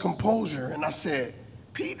all his composure. And I said,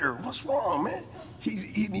 "Peter, what's wrong, man?"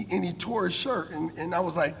 He tore his shirt, and I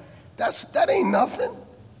was like, that ain't nothing.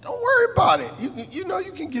 Don't worry about it. You know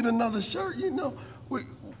you can get another shirt, you know.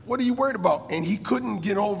 What are you worried about? And he couldn't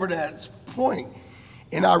get over that point.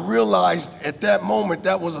 And I realized at that moment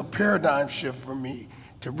that was a paradigm shift for me,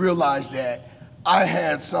 to realize that I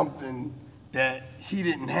had something that he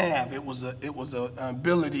didn't have. It was an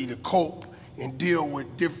ability to cope and deal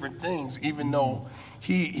with different things, even though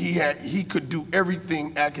he could do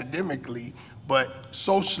everything academically, but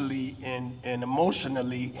socially and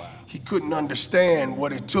emotionally, he couldn't understand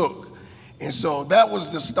what it took. And so that was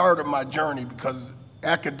the start of my journey, because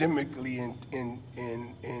academically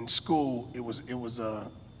in school, it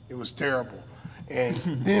was terrible. And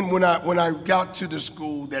then when I got to the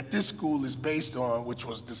school that this school is based on, which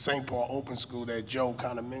was the St. Paul Open School that Joe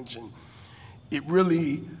kind of mentioned, it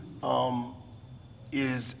really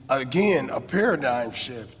is, again, a paradigm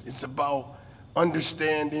shift. It's about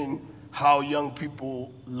understanding how young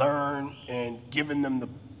people learn and giving them the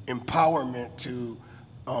empowerment to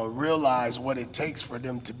realize what it takes for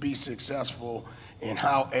them to be successful and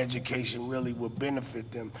how education really will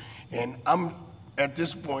benefit them. And at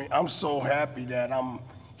this point, I'm so happy that I'm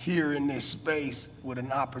here in this space with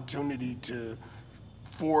an opportunity to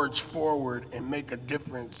forge forward and make a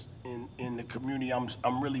difference in the community.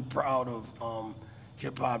 I'm really proud of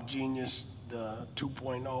Hip Hop Genius, the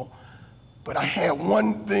 2.0. But I had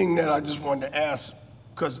one thing that I just wanted to ask,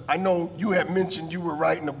 because I know you had mentioned you were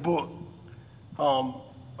writing a book,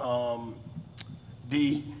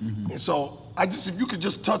 D. And so if you could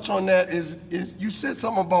just touch on that, is you said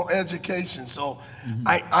something about education. So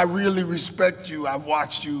I really respect you. I've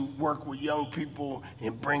watched you work with young people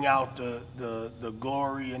and bring out the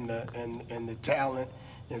glory and the talent.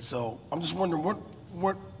 And so I'm just wondering,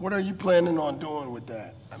 what are you planning on doing with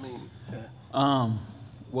that? I mean, yeah.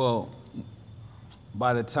 Well,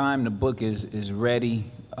 by the time the book is ready,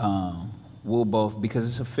 we'll both, because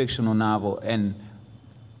it's a fictional novel, and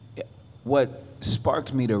what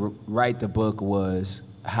sparked me to write the book was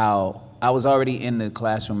how I was already in the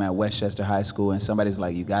classroom at Westchester High School, and somebody's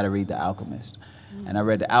like, you gotta read The Alchemist. And I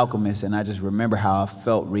read The Alchemist, and I just remember how I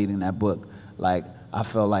felt reading that book. Like, I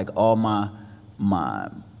felt like all my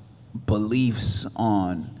beliefs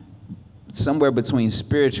on somewhere between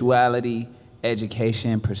spirituality,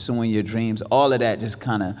 education, pursuing your dreams, all of that just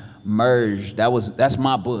kind of merged. That's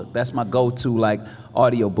my book. That's my go-to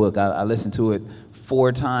audio book. I listened to it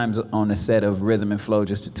 4 times on the set of Rhythm and Flow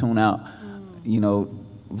just to tune out,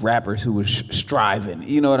 rappers who were striving.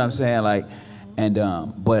 You know what I'm saying?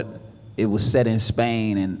 But it was set in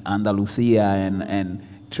Spain and Andalusia and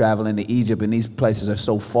traveling to Egypt, and these places are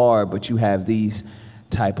so far, but you have these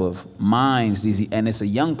type of minds, and it's a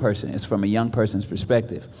young person. It's from a young person's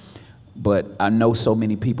perspective. But I know so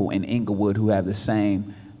many people in Inglewood who have the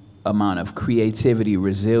same amount of creativity,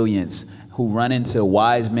 resilience, who run into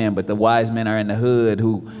wise men, but the wise men are in the hood,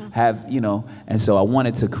 who have, and so I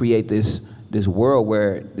wanted to create this world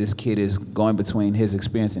where this kid is going between his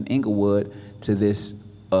experience in Inglewood to this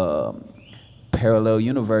parallel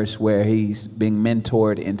universe where he's being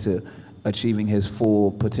mentored into achieving his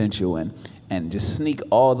full potential, and just sneak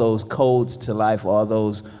all those codes to life, all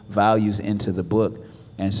those values into the book.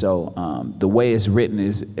 And so the way it's written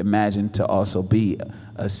is imagined to also be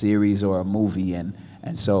a series or a movie, and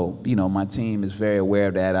so, my team is very aware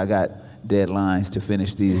of that. I got deadlines to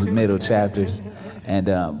finish these middle chapters,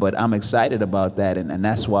 but I'm excited about that, and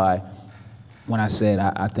that's why when I said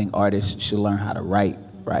I think artists should learn how to write,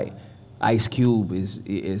 right? Ice Cube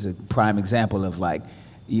is a prime example of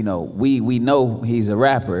we know he's a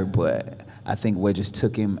rapper, but I think what just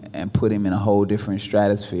took him and put him in a whole different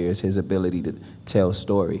stratosphere is his ability to tell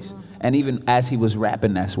stories. And even as he was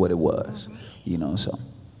rapping, that's what it was, so.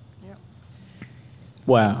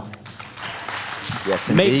 Wow. Yes,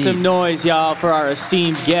 indeed. Make some noise, y'all, for our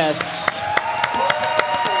esteemed guests.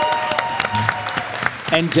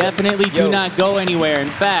 And definitely do not go anywhere. In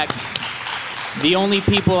fact, the only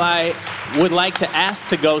people I would like to ask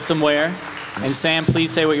to go somewhere, and Sam, please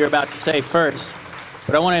say what you're about to say first,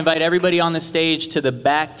 but I want to invite everybody on the stage to the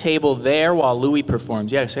back table there while Louis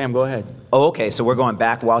performs. Yeah, Sam, go ahead. Oh, okay, so we're going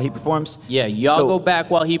back while he performs? Yeah, y'all go back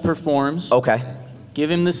while he performs. Okay. Give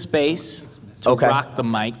him the space to rock the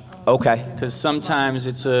mic. Okay. Because sometimes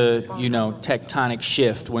it's a, tectonic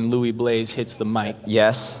shift when Louis Blaze hits the mic.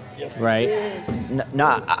 Yes. Right?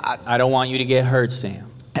 I don't want you to get hurt, Sam.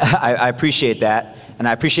 I appreciate that, and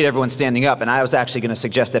I appreciate everyone standing up, and I was actually going to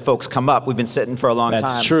suggest that folks come up. We've been sitting for a long time.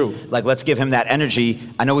 That's true. Let's give him that energy.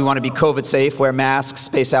 I know we want to be COVID safe, wear masks,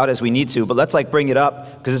 space out as we need to, but let's bring it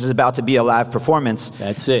up, because this is about to be a live performance.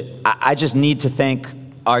 That's it. I just need to thank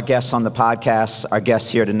our guests on the podcast, our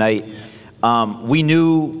guests here tonight. We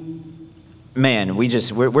knew, man, we're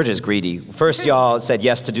just greedy. First, y'all said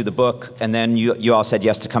yes to do the book, and then you all said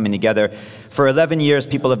yes to coming together. For 11 years,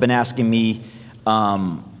 people have been asking me,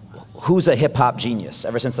 who's a hip-hop genius,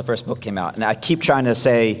 ever since the first book came out. And I keep trying to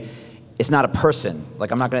say, it's not a person.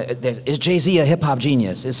 Like, I'm not gonna, is Jay-Z a hip hop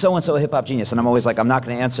genius? Is so-and-so a hip hop genius? And I'm always like, I'm not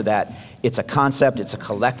gonna answer that. It's a concept, it's a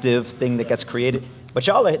collective thing that gets created. But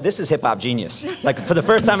y'all, this is hip hop genius. Like, for the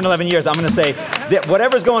first time in 11 years, I'm gonna say that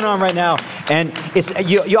whatever's going on right now, and it's,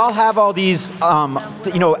 you all have all these,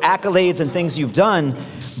 accolades and things you've done,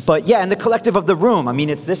 but yeah, and the collective of the room. I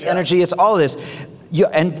mean, it's this energy, it's all this,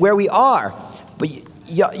 and where we are. But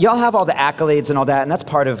y'all have all the accolades and all that, and that's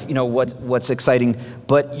part of what's exciting.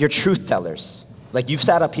 But you're truth tellers. Like, you've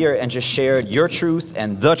sat up here and just shared your truth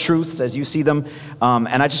and the truths as you see them,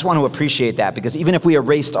 and I just want to appreciate that, because even if we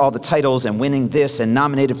erased all the titles and winning this and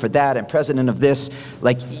nominated for that and president of this,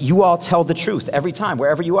 like, you all tell the truth every time,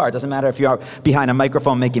 wherever you are. It doesn't matter if you're behind a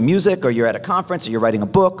microphone making music, or you're at a conference, or you're writing a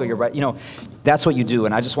book, or you're that's what you do,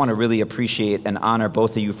 and I just want to really appreciate and honor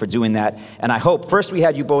both of you for doing that. And I hope, first we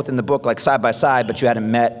had you both in the book like side by side, but you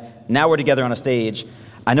hadn't met. Now we're together on a stage.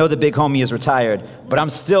 I know the big homie is retired, but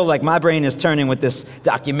I'm still, like, my brain is turning with this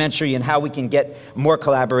documentary and how we can get more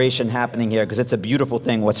collaboration happening here, because it's a beautiful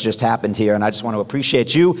thing what's just happened here, and I just want to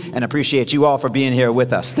appreciate you and appreciate you all for being here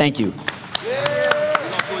with us. Thank you. Yeah. We're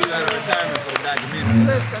going to pull you out of retirement for the documentary.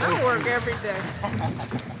 Listen, I work every day.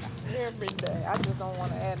 Every day. I just don't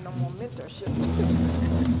want to add no more mentorship.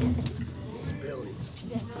 It's Billy.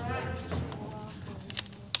 Yes.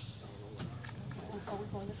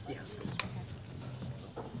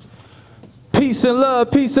 Peace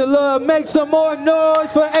and love, make some more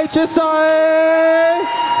noise for HSRA.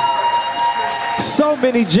 So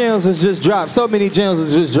many gems has just dropped,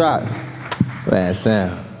 Man,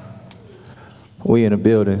 Sam, we in the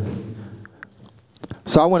building.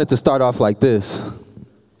 So I wanted to start off like this.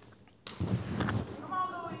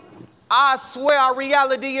 I swear our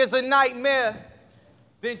reality is a nightmare.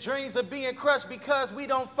 Then dreams are being crushed because we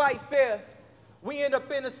don't fight fair. We end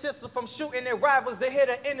up in a system from shooting at rivals to hit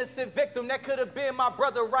an innocent victim. That could have been my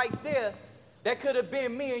brother right there. That could have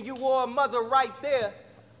been me and you or a mother right there.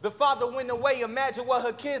 The father went away, imagine what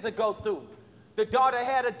her kids would go through. The daughter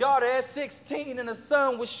had a daughter at 16 and the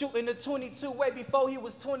son was shooting at 22 way before he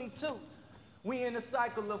was 22. We in a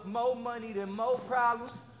cycle of more money than more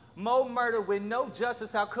problems, more murder with no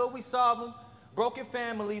justice. How could we solve them? Broken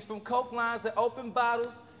families from coke lines and open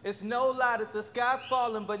bottles. It's no lie that the sky's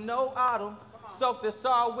falling, but no autumn. Soak the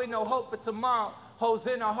sorrow with no hope for tomorrow. Holes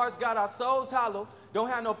in our hearts got our souls hollow. Don't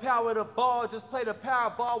have no power to ball, just play the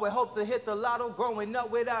Powerball with hope to hit the lotto. Growing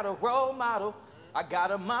up without a role model. I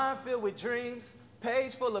got a mind filled with dreams,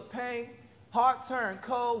 page full of pain. Heart turned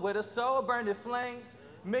cold with a soul burned in flames.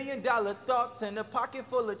 $1 million thoughts and a pocket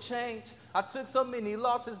full of change. I took so many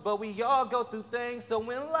losses, but we all go through things. So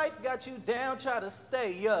when life got you down, try to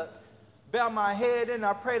stay up. Bow my head and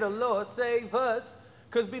I pray the Lord save us.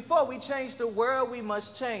 Cause before we change the world, we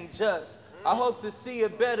must change us. I hope to see a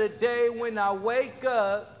better day when I wake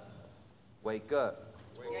up. Wake up.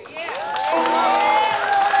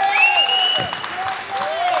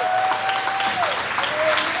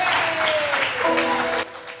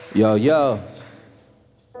 Yo.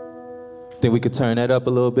 Think we could turn that up a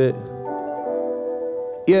little bit?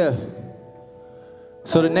 Yeah.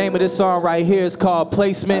 So the name of this song right here is called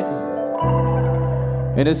Placement.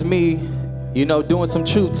 And it's me, doing some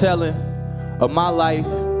truth telling of my life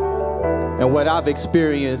and what I've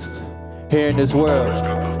experienced here in this world.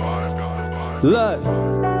 Look,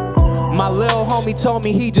 my little homie told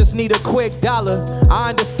me he just need a quick dollar. I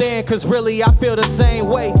understand, cause really I feel the same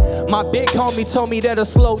way. My big homie told me that a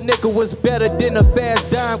slow nickel was better than a fast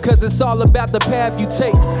dime, cause it's all about the path you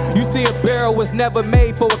take. You see, a barrel was never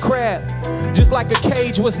made for a crab, just like a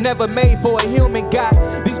cage was never made for a human.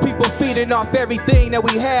 Got these people feeding off everything that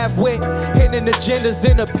we have with hidden agendas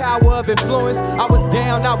and the power of influence. I was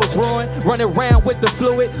down, I was ruined, running around with the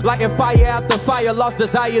fluid, lighting fire out the fire, lost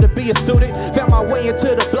desire to be a student. Found my way into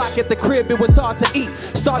the block at the crib, it was hard to eat.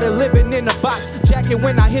 Started living in a box jacket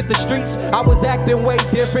when I hit the streets. I was acting way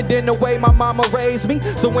different than the way my mama raised me.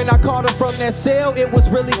 So when I called her from that cell, it was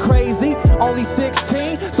really crazy. Only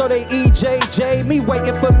 16, so they EJJ me,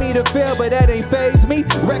 waiting for me to fail, but that ain't faze me.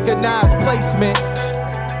 Recognize placement.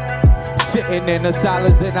 Sitting in the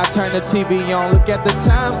silence and I turn the TV on. Look at the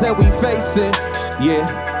times that we facing. Yeah.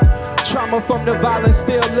 Trauma from the violence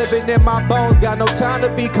still living in my bones. Got no time to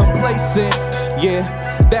be complacent. Yeah.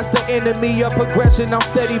 That's the enemy of progression. I'm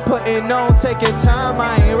steady putting on, taking time.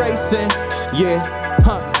 I ain't racing. Yeah.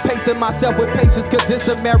 pacing myself with patience, cause it's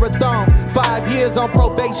a marathon. 5 years on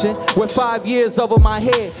probation, with 5 years over my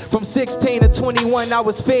head. From 16 to 21, I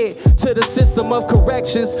was fed to the system of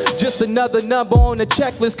corrections. Just another number on the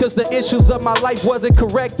checklist, cause the issues of my life wasn't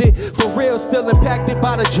corrected. For real, still impacted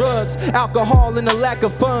by the drugs, alcohol, and the lack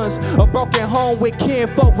of funds. A broken home with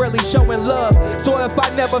kinfolk really showing love. So if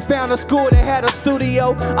I never found a school that had a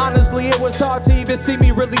studio, honestly, it was hard to even see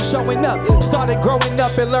me really showing up. Started growing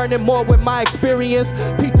up and learning more with my experience.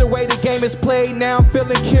 Peep the way the game is played, now I'm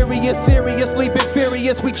feeling curious. Seriously been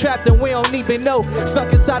furious, we trapped and we don't even know.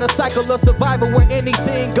 Stuck inside a cycle of survival where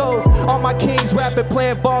anything goes. All my kings rapping,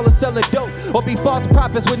 playing ball and selling dope. Or be false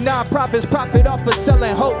prophets with non-profits, profit off of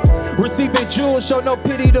selling hope. Receiving jewels, show no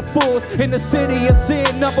pity to fools. In the city of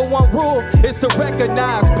sin, #1 rule is to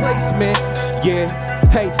recognize placement. Yeah,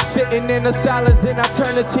 hey, sitting in the silence, then I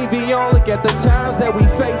turn the TV on, look at the times that we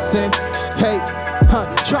facing. Hey,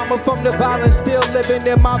 trauma from the violence still living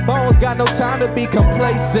in my bones, got no time to be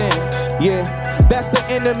complacent. Yeah, that's the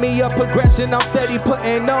enemy of progression, I'm steady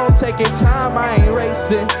putting on, taking time, I ain't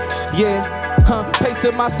racing. Yeah,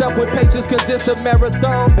 pacing myself with patience, cause it's a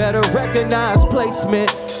marathon, better recognize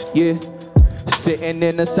placement. Yeah, sitting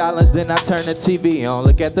in the silence, then I turn the TV on,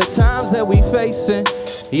 look at the times that we facing.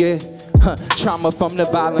 Yeah, trauma from the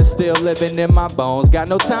violence still living in my bones, got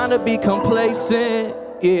no time to be complacent.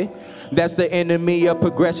 Yeah, that's the enemy of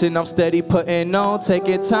progression, I'm steady putting on,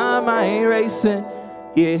 taking time, I ain't racing.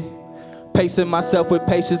 Yeah, pacing myself with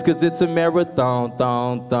patience, cause it's a marathon.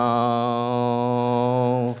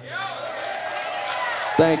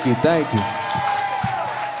 Thank you, thank you.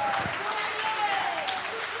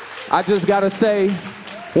 I just gotta say,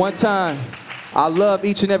 one time, I love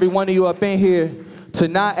each and every one of you up in here. To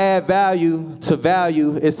not add value to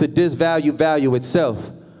value is to disvalue value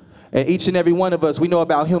itself. And each and every one of us, we know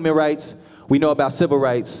about human rights, we know about civil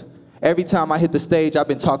rights. Every time I hit the stage, I've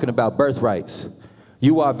been talking about birthrights.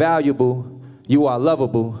 You are valuable, you are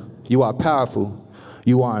lovable, you are powerful,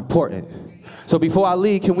 you are important. So before I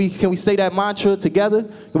leave, can we say that mantra together?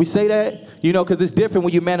 Can we say that? You know, because it's different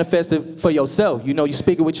when you manifest it for yourself. You know, you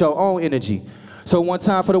speak it with your own energy. So one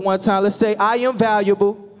time for the one time, let's say, I am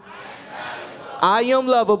valuable, I am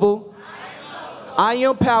lovable, I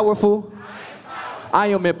am powerful, I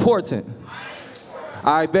am important.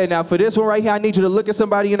 All right, bet. Now for this one right here, I need you to look at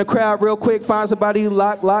somebody in the crowd real quick. Find somebody,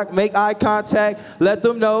 lock, make eye contact. Let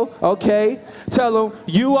them know, okay? Tell them,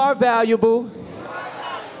 you are valuable.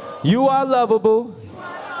 You are lovable.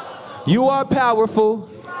 You are powerful.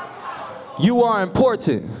 You are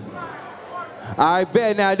important. All right,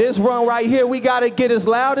 bet. Now this run right here, we got to get as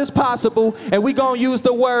loud as possible, and we going to use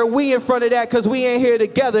the word we in front of that because we in here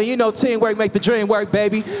together. You know, teamwork make the dream work,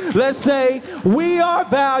 baby. Let's say, we are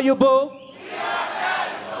valuable.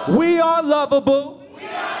 We are lovable.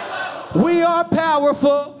 We are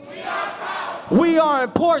powerful. We are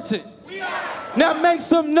important. Now make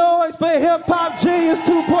some noise for Hip Hop Genius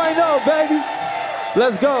 2.0, baby.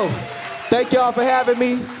 Let's go. Thank y'all for having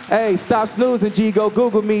me. Hey, stop snoozing, G. Go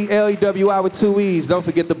Google me, L-E-W-I with 2 E's. Don't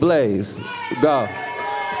forget the Blaze. Go.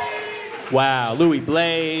 Wow, Louis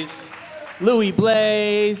Blaze.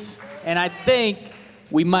 And I think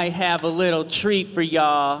we might have a little treat for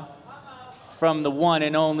y'all from the one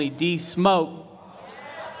and only D Smoke.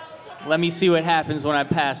 Let me see what happens when I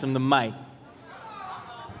pass him the mic.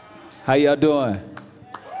 How y'all doing?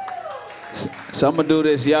 So I'm gonna do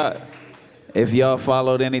this, y'all. If y'all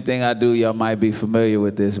followed anything I do, y'all might be familiar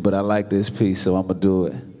with this, but I like this piece, so I'm gonna do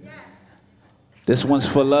it. This one's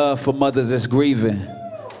for love, for mothers that's grieving.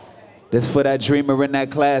 This for that dreamer in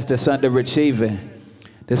that class that's underachieving.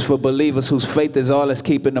 This for believers whose faith is all that's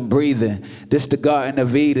keeping them breathing. This the Garden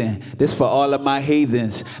of Eden. This for all of my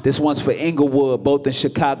heathens. This one's for Inglewood, both in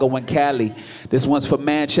Chicago and Cali. This one's for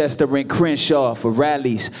Manchester and Crenshaw, for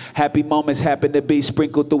rallies. Happy moments happen to be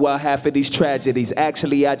sprinkled throughout half of these tragedies.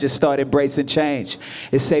 Actually, I just started embracing change.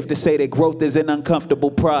 It's safe to say that growth is an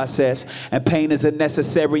uncomfortable process, and pain is a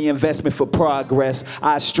necessary investment for progress.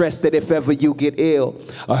 I stress that if ever you get ill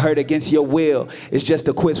or hurt against your will, it's just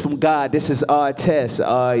a quiz from God. This is our test.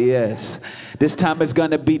 Yes. This time is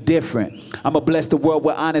gonna be different. I'ma bless the world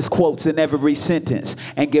with honest quotes in every sentence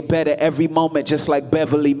and get better every moment, just like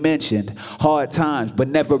Beverly mentioned. Hard times, but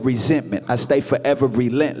never resentment. I stay forever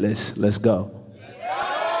relentless. Let's go.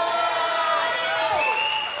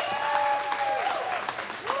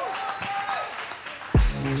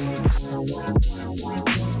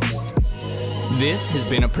 This has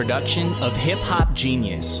been a production of Hip Hop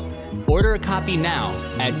Genius. Order a copy now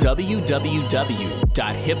at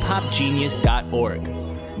www.hiphopgenius.org.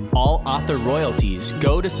 All author royalties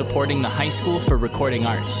go to supporting the High School for Recording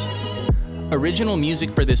Arts. Original music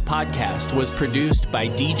for this podcast was produced by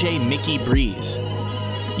DJ Mickey Breeze.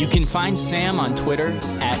 You can find Sam on Twitter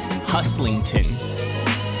at Huslington.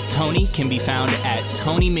 Tony can be found at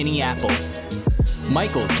Tony Minneapple.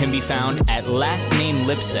 Michael can be found at Last Name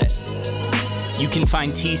Lipset. You can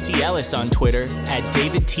find TC Ellis on Twitter at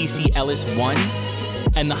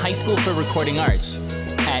DavidTCEllis1 and the High School for Recording Arts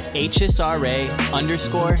at HSRA_MN.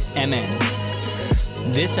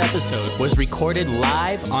 This episode was recorded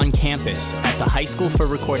live on campus at the High School for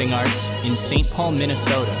Recording Arts in St. Paul,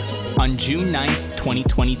 Minnesota on June 9th,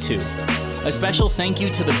 2022. A special thank you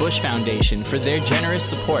to the Bush Foundation for their generous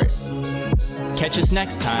support. Catch us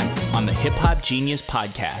next time on the Hip Hop Genius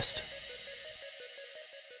Podcast.